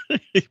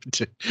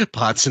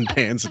 Pots and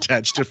pans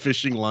attached to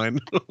fishing line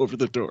over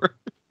the door.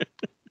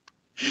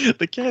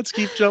 The cats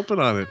keep jumping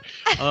on it.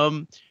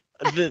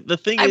 The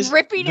thing is, I'm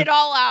ripping it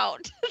all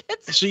out.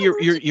 So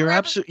you're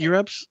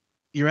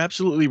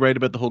absolutely right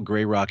about the whole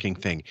gray rocking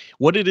thing.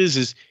 What it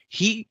is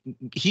he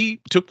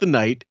took the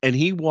night and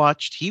he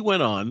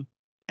went on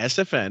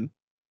SFN,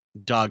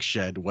 Dog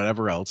Shed,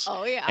 whatever else.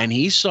 Oh yeah. And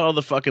he saw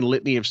the fucking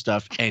litany of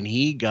stuff and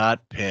he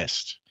got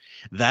pissed.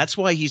 That's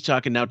why he's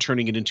talking now,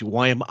 turning it into,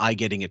 why am I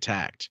getting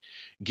attacked?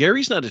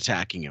 Gary's not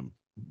attacking him.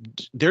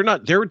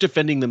 They're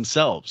defending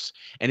themselves.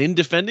 And in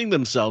defending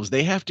themselves,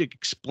 they have to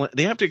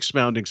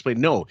expound and explain,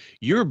 no,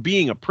 you're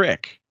being a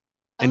prick.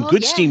 And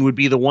Goodstein would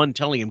be the one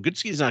telling him.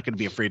 Goodstein's not going to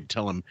be afraid to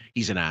tell him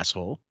he's an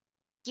asshole.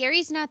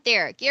 Gary's not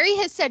there. Gary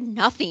has said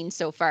nothing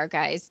so far,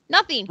 guys.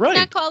 Nothing. Right. He's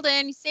not called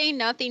in. He's saying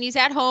nothing. He's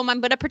at home. I'm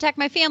going to protect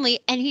my family.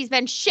 And he's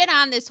been shit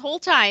on this whole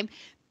time.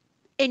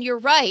 And you're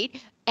right.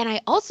 And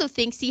I also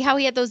think, see how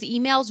he had those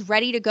emails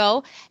ready to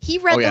go? He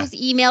read those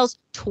emails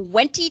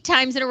 20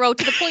 times in a row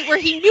to the point where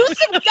he knew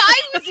some guy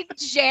was in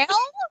jail.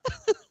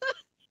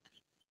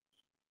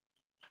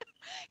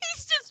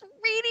 He's just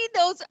reading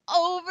those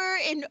over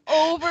and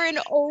over and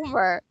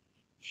over.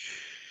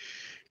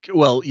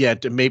 Well, yeah,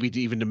 maybe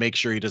even to make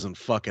sure he doesn't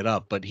fuck it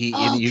up. But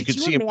you could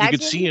see him. You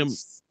could see him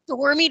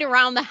storming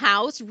around the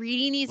house,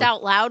 reading these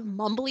out loud,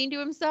 mumbling to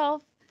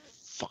himself.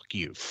 Fuck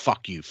you,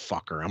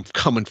 fucker. I'm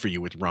coming for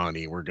you with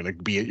Ronnie. We're going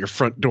to be at your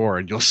front door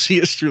and you'll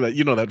see us through that.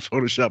 You know, that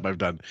Photoshop I've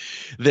done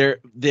there.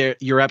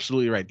 You're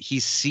absolutely right.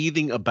 He's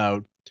seething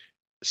about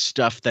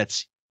stuff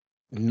that's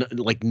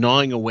like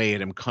gnawing away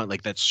at him,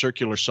 like that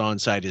circular saw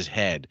inside his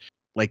head.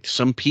 Like,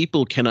 some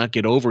people cannot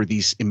get over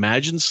these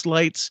imagined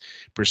slights,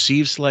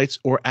 perceived slights,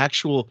 or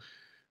actual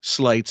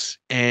slights.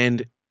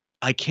 And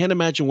I can't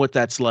imagine what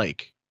that's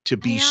like to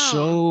be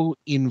so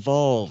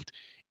involved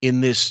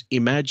in this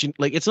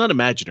like, it's not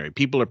imaginary.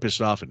 People are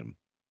pissed off at him,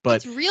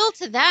 but it's real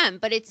to them,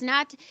 but it's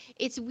not.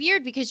 It's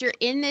weird because you're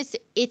in this,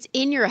 it's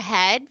in your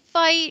head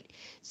fight.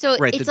 So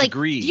it's like,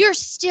 you're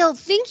still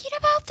thinking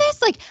about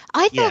this. Like,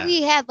 I thought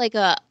we had like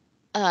a,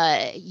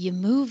 you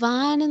move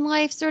on in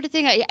life sort of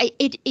thing.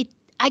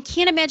 I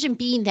can't imagine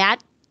being that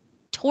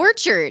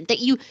tortured that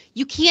you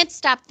can't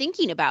stop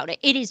thinking about it.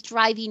 It is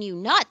driving you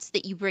nuts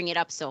that you bring it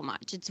up so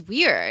much. It's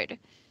weird.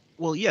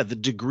 Well, yeah, the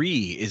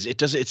degree is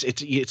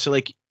it's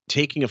like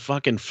taking a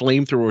fucking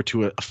flamethrower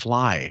to a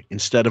fly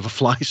instead of a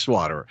fly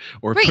swatter,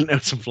 or putting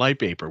out some fly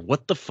paper.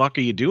 What the fuck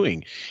are you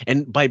doing?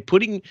 And by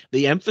putting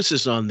the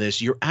emphasis on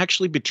this, you're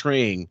actually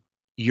betraying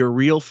your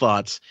real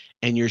thoughts,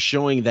 and you're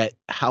showing that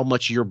how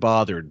much you're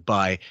bothered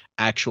by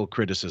actual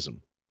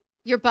criticism.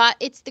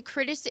 It's the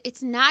criticism.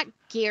 It's not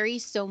Gary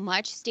so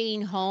much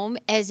staying home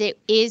as it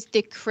is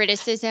the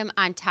criticism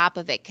on top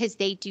of it, because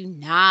they do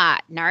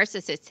not.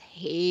 Narcissists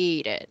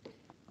hate it.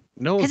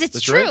 No, because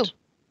it's true. Right.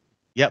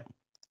 Yep.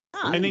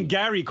 And then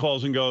Gary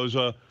calls and goes,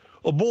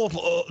 Bob,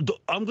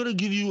 I'm going to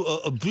give you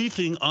a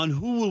briefing on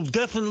who will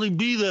definitely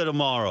be there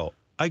tomorrow.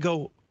 I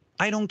go,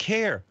 I don't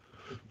care.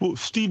 Well,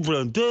 Steve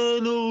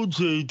Brandano,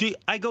 JD.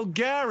 I go,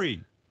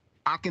 Gary.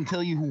 I can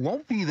tell you who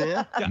won't be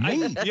there.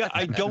 Me.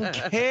 I don't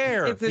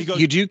care. He goes,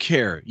 you do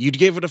care. You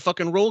gave it a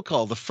fucking roll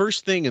call. The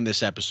first thing in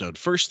this episode,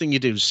 first thing you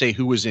did was say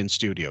who was in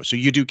studio. So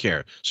you do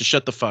care. So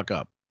shut the fuck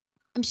up.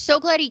 I'm so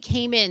glad he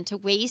came in to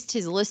waste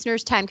his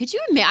listeners' time. Could you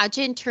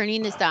imagine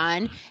turning this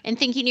on and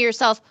thinking to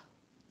yourself,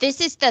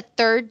 this is the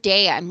third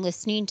day I'm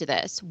listening to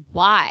this.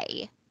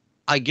 Why?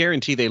 I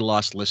guarantee they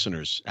lost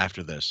listeners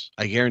after this.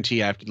 I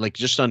guarantee after, like,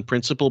 just on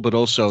principle, but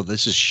also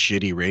this is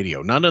shitty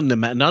radio. Not on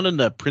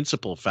the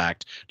principle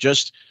fact.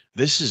 Just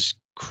this is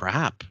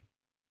crap.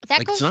 That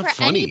like, goes for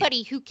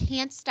anybody who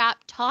can't stop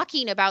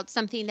talking about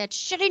something that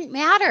shouldn't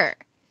matter.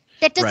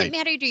 That doesn't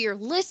matter to your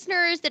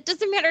listeners. That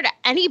doesn't matter to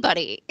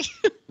anybody.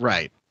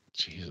 Right.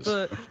 Jesus.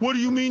 But what do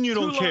you mean you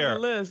don't care?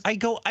 I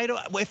go, I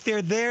don't. If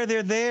they're there,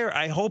 they're there.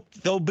 I hope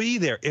they'll be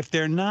there. If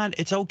they're not,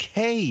 it's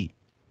okay.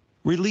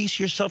 Release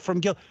yourself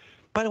from guilt.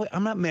 By the way,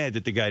 I'm not mad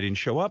that the guy didn't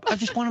show up. I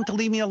just want him to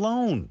leave me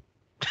alone.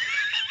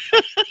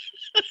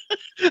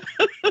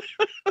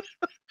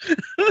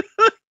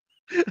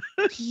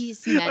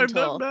 He's mental. I'm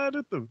not mad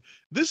at them.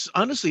 This,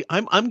 honestly,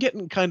 I'm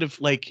getting kind of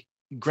like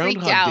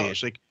Groundhog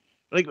Day-ish. Like,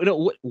 you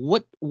know,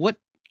 what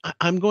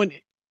I'm going.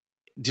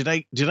 Did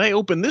I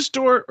open this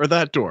door or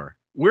that door?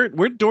 Where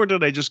door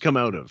did I just come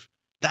out of?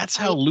 That's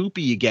how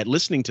loopy you get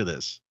listening to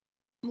this.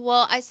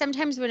 Well, I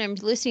sometimes when I'm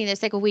listening to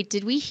this, I go, wait,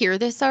 did we hear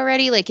this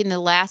already? Like in the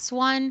last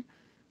one?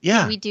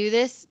 Yeah. Did we do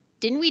this?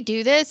 didn't we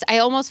do this? I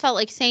almost felt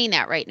like saying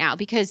that right now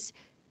because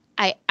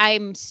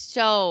I'm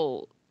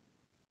so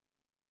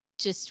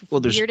just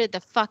weirded the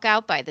fuck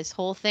out by this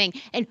whole thing.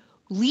 And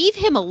leave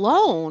him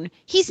alone.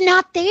 He's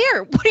not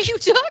there. What are you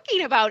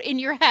talking about in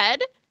your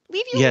head?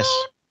 Leave you alone.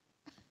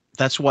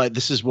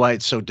 This is why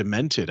it's so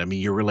demented. I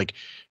mean, you were like,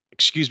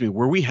 excuse me,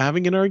 were we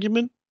having an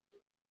argument?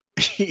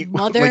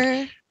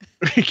 Mother.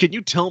 Like, can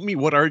you tell me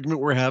what argument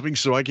we're having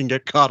so I can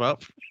get caught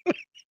up?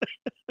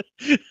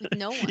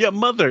 No one. Yeah,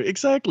 mother.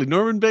 Exactly.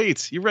 Norman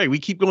Bates. You're right. We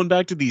keep going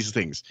back to these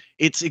things.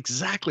 It's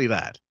exactly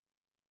that.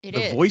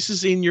 The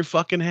voices in your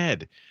fucking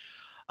head.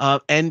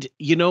 And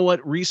you know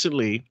what?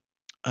 Recently,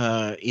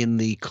 in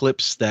the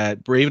clips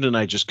that Braven and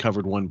I just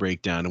covered one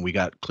breakdown, and we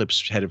got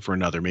clips headed for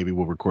another. Maybe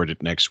we'll record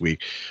it next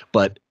week.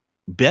 But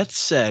Beth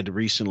said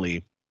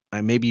recently,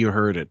 maybe you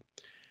heard it,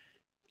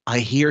 I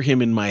hear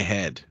him in my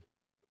head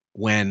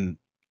when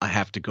I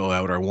have to go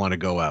out or want to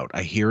go out.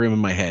 I hear him in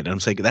my head. And I'm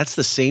saying that's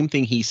the same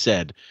thing he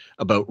said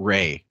about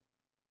Ray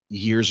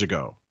years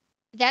ago.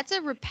 That's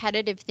a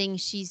repetitive thing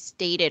she's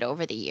stated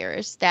over the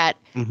years that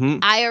Mm-hmm.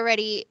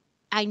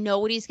 I know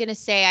what he's going to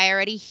say. I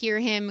already hear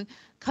him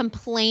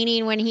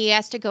complaining when he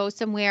has to go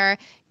somewhere.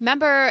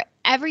 Remember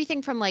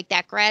everything from like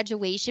that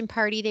graduation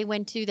party they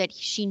went to that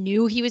she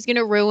knew he was going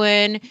to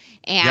ruin,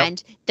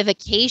 and the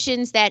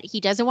vacations that he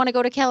doesn't want to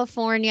go to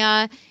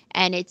California,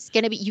 and it's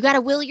going to be, you got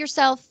to will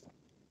yourself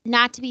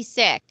not to be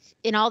sick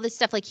and all this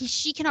stuff. Like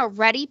she can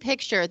already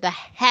picture the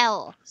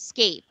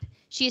hellscape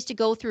she has to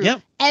go through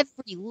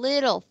every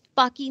little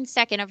fucking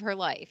second of her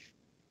life.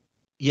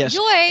 Yes.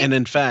 Enjoy. And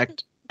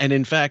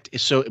in fact,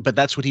 but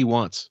that's what he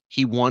wants.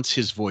 He wants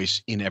his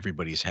voice in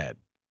everybody's head.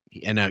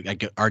 And I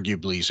could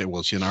arguably say,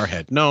 well, it's in our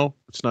head. No,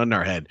 it's not in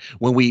our head.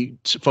 When we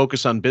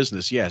focus on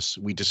business, yes,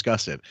 we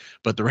discuss it.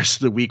 But the rest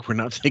of the week, we're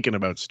not thinking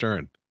about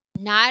Stern.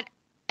 Not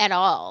at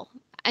all.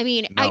 I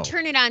mean, No. I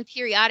turn it on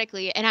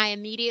periodically and I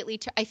immediately,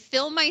 I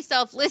film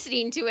myself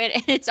listening to it.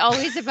 And it's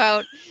always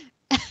about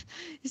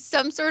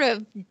some sort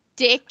of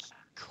dick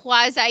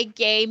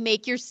quasi-gay,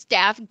 make your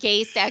staff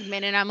gay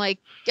segment. And I'm like,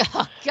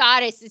 oh,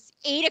 goddess, it's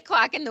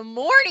 8:00 in the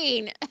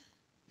morning.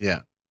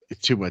 Yeah.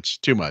 It's too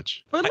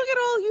much. But look at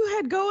all you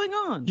had going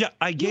on. Yeah,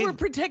 You were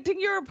protecting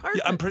your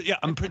apartment.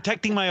 I'm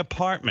protecting my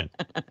apartment.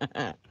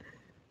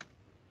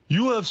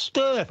 You have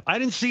staff. I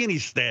didn't see any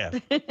staff.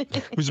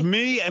 It was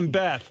me and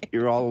Beth.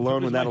 You're all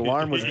alone when that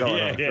alarm was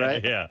going off,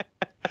 right? Yeah.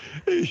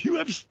 You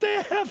have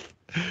staff.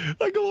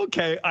 I go,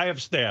 okay, I have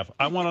staff.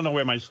 I want to know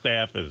where my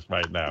staff is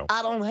right now.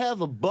 I don't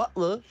have a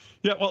butler.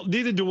 Yeah, well,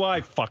 neither do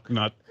I,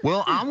 fucknut.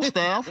 Well, I'm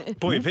staff.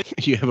 Boy, if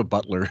it, You have a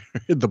butler.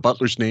 The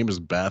butler's name is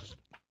Beth.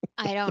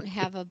 I don't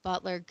have a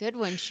butler. Good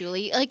one,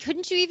 Shuli. Like,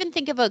 couldn't you even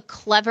think of a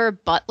clever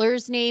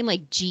butler's name,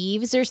 like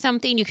Jeeves or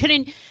something? You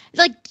couldn't,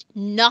 like,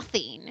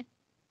 nothing.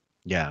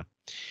 Yeah.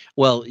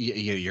 Well,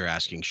 you're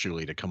asking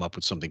Shuli to come up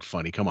with something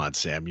funny. Come on,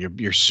 Sam.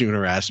 You're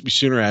sooner ask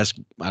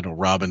I don't know,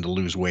 Robin to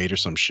lose weight or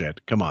some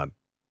shit. Come on.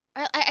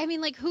 I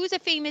mean, like, who's a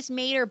famous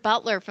maid or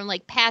butler from,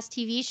 like, past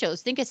TV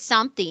shows? Think of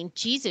something.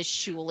 Jesus,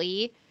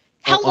 Shuli.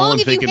 How All long I'm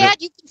have you thinking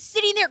had? You've been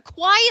sitting there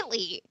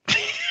quietly.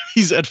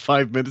 He's had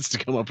 5 minutes to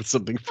come up with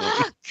something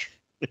funny.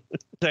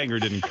 anger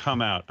didn't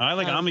come out.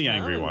 I'm the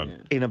angry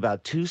one. In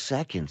about 2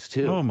 seconds,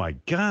 too. Oh, my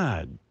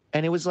God.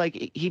 And it was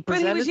like he But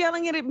presented. he was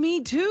yelling it at me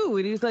too,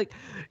 and he was like,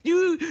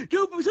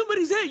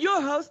 somebody's at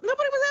your house.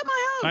 Nobody was at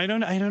my house."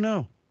 I don't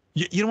know.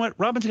 You know what?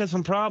 Robin's got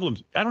some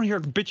problems. I don't hear her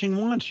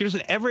bitching once. She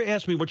doesn't ever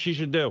ask me what she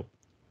should do.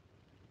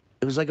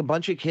 It was like a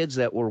bunch of kids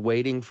that were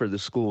waiting for the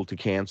school to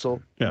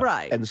cancel. Yeah.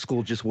 Right. And the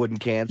school just wouldn't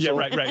cancel. Yeah,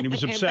 right. And he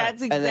was And upset.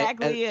 that's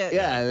exactly it.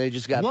 Yeah, and they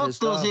just got What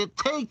pissed does off. it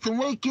take to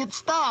make it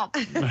stop?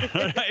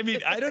 I mean,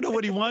 I don't know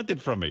what he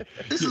wanted from me.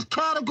 This is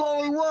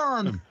category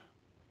 1.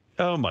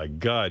 Oh, my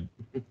God.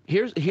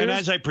 Here's And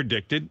as I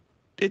predicted,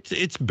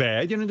 it's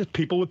bad. You know, there's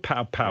people with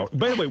power.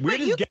 By the way, where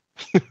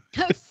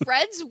does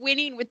Fred's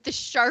winning with the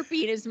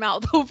Sharpie in his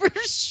mouth over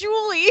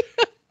Shuli.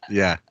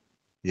 Yeah.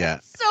 Yeah.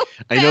 So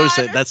I noticed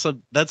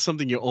bad. that's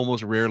something you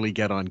almost rarely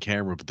get on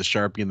camera, but the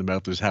Sharpie in the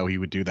mouth was how he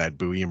would do that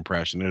Bowie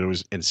impression.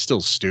 And it's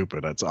still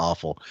stupid. That's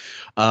awful.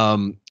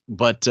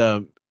 But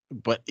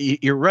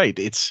you're right.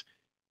 It's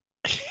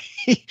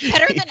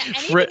better than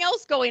anything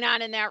else going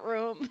on in that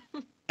room.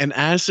 An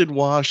acid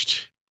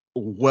washed,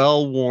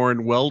 well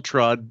worn, well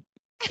trod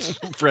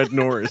Fred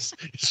Norris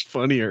is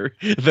funnier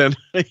than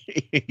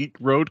a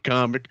road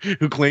comic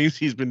who claims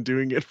he's been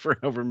doing it for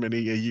however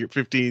many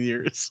 15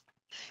 years.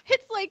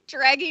 It's like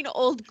dragging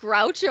old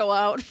Groucho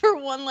out for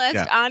one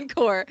last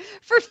encore.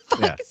 For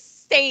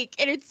fuck's sake,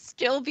 and it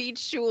still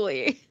beats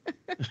Shuli.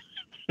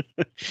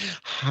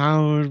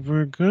 Howard,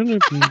 we're gonna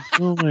be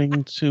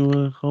going to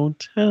a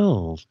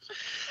hotel,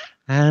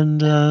 and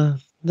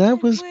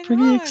that was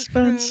pretty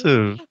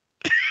expensive.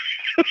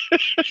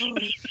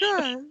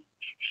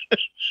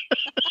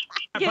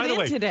 By the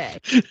way, today.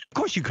 Of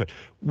course you could.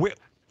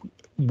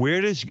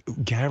 Where does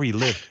Gary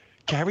live?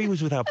 Gary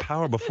was without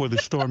power before the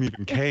storm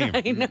even came.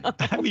 I know.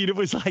 I mean, it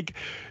was like,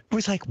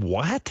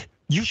 what?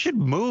 You should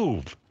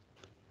move.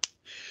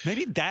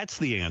 Maybe that's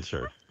the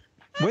answer.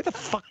 Where the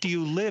fuck do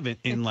you live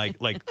in like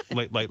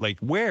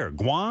where?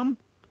 Guam?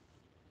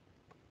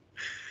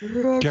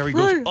 Gary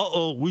goes,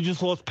 uh-oh, we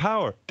just lost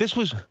power. This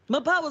was My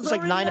power's It's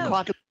like 9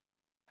 o'clock.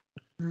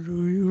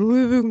 Do you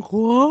live in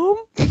Guam?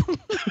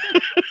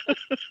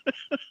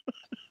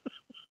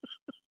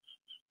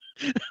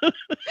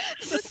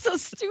 This is so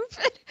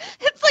stupid.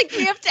 It's like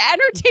we have to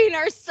entertain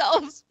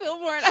ourselves,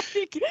 Fillmore, and I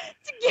think to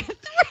get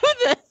through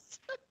this.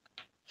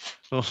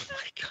 Oh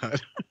my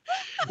God.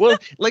 Well,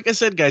 like I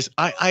said, guys,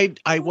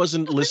 I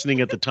wasn't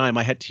listening at the time.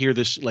 I had to hear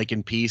this like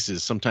in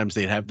pieces. Sometimes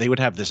they would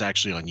have this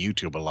actually on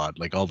YouTube a lot.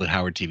 Like all the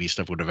Howard TV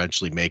stuff would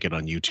eventually make it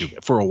on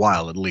YouTube for a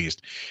while at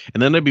least.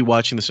 And then I'd be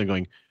watching this and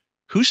going,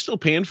 who's still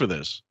paying for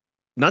this?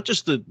 Not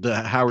just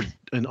the Howard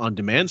and on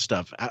demand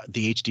stuff,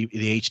 the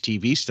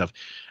HTV stuff.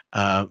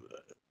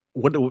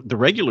 What the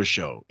regular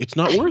show? It's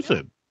not worth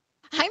it.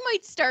 I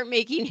might start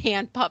making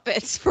hand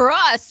puppets for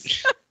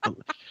us.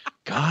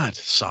 God,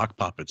 sock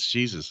puppets,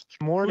 Jesus.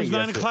 It Morning. was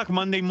 9 o'clock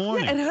Monday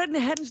morning. Yeah, it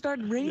hadn't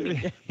started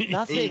raining.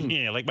 Nothing.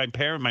 Yeah, like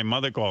my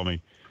mother called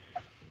me,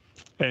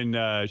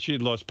 and she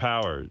had lost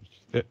power.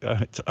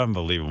 It's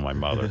unbelievable, my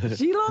mother.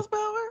 She lost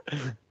power?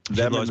 She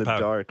Them in lost the power.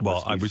 dark Well,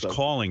 must be I was something.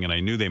 calling, and I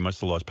knew they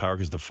must have lost power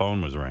because the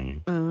phone was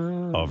ringing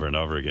over and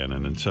over again,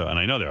 and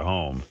I know they're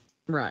home.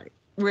 Right.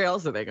 Where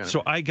else are they going to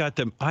So I got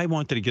them. I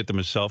wanted to get them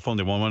a cell phone.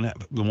 They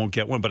won't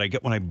get one. But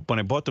when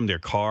I bought them their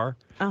car,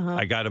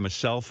 I got them a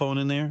cell phone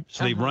in there.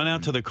 So they run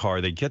out to the car.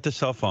 They get the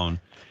cell phone,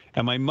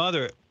 and my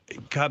mother,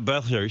 God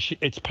bless her,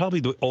 it's probably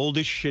the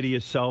oldest,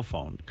 shittiest cell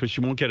phone because she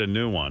won't get a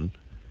new one.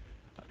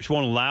 She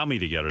won't allow me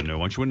to get a new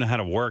one. She wouldn't know how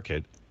to work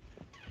it.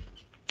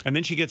 And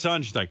then she gets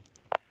on. She's like,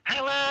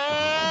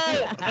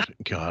 "Hello."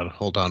 God,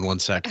 hold on one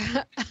sec.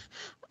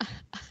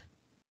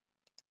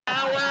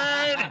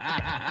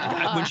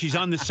 When she's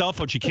on the cell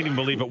phone, she can't even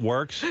believe it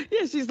works.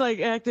 Yeah, she's like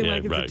acting Yeah,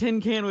 like it's right. a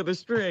tin can with a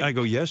string. I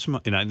go, yes,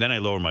 Mom. And then I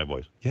lower my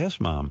voice. Yes,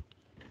 Mom.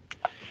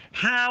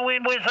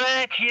 Howard, was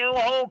that you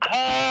who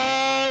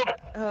called?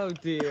 Oh,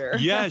 dear.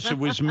 Yes, it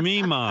was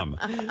me, Mom.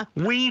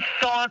 We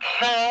thought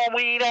so.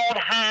 We don't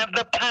have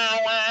the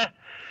power.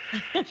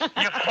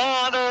 Your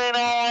father and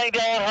I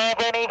don't have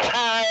any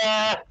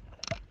power.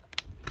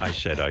 I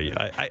said,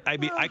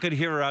 I could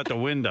hear her out the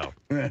window.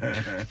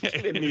 She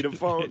didn't need a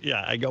phone.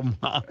 Yeah, I go,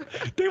 Mom,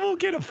 they won't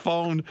get a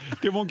phone.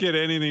 They won't get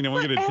anything. They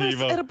won't get a Alice,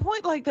 TiVo. at a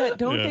point like that,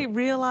 don't Yeah. they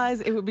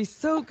realize it would be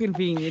so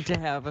convenient to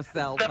have a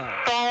cell phone?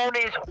 The phone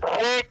is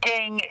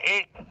working.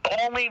 It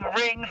only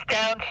rings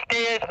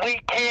downstairs. We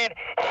can't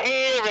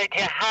hear it.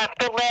 You have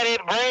to let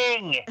it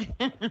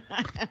ring.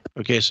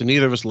 Okay, so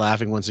neither of us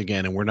laughing once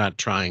again, and we're not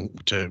trying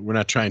to,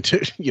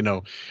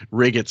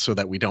 rig it so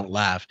that we don't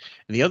laugh.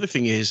 And the other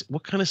thing is,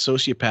 what kind of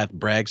sociopath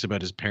brags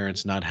about his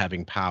parents not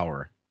having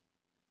power?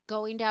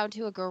 Going down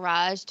to a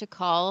garage to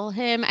call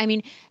him. I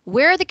mean,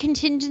 where are the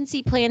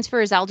contingency plans for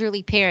his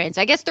elderly parents?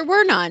 I guess there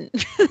were none.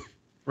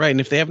 Right,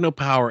 and if they have no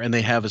power and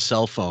they have a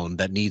cell phone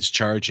that needs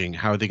charging,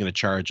 how are they going to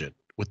charge it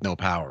with no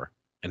power?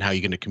 And how are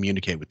you going to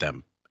communicate with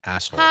them,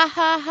 asshole? Ha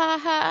ha ha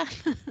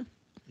ha.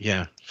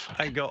 Yeah.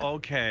 I go,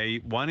 okay,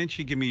 why don't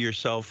you give me your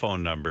cell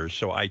phone number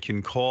so I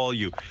can call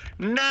you?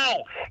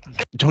 No.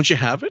 Don't you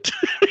have it?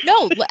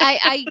 No,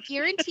 I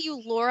guarantee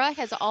you Laura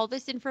has all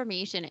this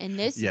information and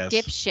this Yes.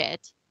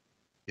 dipshit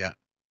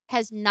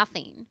has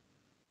nothing.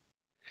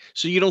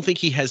 So you don't think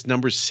he has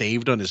numbers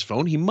saved on his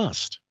phone? He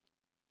must.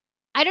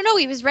 I don't know.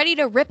 He was ready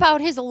to rip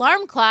out his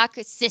alarm clock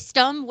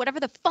system,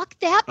 whatever the fuck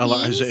that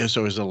means.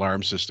 So his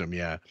alarm system,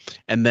 yeah.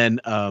 And then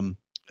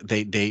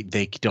they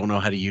don't know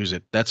how to use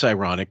it. That's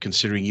ironic,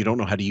 considering you don't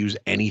know how to use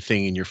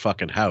anything in your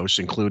fucking house,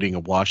 including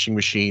a washing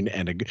machine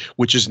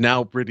which is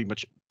now pretty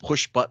much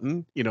push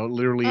button.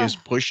 Literally is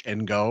push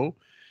and go.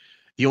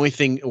 The only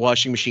thing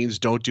washing machines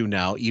don't do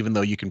now, even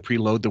though you can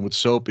preload them with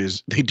soap,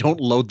 is they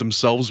don't load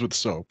themselves with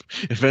soap.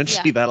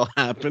 Eventually that'll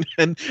happen,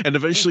 and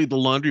eventually the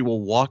laundry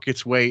will walk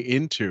its way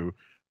into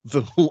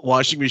the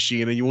washing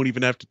machine, and you won't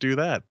even have to do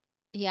that.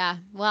 Yeah,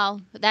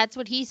 well, that's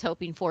what he's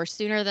hoping for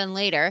sooner than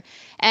later.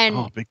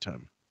 And big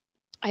time.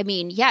 I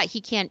mean, yeah, he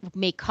can't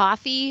make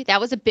coffee. That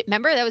was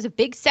remember, that was a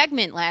big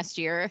segment last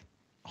year.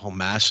 Oh,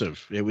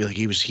 massive.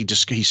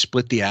 He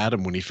split the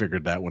atom when he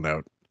figured that one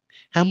out.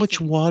 How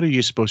much water are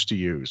you supposed to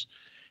use?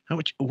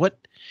 What?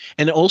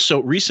 And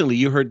also recently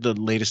you heard the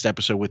latest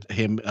episode with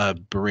him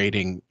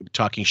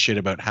talking shit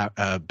about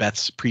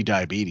Beth's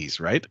pre-diabetes,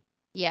 right?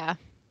 Yeah.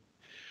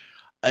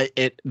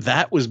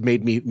 That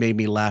made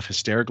me laugh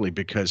hysterically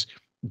because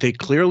they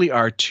clearly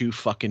are two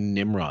fucking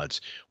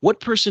nimrods. What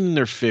person in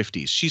their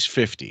 50s? She's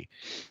 50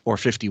 or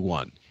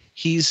 51.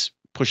 He's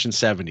pushing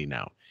 70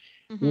 now.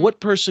 Mm-hmm. What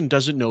person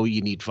doesn't know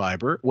you need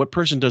fiber? What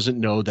person doesn't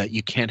know that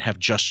you can't have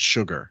just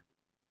sugar?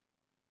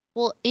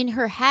 Well, in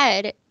her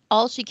head,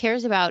 all she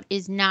cares about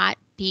is not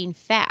being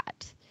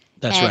fat.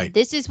 That's and right.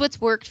 This is what's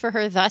worked for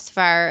her thus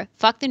far.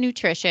 Fuck the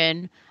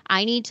nutrition.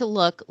 I need to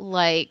look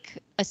like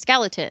a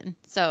skeleton.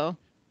 So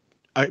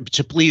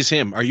To please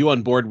him, are you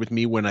on board with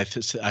me when I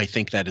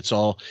think that it's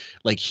all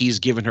like he's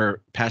given her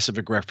passive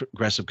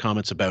aggressive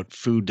comments about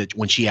food that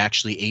when she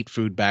actually ate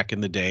food back in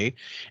the day,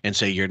 and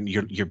say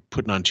you're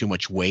putting on too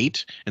much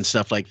weight and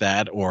stuff like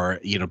that, or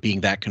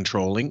being that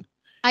controlling.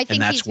 I think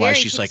And that's he's why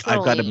very she's like,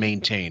 I've got to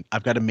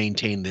controlling.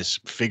 maintain this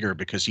figure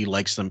because he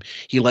likes them.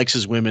 He likes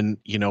his women,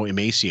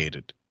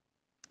 emaciated.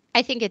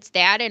 I think it's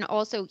that, and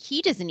also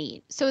he doesn't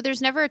eat. So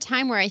there's never a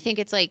time where I think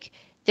it's like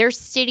they're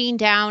sitting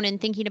down and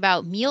thinking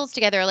about meals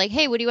together. Like,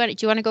 hey, what do you want?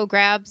 Do you want to go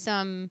grab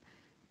some?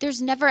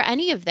 There's never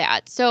any of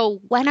that.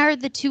 So when are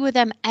the two of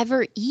them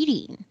ever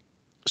eating?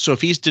 So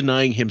if he's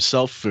denying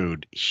himself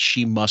food,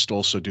 she must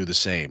also do the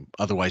same.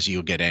 Otherwise,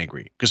 he'll get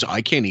angry because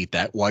I can't eat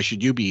that. Why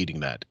should you be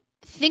eating that?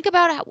 Think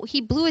about how he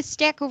blew his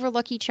stack over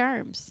Lucky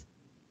Charms.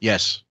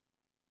 Yes.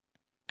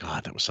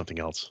 God, that was something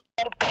else.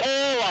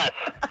 Call us.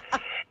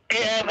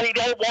 Yeah, we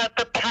don't want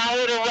the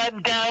power to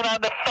run down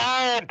on the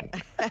phone.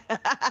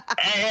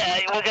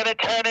 We're going to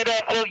turn it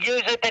off. We'll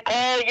use it to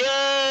call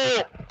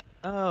you.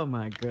 Oh,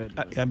 my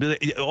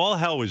goodness. All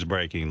hell was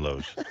breaking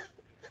loose.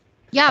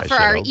 Yeah, I for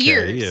said, our okay,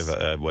 ears.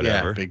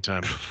 whatever. Yeah, big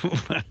time.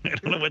 I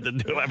don't know what to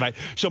do.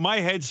 So my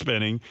head's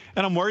spinning,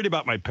 and I'm worried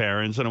about my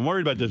parents, and I'm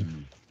worried about this.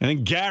 And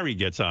then Gary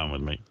gets on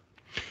with me.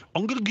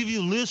 I'm going to give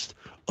you a list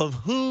of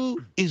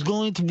who is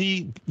going to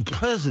be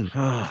present.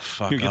 Oh,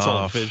 fuck Here gets all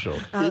off. official.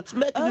 It's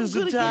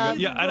mechanism time.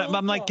 Yeah, and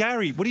I'm like,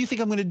 Gary, what do you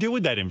think I'm going to do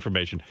with that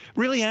information?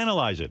 Really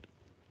analyze it.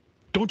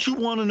 Don't you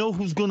want to know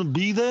who's going to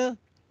be there?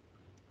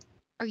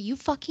 Are you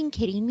fucking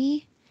kidding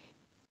me?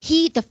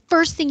 The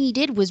first thing he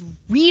did was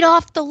read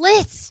off the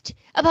list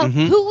about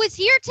who was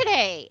here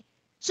today.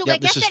 So Yep, I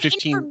guess this is that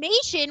 15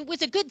 information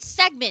was a good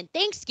segment.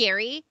 Thanks,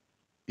 Gary.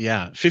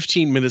 Yeah,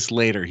 15 minutes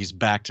later, he's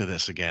back to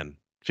this again.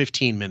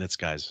 15 minutes,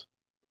 guys.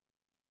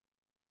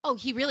 Oh,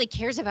 he really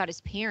cares about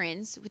his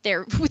parents with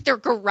their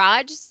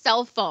garage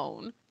cell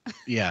phone.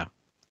 Yeah.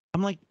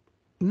 I'm like,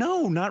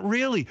 no, not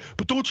really.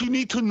 But don't you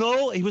need to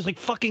know? He was like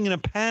fucking in a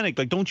panic.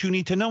 Like, don't you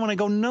need to know? And I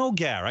go, no,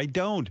 Gary, I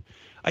don't.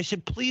 I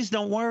said, please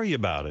don't worry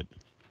about it.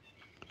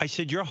 I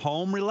said, you're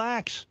home,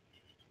 relax.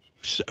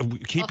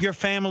 Keep your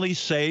family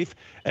safe.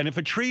 And if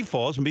a tree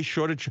falls, be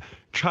sure to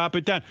chop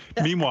it down.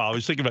 Meanwhile, I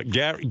was thinking about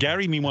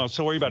Gary, meanwhile,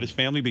 so worried about his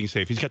family being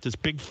safe. He's got this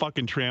big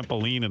fucking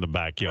trampoline in the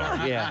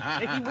backyard. Yeah.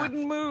 He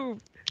wouldn't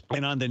move.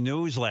 And on the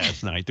news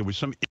last night, there was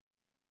some...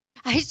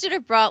 I should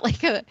have brought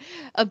like a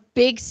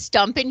big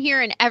stump in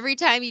here, and every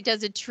time he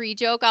does a tree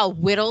joke, I'll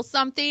whittle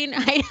something.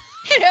 I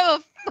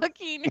have a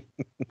fucking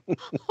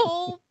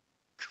whole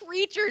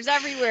creatures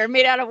everywhere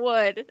made out of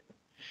wood.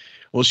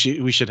 Well,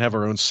 we should have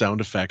our own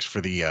sound effects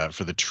for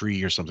the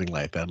tree or something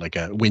like that, like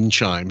wind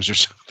chimes or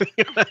something.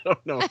 I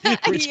don't know.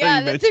 Yeah,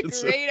 that's a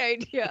great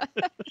idea.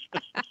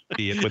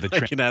 With a I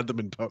can add them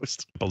in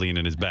post. Trampoline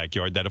in his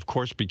backyard that, of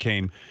course,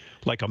 became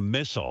like a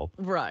missile.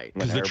 Right.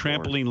 Because the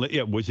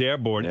trampoline was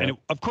airborne. Yeah. And,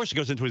 of course, it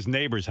goes into his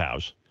neighbor's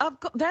house.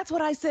 That's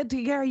what I said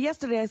to Gary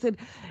yesterday. I said,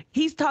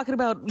 he's talking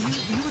about, you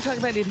were talking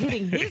about it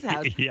hitting his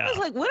house. Yeah. I was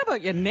like, what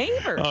about your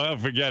neighbor? Oh,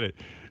 forget it.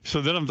 So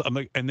then I'm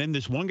like, and then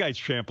this one guy's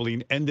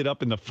trampoline ended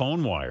up in the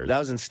phone wires. That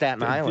was in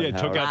Staten Island.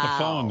 Yeah, took out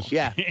the phones.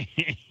 Yeah.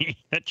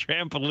 That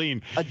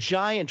trampoline. A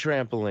giant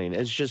trampoline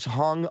is just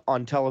hung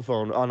on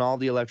all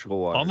the electrical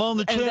wires. I'm on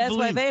the trampoline. And that's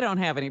why they don't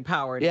have any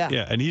power. Yeah.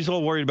 Yeah, and he's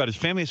all worried about his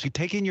family. So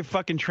take in your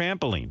fucking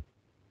trampoline.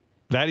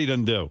 That he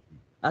doesn't do.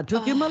 I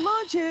took you my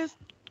lunches.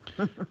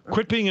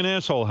 Quit being an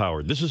asshole,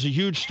 Howard. This is a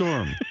huge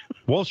storm.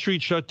 Wall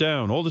Street shut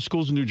down. All the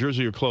schools in New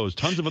Jersey are closed.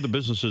 Tons of other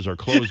businesses are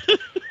closed.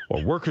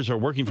 Or workers are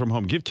working from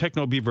home. Give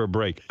Techno Beaver a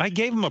break. I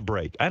gave him a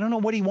break. I don't know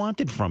what he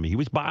wanted from me. He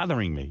was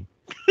bothering me.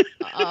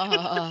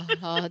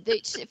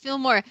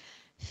 Fillmore,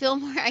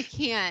 I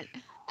can't.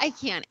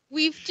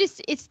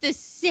 It's the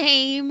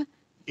same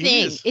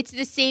thing. It's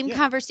the same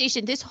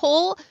conversation. This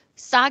whole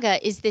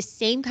saga is the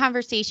same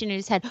conversation in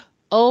his head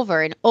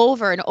over and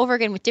over and over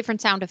again with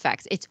different sound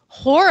effects. It's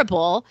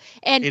horrible.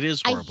 And it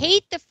is horrible. I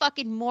hate the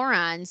fucking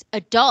morons,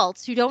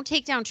 adults who don't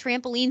take down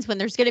trampolines when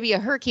there's going to be a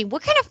hurricane.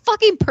 What kind of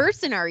fucking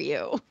person are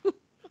you?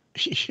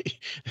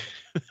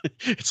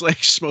 It's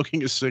like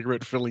smoking a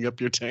cigarette, filling up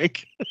your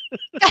tank.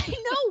 I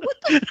know. What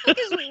the fuck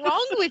is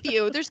wrong with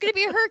you? There's going to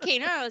be a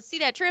hurricane. Oh, see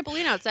that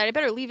trampoline outside. I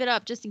better leave it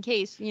up just in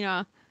case,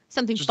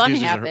 something fun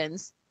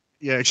happens.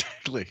 Yeah,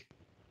 exactly.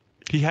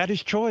 He had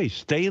his choice.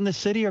 Stay in the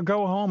city or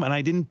go home. And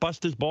I didn't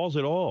bust his balls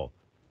at all.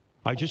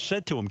 I just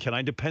said to him, can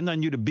I depend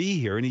on you to be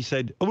here? And he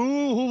said, I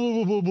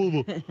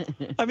mean,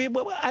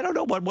 I don't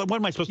know. What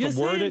am I supposed to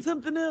word it?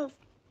 Something else.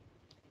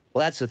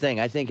 Well, that's the thing.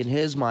 I think in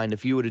his mind,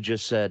 if you would have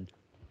just said,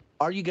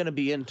 are you going to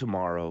be in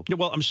tomorrow? Yeah,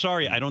 well, I'm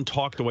sorry. I don't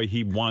talk the way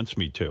he wants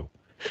me to.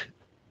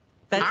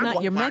 That's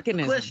not your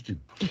mechanism.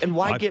 And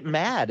why get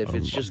mad if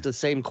it's just the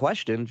same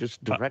question,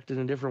 just directed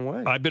in a different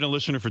way? I've been a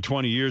listener for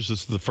 20 years. This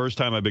is the first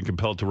time I've been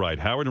compelled to write.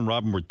 Howard and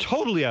Robin were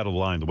totally out of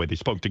line the way they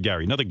spoke to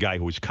Gary, another guy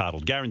who was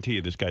coddled. Guarantee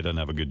you this guy doesn't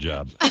have a good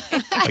job.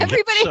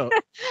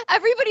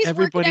 Everybody's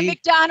working at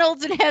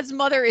McDonald's and has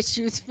mother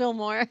issues,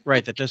 Fillmore.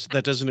 Right, that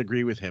doesn't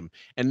agree with him.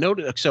 And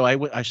note, so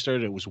I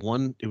started. It was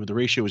 1. The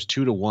ratio was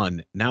 2 to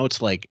 1. Now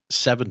it's like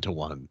 7 to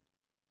 1.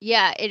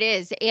 Yeah, it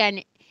is.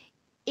 And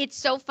it's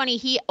so funny.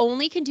 He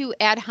only can do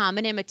ad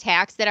hominem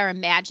attacks that are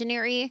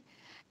imaginary.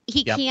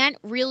 He Yep. can't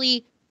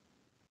really,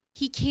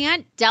 he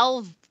can't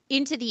delve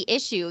into the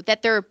issue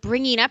that they're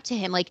bringing up to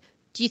him. Like,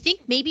 do you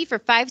think maybe for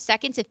 5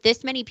 seconds, if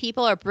this many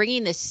people are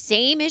bringing the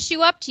same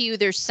issue up to you,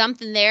 there's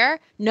something there?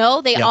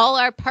 No, they Yep. all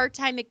are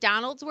part-time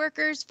McDonald's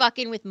workers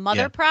fucking with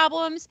mother Yeah.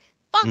 problems.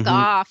 Fuck Mhm.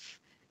 off.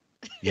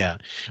 Yeah.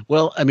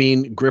 Well, I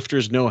mean,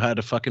 grifters know how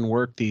to fucking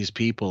work these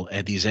people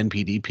and these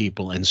NPD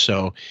people, and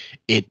so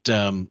it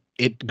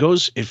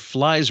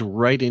flies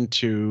right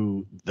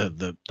into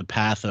the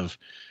path of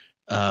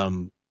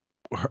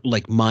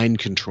like mind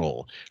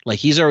control. Like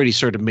he's already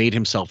sort of made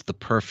himself the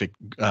perfect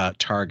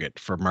target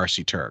for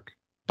Marcy Turk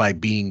by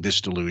being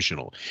this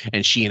delusional,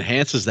 and she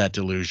enhances that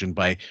delusion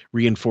by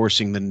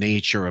reinforcing the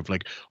nature of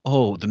like,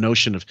 oh, the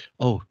notion of,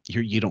 oh,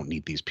 you don't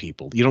need these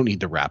people, you don't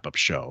need the wrap-up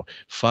show,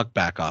 fuck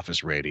back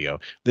office radio,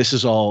 this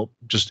is all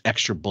just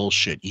extra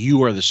bullshit,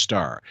 you are the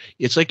star.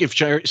 It's like if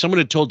someone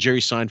had told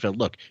Jerry Seinfeld,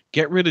 look,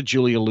 get rid of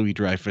Julia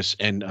Louis-Dreyfus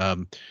and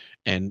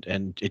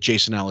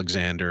Jason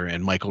Alexander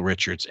and Michael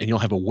Richards, and you'll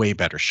have a way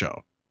better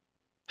show.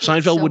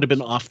 Seinfeld would have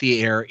been off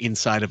the air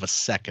inside of a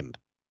second.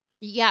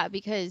 Yeah,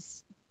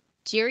 because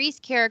Jerry's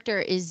character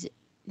is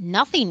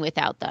nothing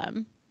without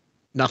them.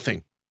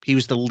 Nothing. He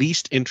was the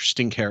least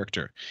interesting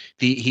character.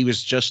 He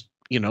was just,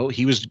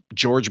 he was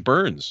George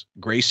Burns.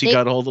 Gracie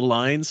got all the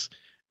lines.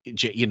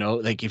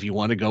 Like if you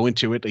want to go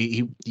into it,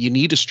 you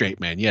need a straight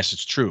man. Yes,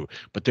 it's true,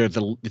 but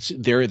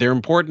they're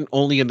important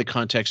only in the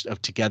context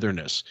of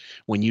togetherness.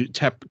 When you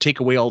take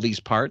away all these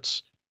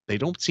parts, they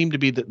don't seem to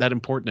be that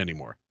important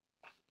anymore.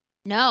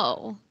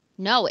 No.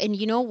 And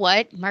you know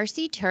what?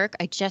 Marcy Turk,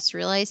 I just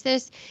realized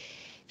this.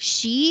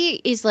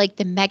 She is like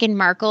the Meghan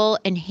Markle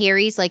and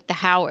Harry's like the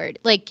Howard.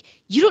 Like,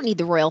 you don't need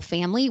the royal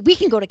family. We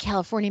can go to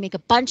California, make a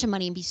bunch of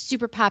money, and be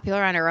super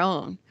popular on our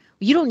own.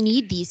 You don't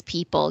need these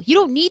people. You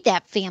don't need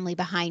that family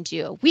behind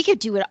you. We could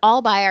do it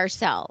all by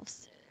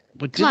ourselves.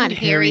 But come on,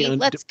 Harry,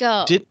 let's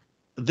go.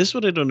 This is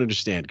what I don't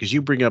understand, because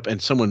you bring up,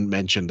 and someone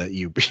mentioned that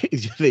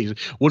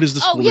what is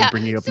this woman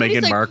bringing up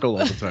Meghan Markle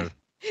all the time?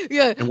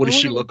 Yeah. And what does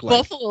she look like?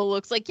 Buffalo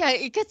looks like. Yeah,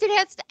 because it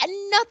has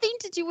nothing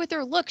to do with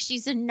her look.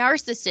 She's a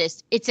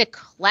narcissist. It's a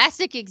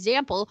classic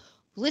example.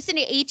 Listen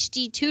to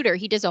HD Tudor.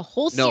 He does a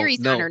whole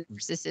series on her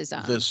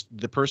narcissism.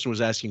 The person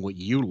was asking what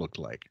you looked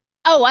like.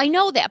 Oh, I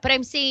know that, but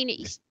I'm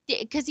saying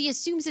because he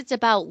assumes it's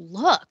about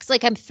looks.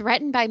 Like I'm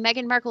threatened by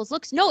Meghan Markle's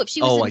looks. No, if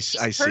she was a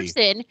nice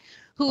person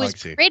who was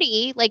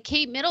pretty, like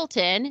Kate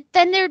Middleton,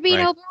 then there'd be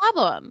no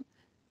problem.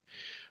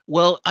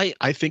 Well,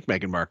 I think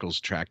Meghan Markle's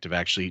attractive,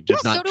 actually. Yeah,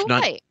 so do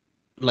I.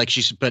 Like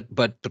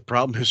but the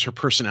problem is her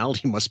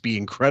personality must be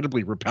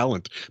incredibly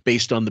repellent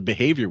based on the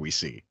behavior we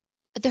see.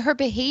 Her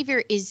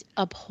behavior is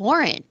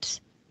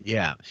abhorrent.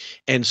 Yeah.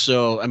 And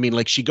so, I mean,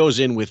 like she goes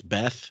in with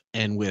Beth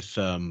and with,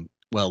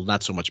 well,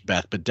 not so much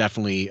Beth, but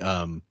definitely,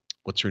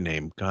 what's her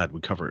name? God,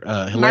 we covered,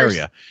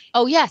 Hilaria.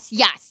 Oh, yes.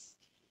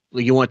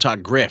 You want to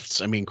talk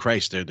grifts. I mean,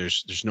 Christ,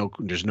 there's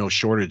no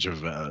shortage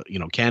of,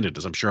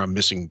 candidates. I'm sure I'm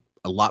missing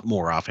a lot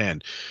more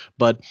offhand.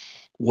 But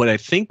what I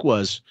think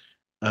was,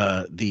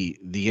 the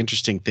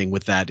interesting thing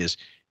with that is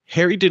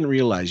Harry didn't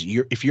realize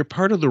if you're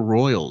part of the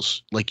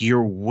royals, like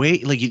you're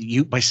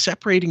you by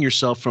separating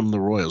yourself from the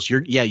royals,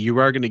 you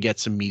are going to get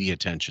some media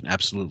attention.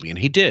 Absolutely. And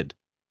he did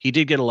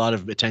get a lot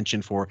of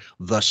attention for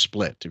the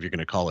split, if you're going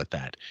to call it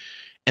that.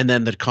 And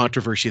then the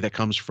controversy that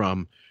comes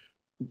from,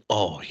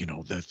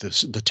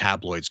 the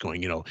tabloids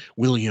going,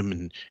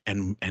 William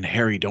and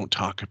Harry don't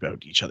talk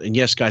about each other. And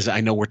yes, guys,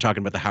 I know we're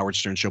talking about the Howard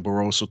Stern show, but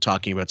we're also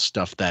talking about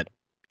stuff that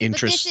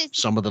interests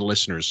some of the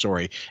listeners.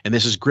 Sorry, and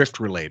this is grift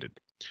related.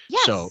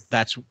 Yes. So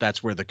that's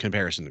where the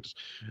comparison is.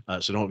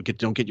 So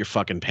don't get your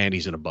fucking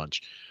panties in a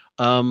bunch.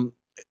 But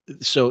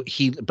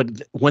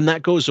when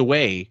that goes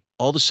away,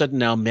 all of a sudden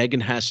now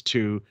Meghan has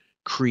to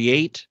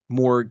create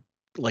more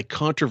like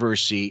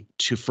controversy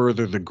to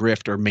further the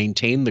grift or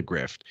maintain the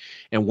grift.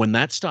 And when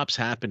that stops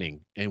happening,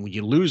 and when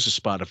you lose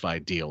a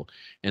Spotify deal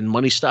and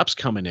money stops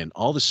coming in,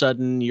 all of a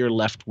sudden you're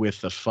left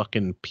with a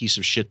fucking piece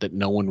of shit that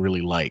no one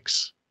really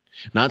likes.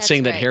 Not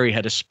saying that Harry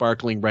had a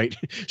sparkling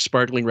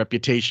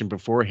reputation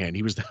beforehand.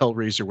 He was the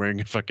Hellraiser wearing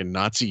a fucking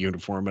Nazi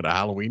uniform at a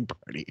Halloween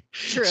party.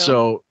 True.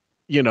 So,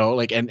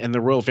 and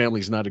the royal family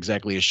is not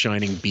exactly a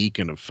shining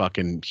beacon of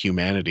fucking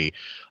humanity.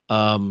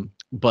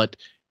 But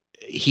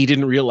he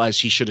didn't realize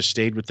he should have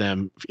stayed with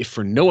them if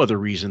for no other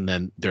reason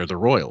than they're the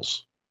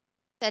royals.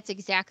 That's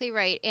exactly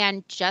right.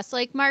 And just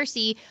like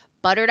Marcy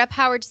buttered up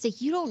Howard to say,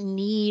 you don't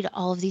need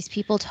all of these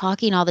people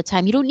talking all the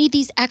time. You don't need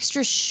these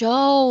extra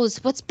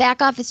shows. What's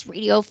back office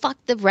radio? Fuck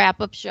the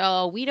wrap-up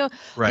show. We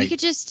could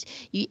just,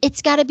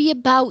 it's got to be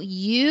about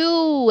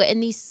you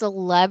and these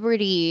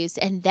celebrities.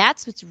 And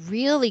that's what's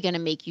really going to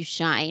make you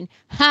shine.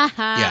 Ha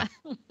ha.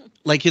 Yeah.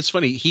 Like, it's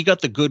funny. Harry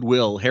got the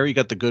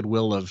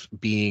goodwill of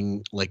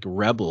being like a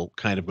rebel,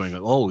 kind of going,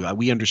 oh,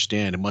 we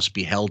understand. It must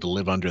be hell to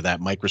live under that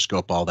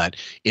microscope, all that.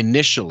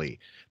 Initially,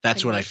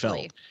 that's what I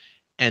felt.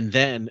 And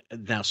then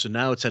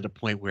now it's at a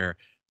point where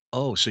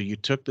Oh, so you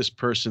took this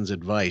person's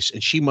advice,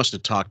 and she must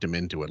have talked him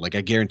into it. Like,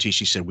 I guarantee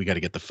she said, "We got to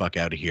get the fuck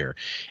out of here."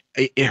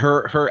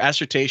 Her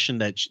assertion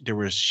that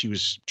she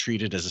was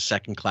treated as a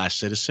second class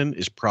citizen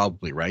is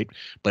probably right,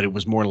 but it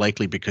was more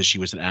likely because she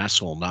was an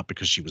asshole, not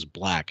because she was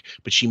black.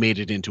 But she made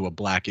it into a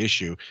black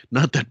issue.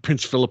 Not that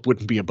Prince Philip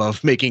wouldn't be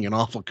above making an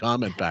awful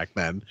comment back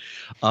then.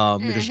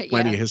 There's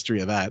plenty Yeah. of history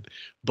of that,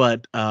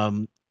 but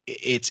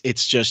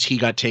it's just he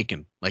got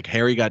taken. Like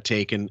Harry got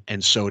taken,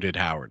 and so did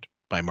Howard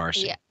by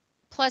Marcy. Yeah.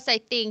 Plus, I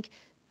think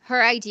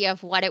her idea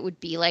of what it would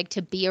be like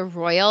to be a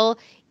royal,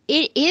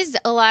 it is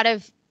a lot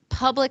of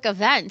public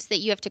events that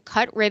you have to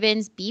cut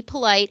ribbons, be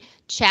polite,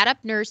 chat up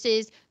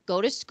nurses,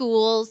 go to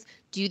schools,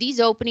 do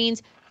these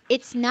openings.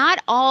 It's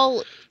not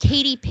all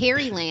Katy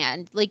Perry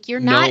land. Like,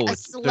 you're not No, a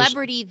there's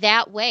celebrity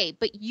that way,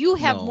 but you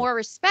have no. more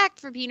respect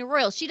for being a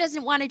royal. She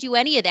doesn't want to do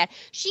any of that.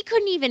 She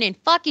couldn't even in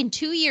fucking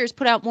 2 years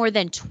put out more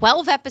than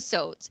 12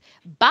 episodes.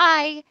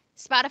 Bye.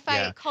 Spotify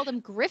Yeah. called them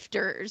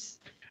grifters.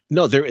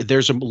 No,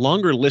 there's a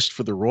longer list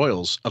for the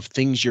royals of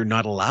things you're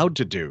not allowed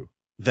to do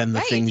than the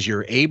Right. things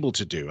you're able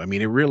to do. I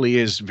mean, it really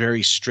is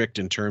very strict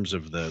in terms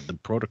of the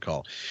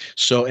protocol.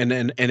 So and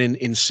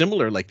in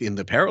similar, like in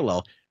the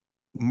parallel,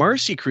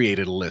 Marcy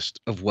created a list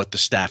of what the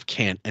staff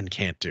can't and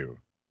can't do.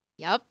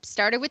 Yep.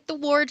 Started with the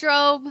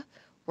wardrobe,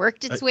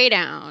 worked its way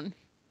down.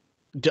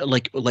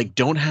 Like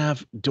don't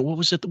have what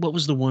was it? What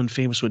was the one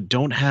famous one?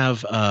 Don't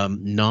have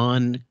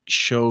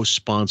non-show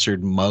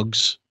sponsored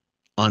mugs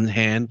on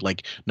hand,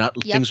 like not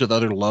Yep. things with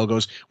other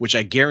logos, which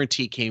I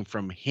guarantee came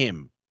from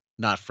him,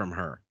 not from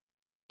her.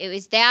 It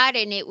was that,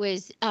 and it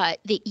was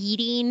the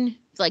eating.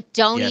 Like,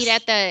 don't eat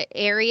Yes. at the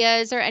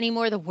areas or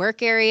anymore, the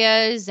work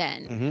areas,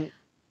 and Mm-hmm.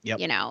 Yep.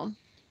 you know.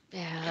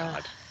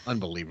 God,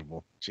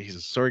 unbelievable.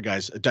 Jesus. Sorry,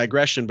 guys. A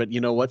digression, but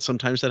you know what?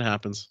 Sometimes that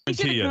happens. You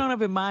should have grown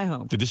up in my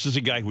home. This is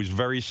a guy who's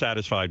very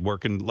satisfied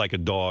working like a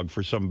dog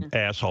for some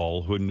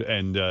asshole who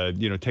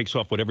takes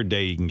off whatever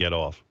day he can get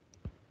off.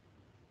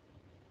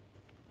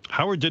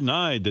 Howard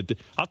denied that.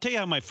 I'll tell you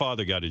how my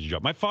father got his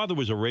job. My father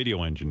was a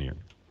radio engineer,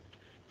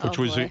 which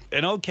was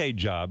an okay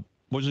job.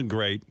 Wasn't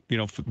great.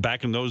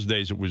 Back in those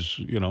days, it was,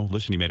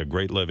 listen, he made a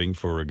great living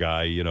for a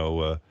guy,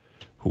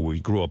 who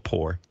grew up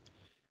poor.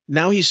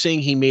 Now he's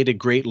saying he made a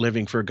great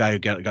living for a guy who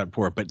got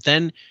poor. But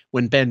then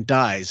when Ben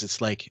dies, it's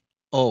like,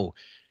 oh,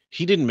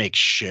 he didn't make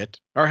shit.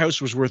 Our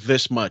house was worth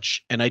this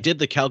much. And I did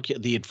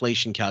the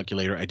inflation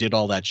calculator. I did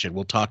all that shit.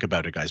 We'll talk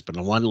about it, guys. But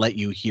I want to let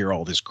you hear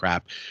all this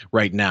crap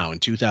right now in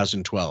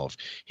 2012.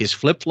 His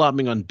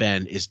flip-flopping on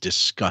Ben is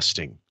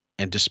disgusting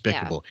and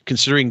despicable,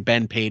 considering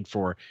Ben paid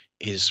for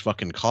his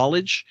fucking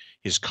college,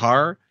 his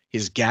car,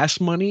 his gas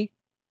money,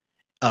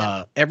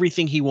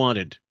 everything he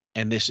wanted.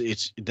 And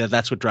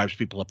that's what drives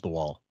people up the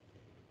wall.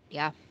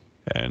 Yeah.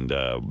 And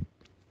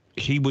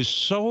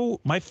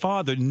my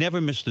father never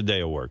missed a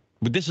day of work.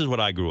 But this is what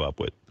I grew up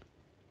with.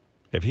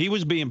 If he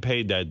was being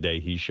paid that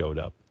day, he showed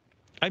up.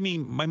 I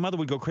mean, my mother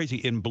would go crazy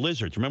in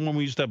blizzards. Remember when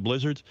we used to have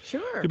blizzards?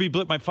 Sure.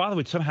 My father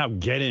would somehow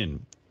get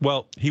in.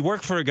 Well, he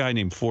worked for a guy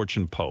named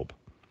Fortune Pope.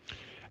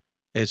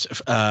 It's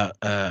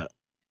I've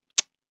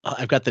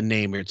got the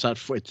name here. It's not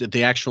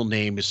the actual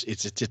name is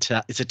it's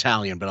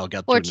Italian, but I'll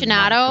get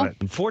Fortunato.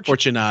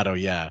 Fortunato,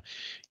 yeah.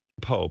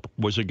 Pope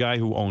was a guy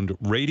who owned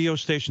radio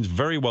stations,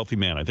 very wealthy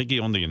man. I think he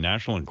owned the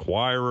National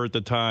Enquirer at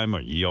the time,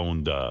 or he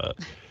owned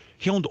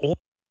all.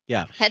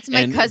 Yeah, that's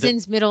my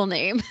cousin's middle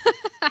name.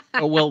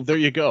 Oh well, there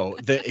you go.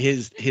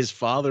 His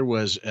father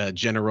was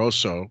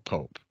Generoso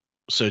Pope,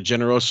 so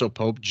Generoso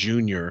Pope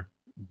Jr.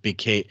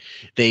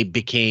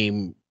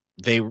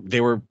 They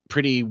were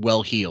pretty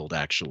well heeled,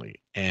 actually.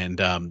 And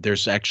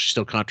there's actually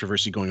still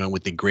controversy going on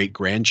with the great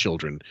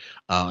grandchildren.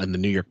 In the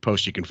New York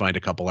Post, you can find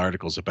a couple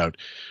articles about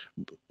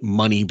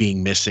money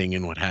being missing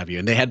and what have you.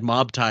 And they had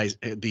mob ties.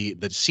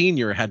 The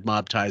senior had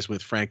mob ties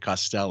with Frank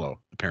Costello,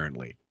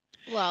 apparently.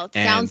 Well,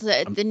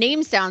 the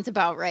name sounds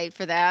about right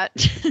for that.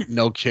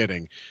 No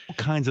kidding. All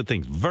kinds of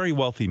things. Very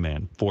wealthy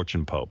man,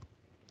 Fortune Pope.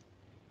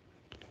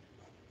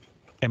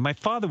 And my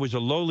father was a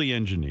lowly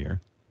engineer.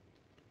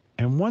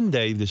 And one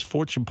day, this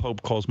Fortune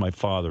Pope calls my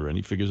father, and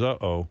he figures,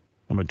 uh-oh,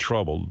 I'm in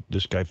trouble.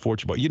 This guy,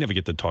 Fortune Pope. You never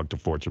get to talk to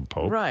Fortune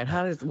Pope. Right.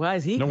 Why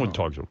is he? No one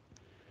talks to him.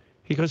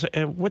 He goes,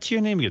 what's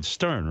your name again?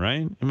 Stern,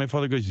 right? And my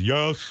father goes,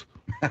 yes.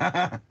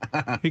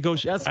 He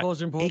goes, yes,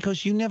 Fortune Pope. He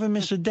goes, you never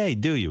miss a day,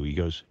 do you? He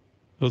goes,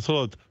 that's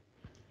odd.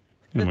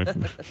 And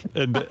then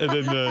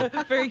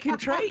very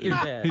contrite, your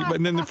dad.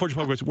 And then the Fortune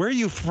Pope goes, where are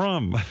you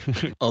from?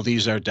 Oh,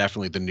 these are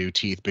definitely the new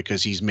teeth,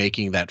 because he's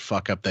making that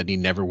fuck up that he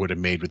never would have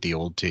made with the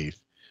old teeth.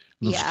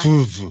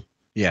 Yeah.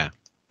 Yeah.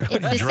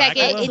 It's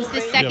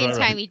the second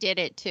time he did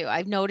it too.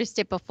 I've noticed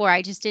it before.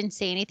 I just didn't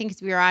say anything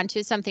because we were on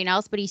to something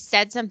else, but he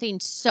said something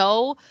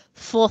so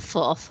full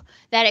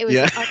that it was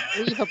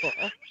unbelievable.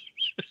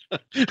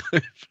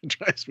 It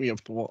drives me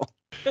up the wall.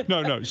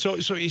 No. So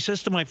he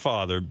says to my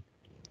father,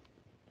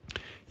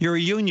 you're a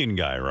union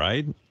guy,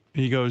 right?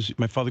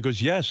 My father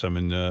goes, yes, I'm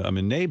in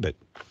NABIT.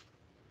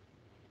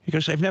 He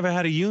goes, I've never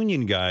had a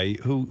union guy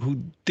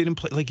who didn't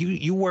play like you.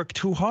 You work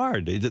too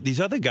hard.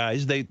 These other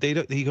guys, they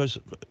don't. He goes,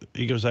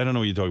 I don't know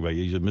what you're talking about.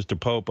 He said, Mr.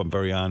 Pope, I'm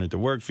very honored to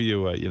work for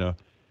you. You know,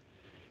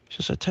 he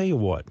says, I tell you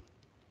what,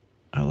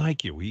 I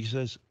like you. He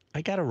says,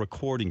 I got a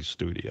recording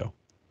studio.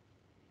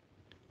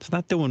 It's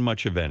not doing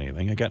much of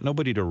anything. I got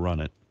nobody to run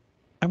it.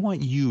 I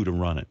want you to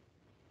run it.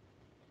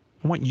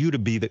 I want you to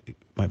be the.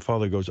 My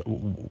father goes,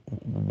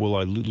 well,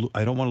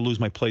 I don't want to lose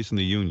my place in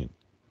the union.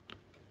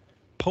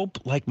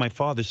 Pope liked my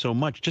father so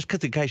much just because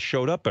the guy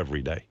showed up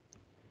every day.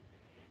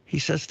 He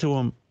says to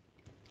him,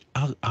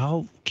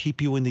 I'll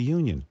keep you in the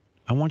union.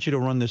 I want you to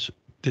run this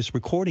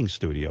recording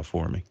studio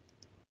for me.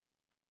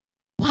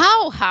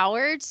 Wow,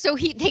 Howard. So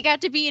they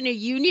got to be in a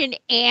union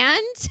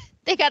and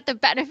they got the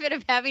benefit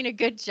of having a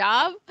good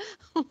job?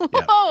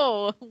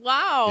 Whoa, yeah.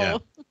 Wow.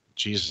 Yeah.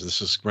 Jesus,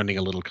 this is running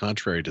a little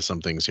contrary to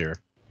some things here.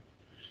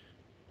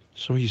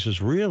 So he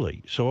says,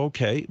 really? So,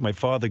 okay, my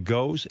father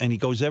goes, and he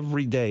goes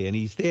every day, and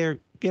he's there,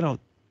 you know,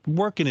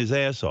 working his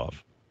ass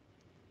off.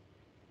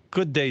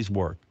 Good day's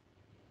work.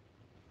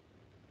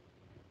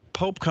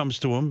 Pope comes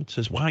to him and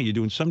says, wow, you're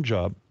doing some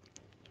job.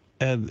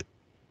 And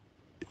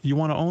you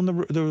want to own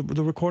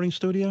the recording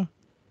studio?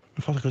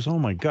 My father goes, oh,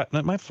 my God.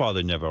 My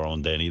father never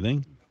owned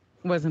anything.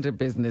 Wasn't a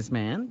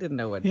businessman. Didn't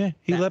know what. Yeah,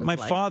 he let my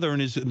like. father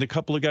and the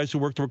couple of guys who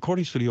worked the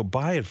recording studio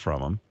buy it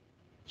from him.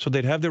 So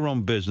they'd have their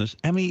own business.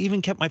 I mean, he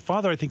even kept my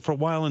father, I think, for a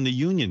while in the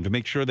union to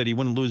make sure that he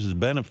wouldn't lose his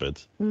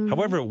benefits.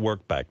 However it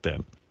worked back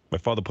then. My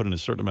father put in a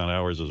certain amount of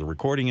hours as a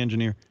recording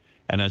engineer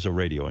and as a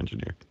radio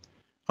engineer.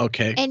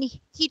 Okay. And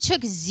he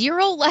took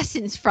 0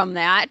 lessons from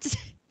that.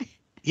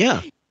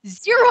 Yeah.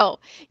 0.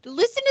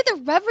 Listen to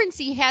the reverence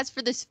he has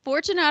for this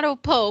Fortunato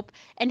Pope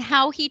and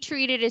how he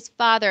treated his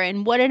father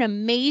and what an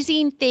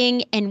amazing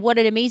thing and what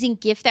an amazing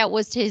gift that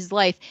was to his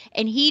life.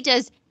 And he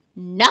does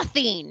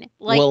nothing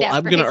like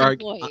that for his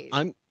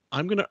employees.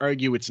 I'm going to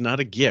argue it's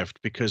not a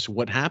gift because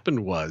what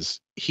happened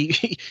was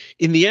he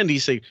in the end, he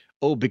said,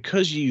 oh,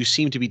 because you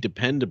seem to be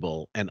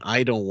dependable and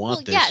I don't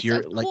want this. Yes,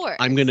 you're of like, course.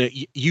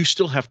 you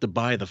still have to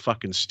buy the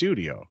fucking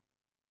studio.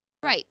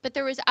 Right. But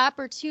there was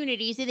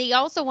opportunities and they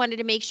also wanted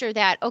to make sure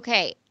that,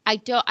 okay,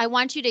 I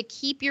want you to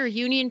keep your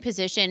union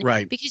position.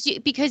 Right.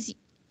 Because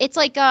it's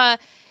like,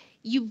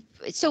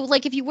 so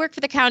like if you work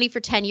for the county for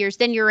 10 years,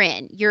 then you're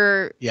in.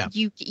 You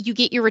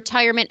get your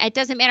retirement. It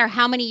doesn't matter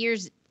how many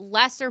years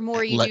less or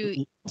more you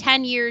do.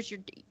 10 years you're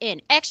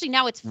in. Actually,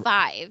 now it's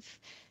 5.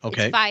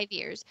 Okay. It's 5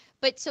 years.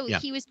 But so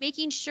he was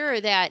making sure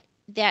that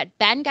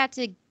Ben got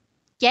to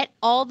get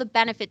all the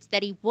benefits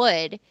that he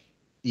would.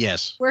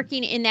 Yes.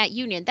 Working in that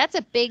union. That's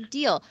a big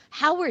deal.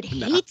 Howard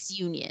hates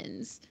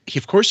unions.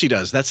 Of course he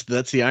does. That's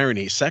the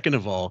irony. Second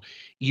of all,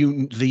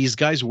 these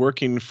guys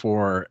working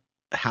for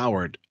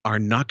Howard are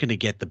not going to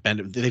get the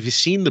benefit. They've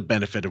seen the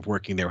benefit of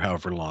working there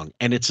however long,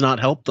 and it's not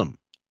helped them.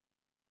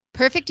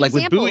 Perfect like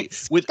example.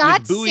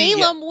 Scott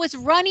Salem was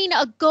running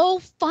a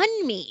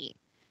GoFundMe.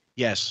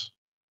 Yes.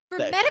 For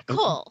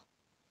medical.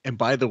 And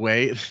by the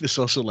way, this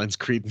also lends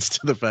credence to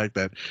the fact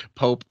that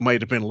Pope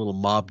might have been a little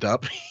mobbed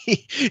up.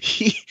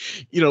 He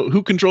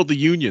who controlled the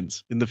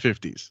unions in the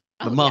 50s?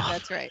 The mob. Yeah,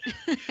 that's right.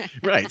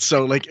 Right.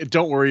 So, like,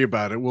 don't worry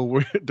about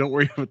it. Don't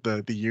worry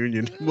about the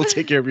union. We'll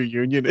take care of your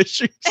union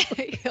issues.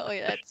 Oh,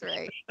 yeah, that's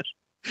right.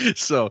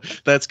 So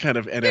that's kind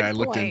of, and Good I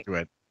looked point. into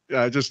it.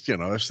 I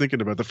was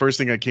thinking about the first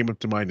thing that came up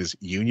to mind is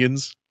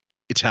unions,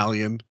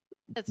 Italian,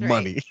 That's right.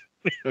 money.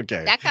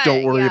 Okay. That kinda-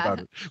 Don't worry yeah. about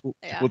it.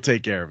 Yeah. We'll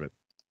take care of it.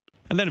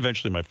 And then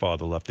eventually my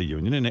father left the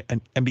union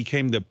and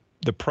became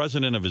the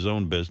president of his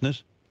own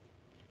business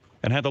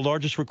and had the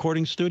largest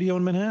recording studio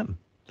in Manhattan.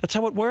 That's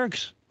how it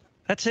works.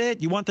 That's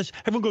it. You want this?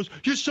 Everyone goes,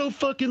 you're so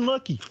fucking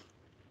lucky.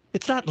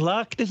 It's not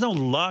luck. There's no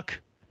luck.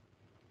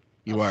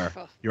 You are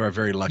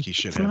very lucky, It's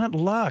shithead. not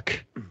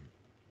luck.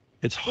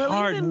 It's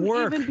hard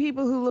work. Even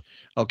people who look.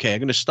 Okay, I'm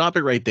going to stop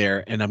it right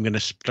there, and I'm going to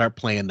start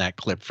playing that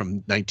clip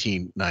from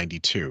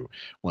 1992.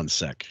 One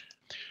sec.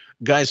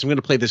 Guys, I'm going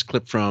to play this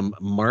clip from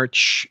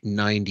March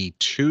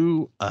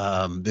 92.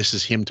 This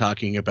is him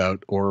talking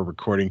about oral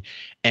recording,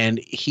 and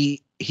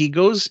he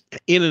goes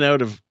in and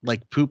out of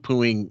like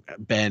poo-pooing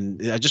Ben.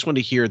 I just want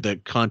to hear the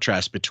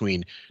contrast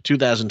between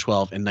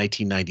 2012 and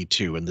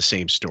 1992 in the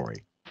same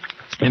story.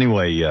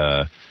 Anyway,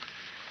 that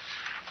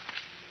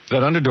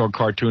Underdog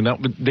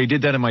cartoon, they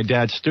did that in my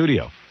dad's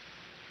studio.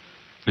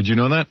 Did you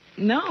know that?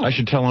 No. I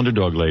should tell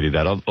Underdog Lady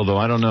that, although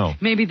I don't know.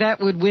 Maybe that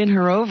would win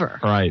her over.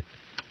 Right.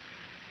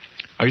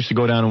 I used to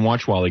go down and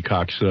watch Wally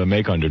Cox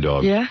make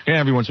Underdog. Yeah? Yeah,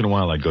 every once in a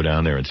while I'd go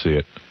down there and see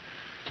it.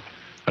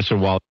 I said,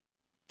 Wally.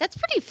 That's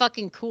pretty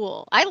fucking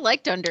cool. I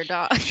liked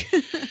Underdog.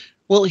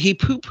 Well, he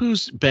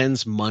poo-poos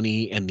Ben's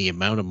money and the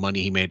amount of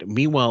money he made.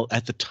 Meanwhile,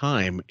 at the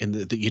time,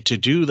 to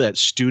do that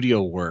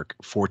studio work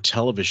for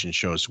television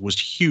shows was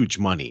huge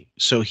money.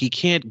 So he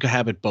can't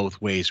have it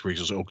both ways where he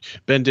goes, oh,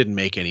 Ben didn't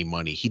make any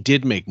money. He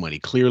did make money.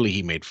 Clearly,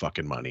 he made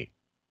fucking money.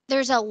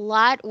 There's a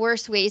lot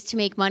worse ways to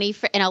make money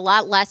and a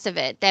lot less of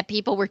it that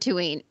people were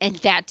doing in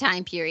that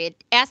time period.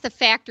 Ask the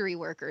factory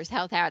workers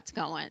how that's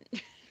going.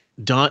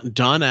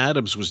 Don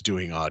Adams was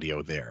doing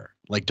audio there.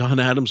 Like Don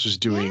Adams was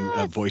doing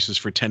voices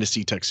for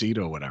Tennessee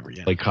Tuxedo or whatever.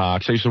 Yeah. Like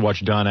Cox. I used to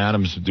watch Don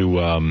Adams do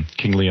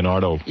King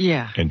Leonardo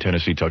in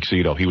Tennessee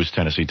Tuxedo. He was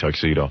Tennessee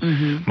Tuxedo.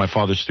 My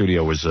father's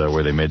studio was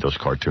where they made those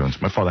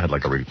cartoons. My father had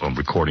like a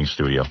recording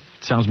studio.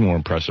 Sounds more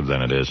impressive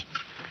than it is.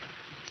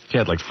 He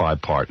had like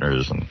 5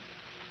 partners, and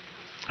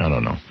I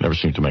don't know. Never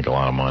seemed to make a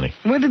lot of money.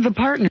 What did the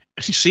partner?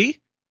 See?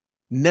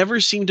 Never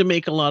seemed to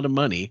make a lot of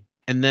money.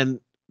 And then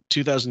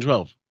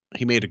 2012,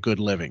 he made a good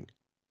living.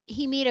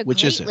 He made a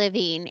Which great is it?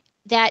 living.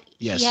 That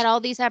Yes. he had all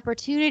these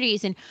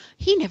opportunities, and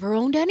he never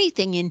owned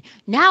anything. And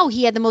now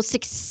he had the most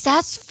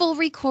successful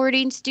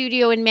recording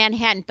studio in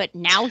Manhattan, but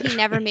now he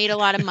never made a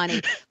lot of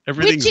money.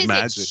 Everything's Which is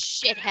magic.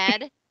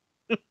 it,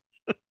 shithead?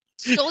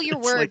 Stole your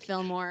It's word, like-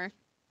 Fillmore.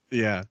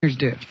 Yeah.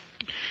 Do.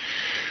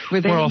 Were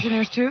they Well-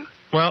 engineers too?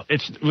 Well,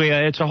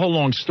 it's a whole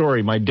long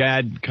story. My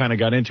dad kind of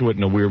got into it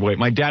in a weird way.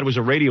 My dad was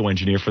a radio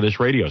engineer for this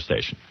radio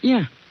station.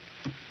 Yeah.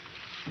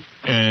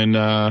 And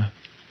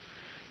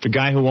the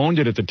guy who owned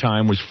it at the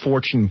time was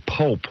Fortune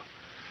Pope,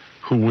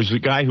 who was the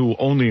guy who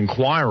owned the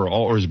Inquirer,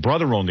 or his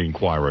brother owned the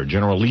Inquirer,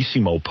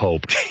 Generalissimo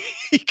Pope.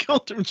 He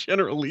called him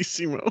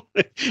Generalissimo.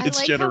 It's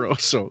like how-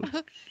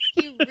 Generoso.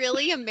 He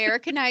really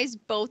Americanized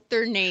both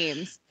their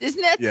names.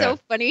 Isn't that Yeah. so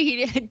funny?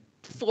 He did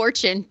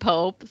Fortune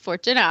Pope,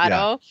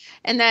 Fortunato,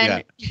 and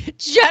then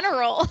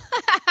General.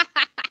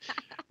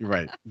 You're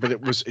right. But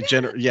it was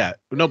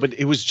No, but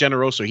it was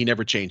Generoso. He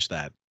never changed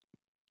that.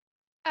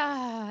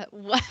 I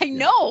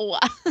know.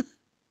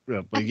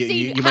 Yeah, but I'm you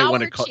saying might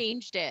want to Howard call.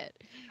 changed it.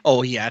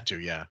 Oh, he had to.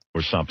 Yeah.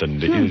 Or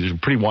something. It was a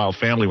pretty wild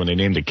family when they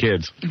named the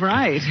kids.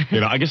 Right.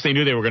 You know, I guess they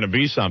knew they were going to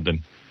be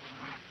something.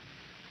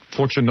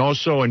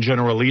 Fortunoso and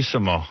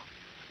Generalissimo,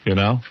 you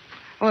know?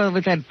 Well,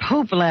 with that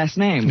Pope last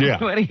name,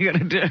 Yeah. what are you going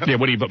to do? Yeah,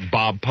 what do you,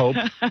 Bob Pope?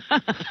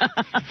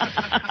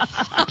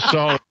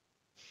 So,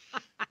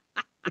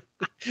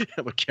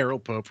 I'm a Carol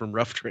Pope from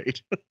Rough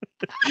Trade.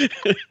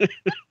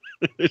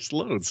 There's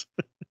loads.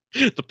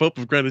 The Pope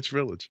of Greenwich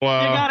Village. You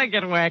got to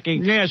get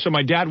wacky. yeah, so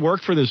my dad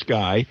worked for this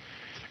guy,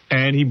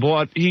 and he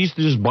used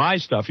to just buy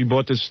stuff. He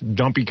bought this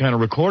dumpy kind of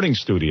recording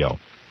studio.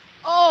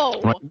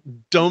 Oh,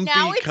 Dumpy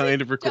now it's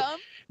kind a of record.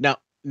 dump?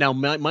 Now,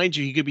 mind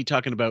you, he could be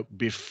talking about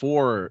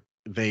before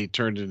they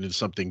turned it into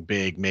something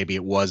big. Maybe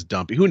it was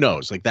dumpy. Who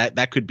knows? Like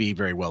that could be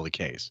very well the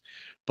case.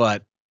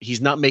 But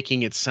he's not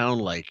making it sound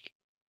like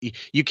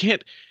you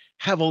can't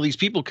have all these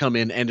people come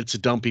in and it's a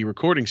dumpy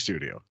recording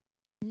studio.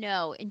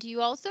 No. And do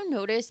you also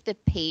notice the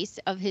pace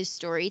of his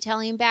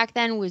storytelling back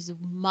then was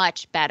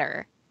much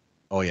better?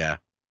 Oh yeah.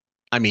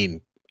 I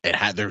mean,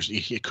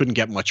 it couldn't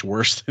get much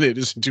worse than it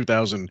is in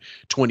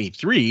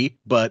 2023,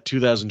 but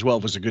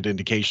 2012 was a good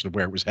indication of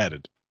where it was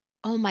headed.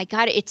 Oh my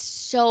God,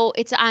 it's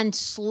on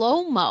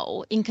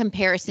slow-mo in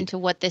comparison to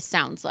what this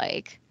sounds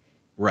like.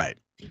 Right.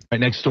 Right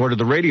next door to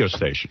the radio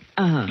station.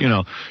 Uh-huh. You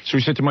know, so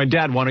he said to my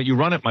dad, why don't you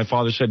run it? My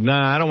father said,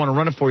 nah, I don't want to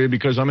run it for you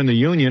because I'm in the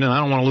union and I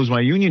don't want to lose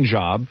my union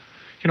job,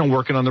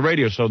 working on the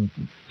radio. So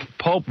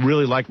Pope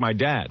really liked my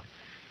dad.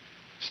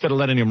 Instead of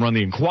letting him run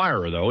the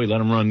Inquirer, though, he let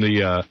him run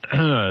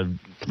the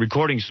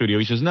recording studio.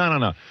 He says,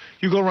 no.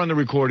 You go run the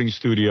recording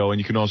studio,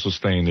 and you can also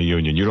stay in the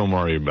union. You don't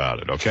worry about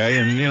it, okay?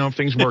 And, if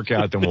things work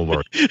out, then we'll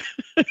work.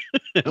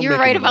 You're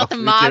right about the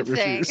mob He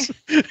thing.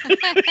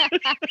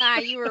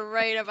 can't You were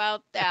right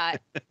about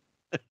that.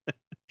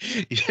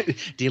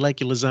 Do you like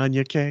your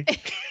lasagna, Kay?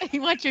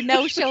 You want your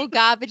no-show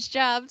garbage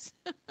jobs?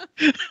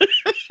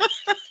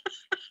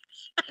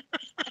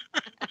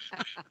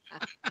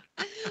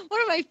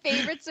 One of my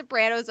favorite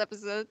Sopranos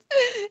episodes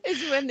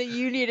is when the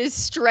union is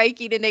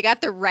striking and they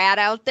got the rat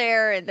out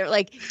there and they're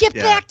like, get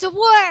back to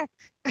work.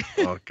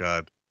 Oh,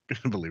 God.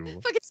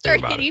 Unbelievable. Fucking start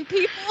about hitting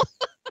people.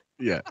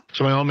 Yeah.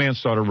 So my old man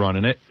started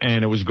running it,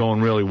 and it was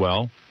going really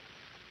well.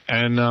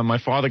 And my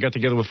father got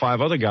together with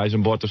 5 other guys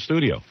and bought the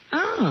studio.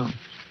 Oh.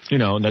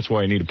 And that's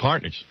why I needed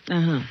partners.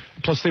 Uh-huh.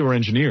 Plus, they were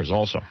engineers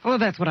also. Well,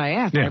 that's what I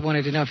asked. Yeah. I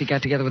wanted to know if he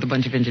got together with a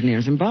bunch of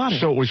engineers and bought it.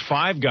 So it was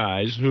 5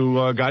 guys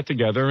who got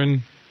together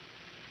and,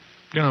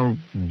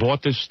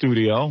 bought this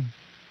studio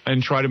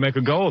and tried to make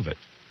a go of it,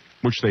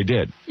 which they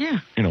did. Yeah.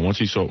 Once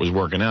he saw it was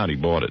working out, he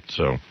bought it.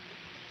 So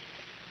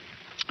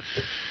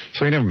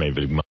he never made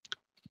big money.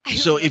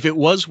 So if it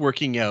was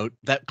working out,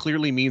 that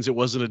clearly means it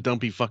wasn't a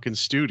dumpy fucking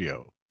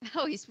studio.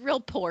 Oh, he's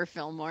real poor,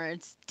 Fillmore.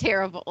 It's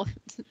terrible.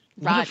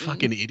 What a Rotten.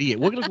 fucking idiot.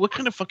 What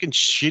kind of fucking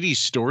shitty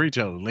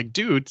storytelling? Like,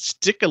 dude,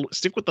 stick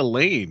with the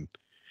lane.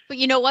 But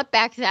you know what?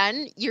 Back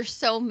then, you're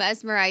so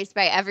mesmerized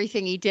by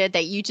everything he did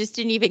that you just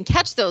didn't even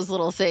catch those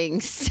little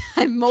things.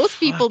 Most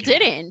people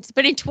didn't.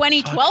 But in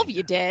 2012,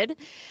 you did.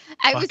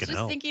 I was just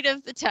thinking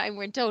of the time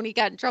when Tony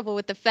got in trouble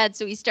with the Fed.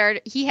 So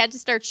he had to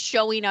start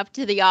showing up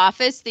to the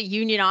office, the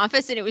union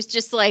office, and it was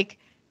just like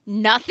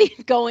nothing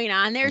going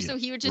on there. So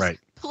he would just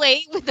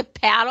play with a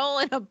paddle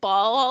and a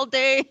ball all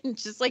day and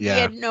just like he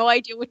had no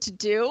idea what to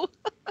do.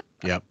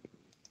 Yep.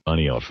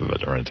 Money off of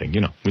it or anything.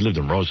 We lived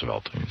in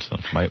Roosevelt and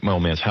stuff. My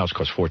old man's house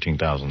cost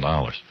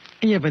 $14,000.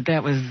 Yeah, but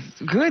that was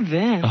good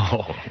then.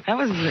 Oh. That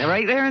was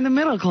right there in the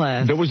middle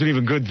class. That wasn't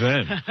even good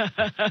then.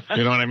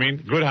 You know what I mean?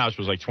 Good house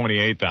was like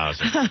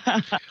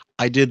 $28,000.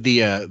 I did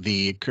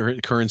the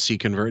currency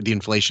convert, the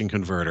inflation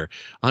converter.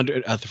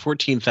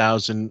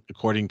 14,000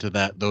 according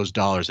to those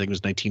dollars. I think it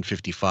was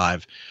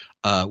 1955.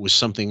 Was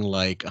something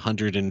like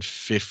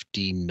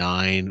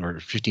 159 or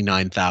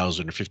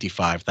 59,000 or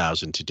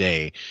 55,000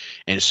 today,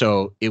 and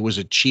so it was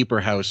a cheaper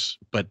house,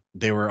 but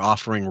they were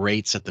offering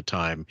rates at the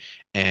time,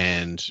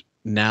 and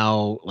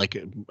now like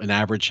an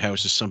average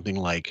house is something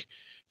like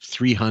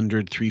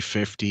 300,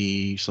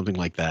 350, something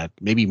like that,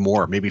 maybe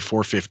more, maybe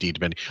 450,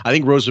 depending. I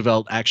think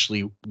Roosevelt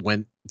actually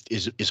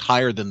is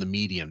higher than the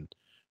median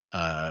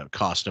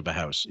cost of a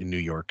house in New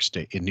York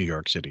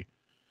City.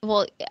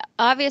 Well,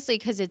 obviously,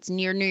 because it's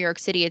near New York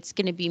City, it's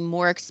going to be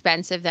more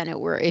expensive than it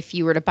were if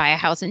you were to buy a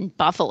house in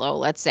Buffalo,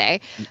 let's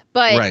say.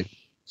 But right.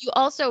 You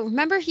also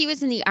remember he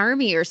was in the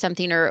army or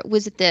something, or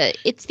was it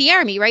it's the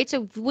army, right?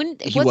 So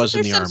wasn't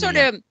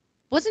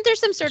there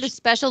some sort of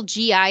special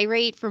GI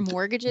rate for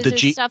mortgages or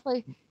stuff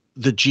like?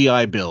 The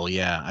GI Bill,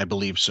 yeah, I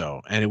believe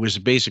so. And it was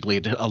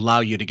basically to allow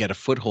you to get a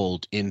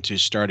foothold into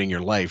starting your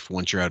life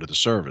once you're out of the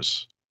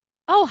service.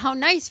 Oh, how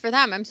nice for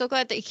them. I'm so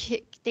glad they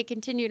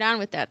continued on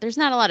with that. There's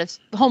not a lot of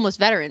homeless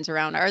veterans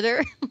around, are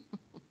there?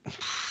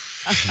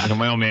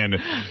 My old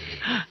man,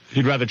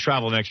 he'd rather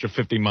travel an extra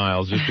 50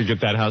 miles just to get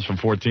that house for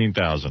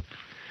 14,000.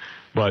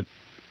 But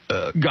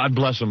God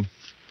bless him.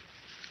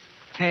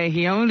 Hey,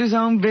 he owned his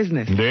own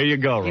business. There you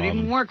go, Robin. He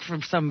didn't work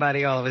for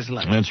somebody all of his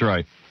life. That's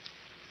right.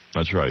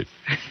 That's right.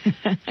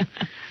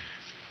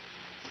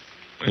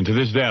 And to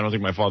this day, I don't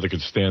think my father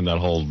could stand that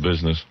whole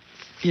business.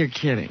 You're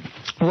kidding.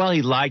 Well,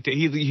 he liked it.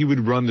 He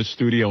would run the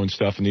studio and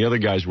stuff, and the other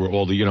guys were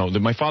all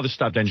my father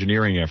stopped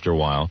engineering after a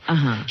while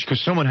because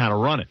someone had to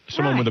run it.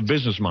 Someone with a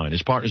business mind.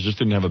 His partners just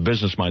didn't have a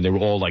business mind. They were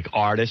all like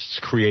artists,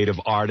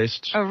 creative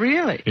artists. Oh,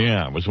 really?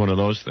 Yeah, it was one of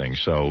those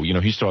things. So,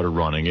 he started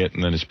running it,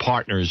 and then his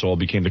partners all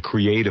became the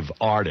creative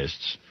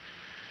artists,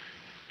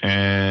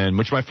 and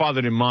which my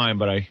father didn't mind,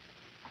 but I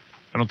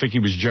don't think he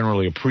was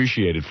generally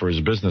appreciated for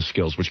his business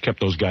skills, which kept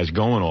those guys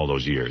going all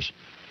those years.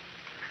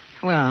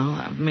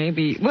 Well,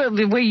 maybe. Well,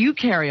 the way you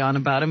carry on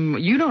about him,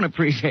 you don't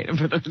appreciate him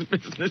for those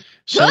business.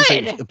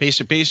 Good.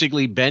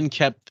 Basically, Ben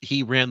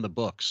he ran the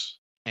books,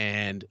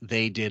 and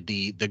they did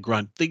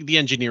the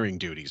engineering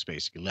duties.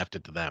 Basically, left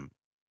it to them.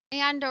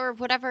 And or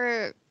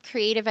whatever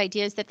creative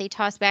ideas that they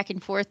toss back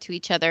and forth to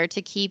each other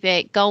to keep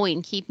it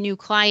going, keep new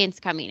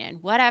clients coming in,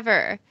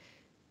 whatever.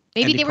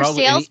 Maybe they were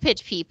sales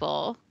pitch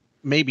people.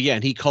 Maybe, yeah,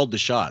 and he called the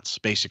shots.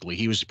 Basically,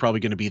 he was probably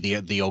going to be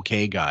the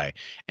okay guy,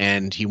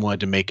 and he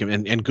wanted to make him.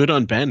 And good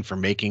on Ben for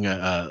making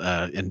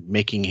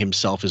making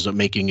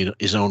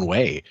his own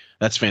way.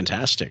 That's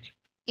fantastic.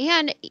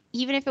 And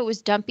even if it was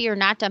dumpy or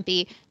not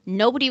dumpy,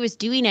 nobody was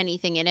doing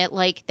anything in it.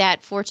 Like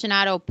that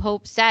Fortunato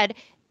Pope said,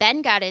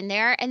 Ben got in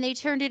there and they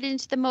turned it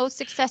into the most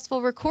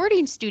successful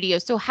recording studio.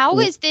 So how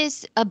is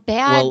this a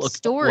bad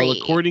story? Well,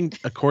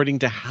 according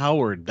to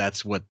Howard,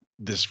 that's what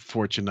this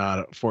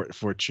Fortunato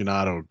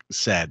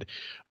said,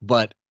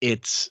 but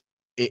it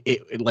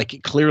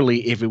like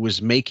clearly if it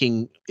was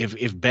making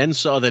if Ben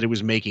saw that it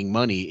was making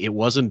money, it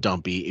wasn't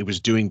dumpy, it was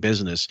doing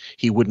business,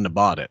 he wouldn't have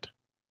bought it.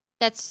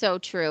 That's so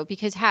true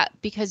because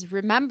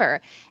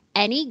remember,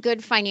 any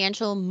good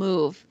financial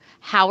move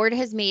Howard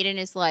has made in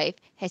his life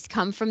has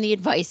come from the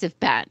advice of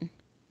Ben.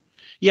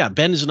 Yeah,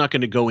 Ben is not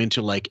going to go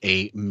into like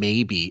a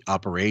maybe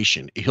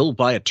operation. He'll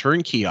buy a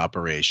turnkey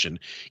operation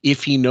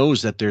if he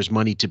knows that there's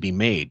money to be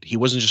made. He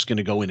wasn't just going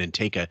to go in and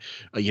take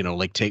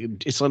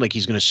it's not like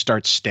he's going to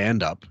start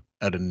stand up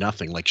out of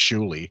nothing like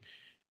Shuli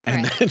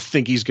and then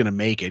think he's going to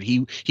make it.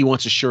 He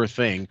wants a sure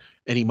thing,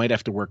 and he might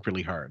have to work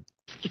really hard.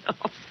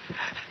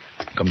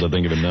 Come to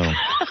think of it now.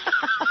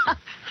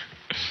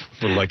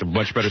 Would have liked a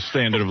much better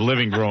standard of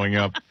living growing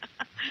up.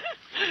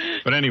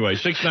 But anyway,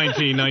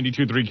 619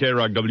 92.3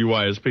 K-Rock,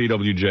 WISP,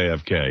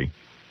 WJFK.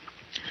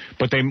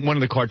 But one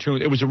of the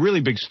cartoons, it was a really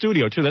big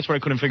studio, too. That's what I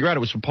couldn't figure out. It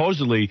was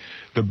supposedly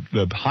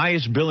the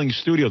highest billing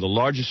studio, the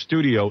largest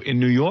studio in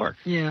New York.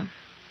 Yeah.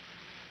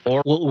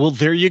 Well,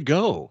 there you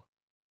go.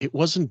 It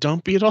wasn't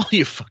dumpy at all,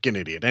 you fucking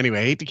idiot. Anyway,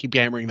 I hate to keep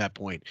hammering that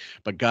point.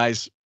 But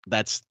guys,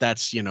 that's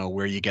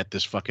where you get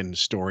this fucking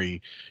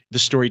story. The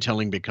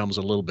storytelling becomes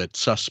a little bit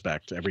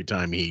suspect every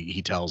time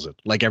he tells it,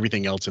 like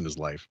everything else in his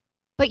life.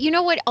 But you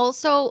know what?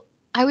 Also,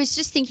 I was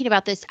just thinking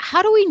about this.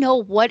 How do we know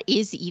what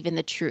is even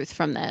the truth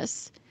from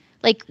this?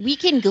 Like, we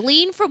can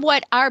glean from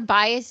what our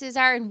biases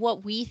are and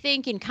what we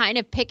think and kind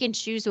of pick and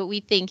choose what we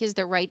think is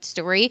the right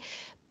story.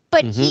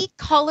 But he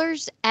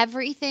colors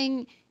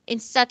everything in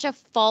such a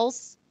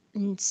false,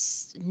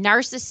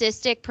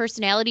 narcissistic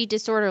personality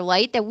disorder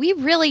light that we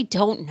really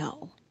don't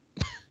know.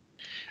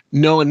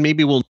 No, and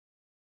maybe we'll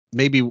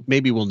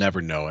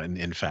never know.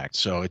 In fact,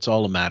 so it's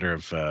all a matter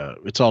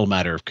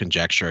of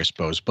conjecture, I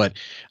suppose. But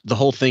the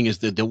whole thing is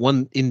that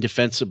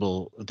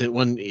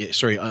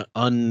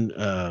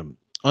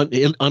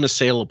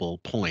unassailable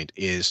point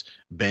is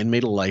Ben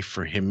made a life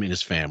for him and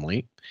his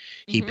family.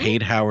 He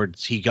paid Howard.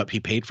 He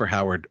paid for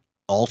Howard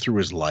all through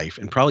his life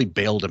and probably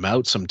bailed him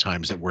out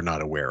sometimes that we're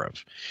not aware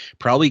of.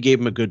 Probably gave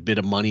him a good bit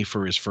of money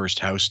for his first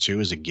house too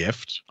as a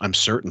gift. I'm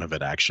certain of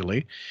it,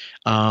 actually.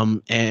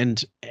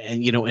 And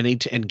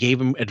gave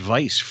him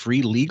advice,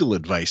 free legal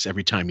advice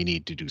every time he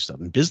needed to do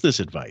something, business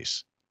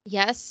advice.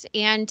 Yes,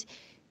 and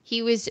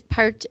he was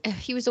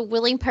a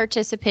willing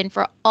participant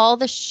for all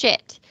the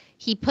shit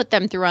he put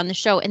them through on the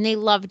show, and they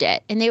loved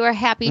it, and they were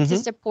happy to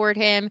support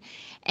him,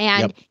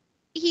 and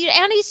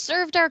he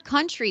served our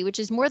country, which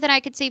is more than I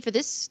could say for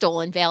this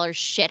stolen valor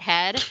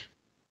shithead.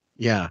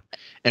 Yeah,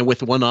 and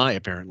with one eye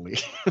apparently,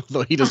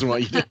 although he doesn't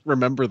want you to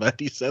remember that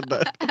he said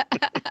that.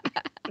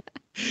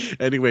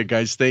 Anyway,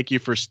 guys, thank you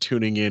for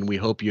tuning in. We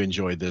hope you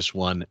enjoyed this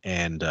one,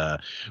 and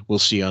we'll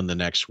see you on the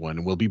next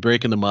one. We'll be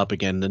breaking them up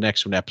again. The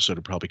next one episode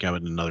will probably come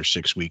in another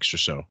 6 weeks or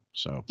so.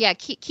 So yeah,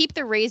 keep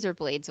the razor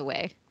blades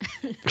away.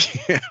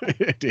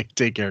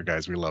 Take care,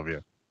 guys. We love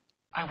you.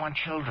 I want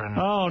children.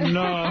 Oh,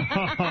 no.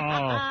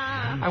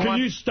 Can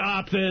you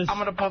stop this? I'm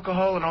going to poke a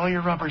hole in all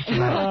your rubbers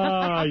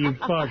tonight. Oh, you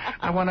fuck.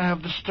 I want to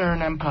have the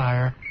Stern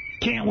Empire.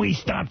 Can't we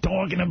stop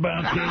talking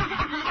about this?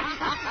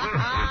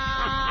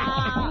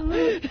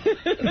 Hey,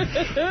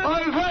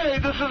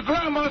 this is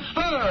Grandma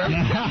Stern.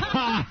 Hey,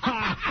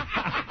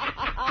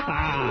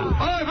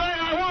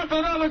 I want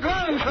another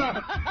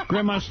grandson.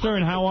 Grandma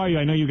Stern, how are you?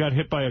 I know you got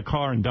hit by a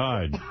car and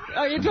died.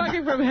 Are you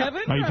talking from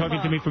heaven? Are you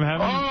talking to me from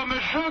heaven? Oh,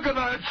 Miss Sugar,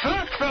 it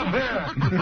sucks up here.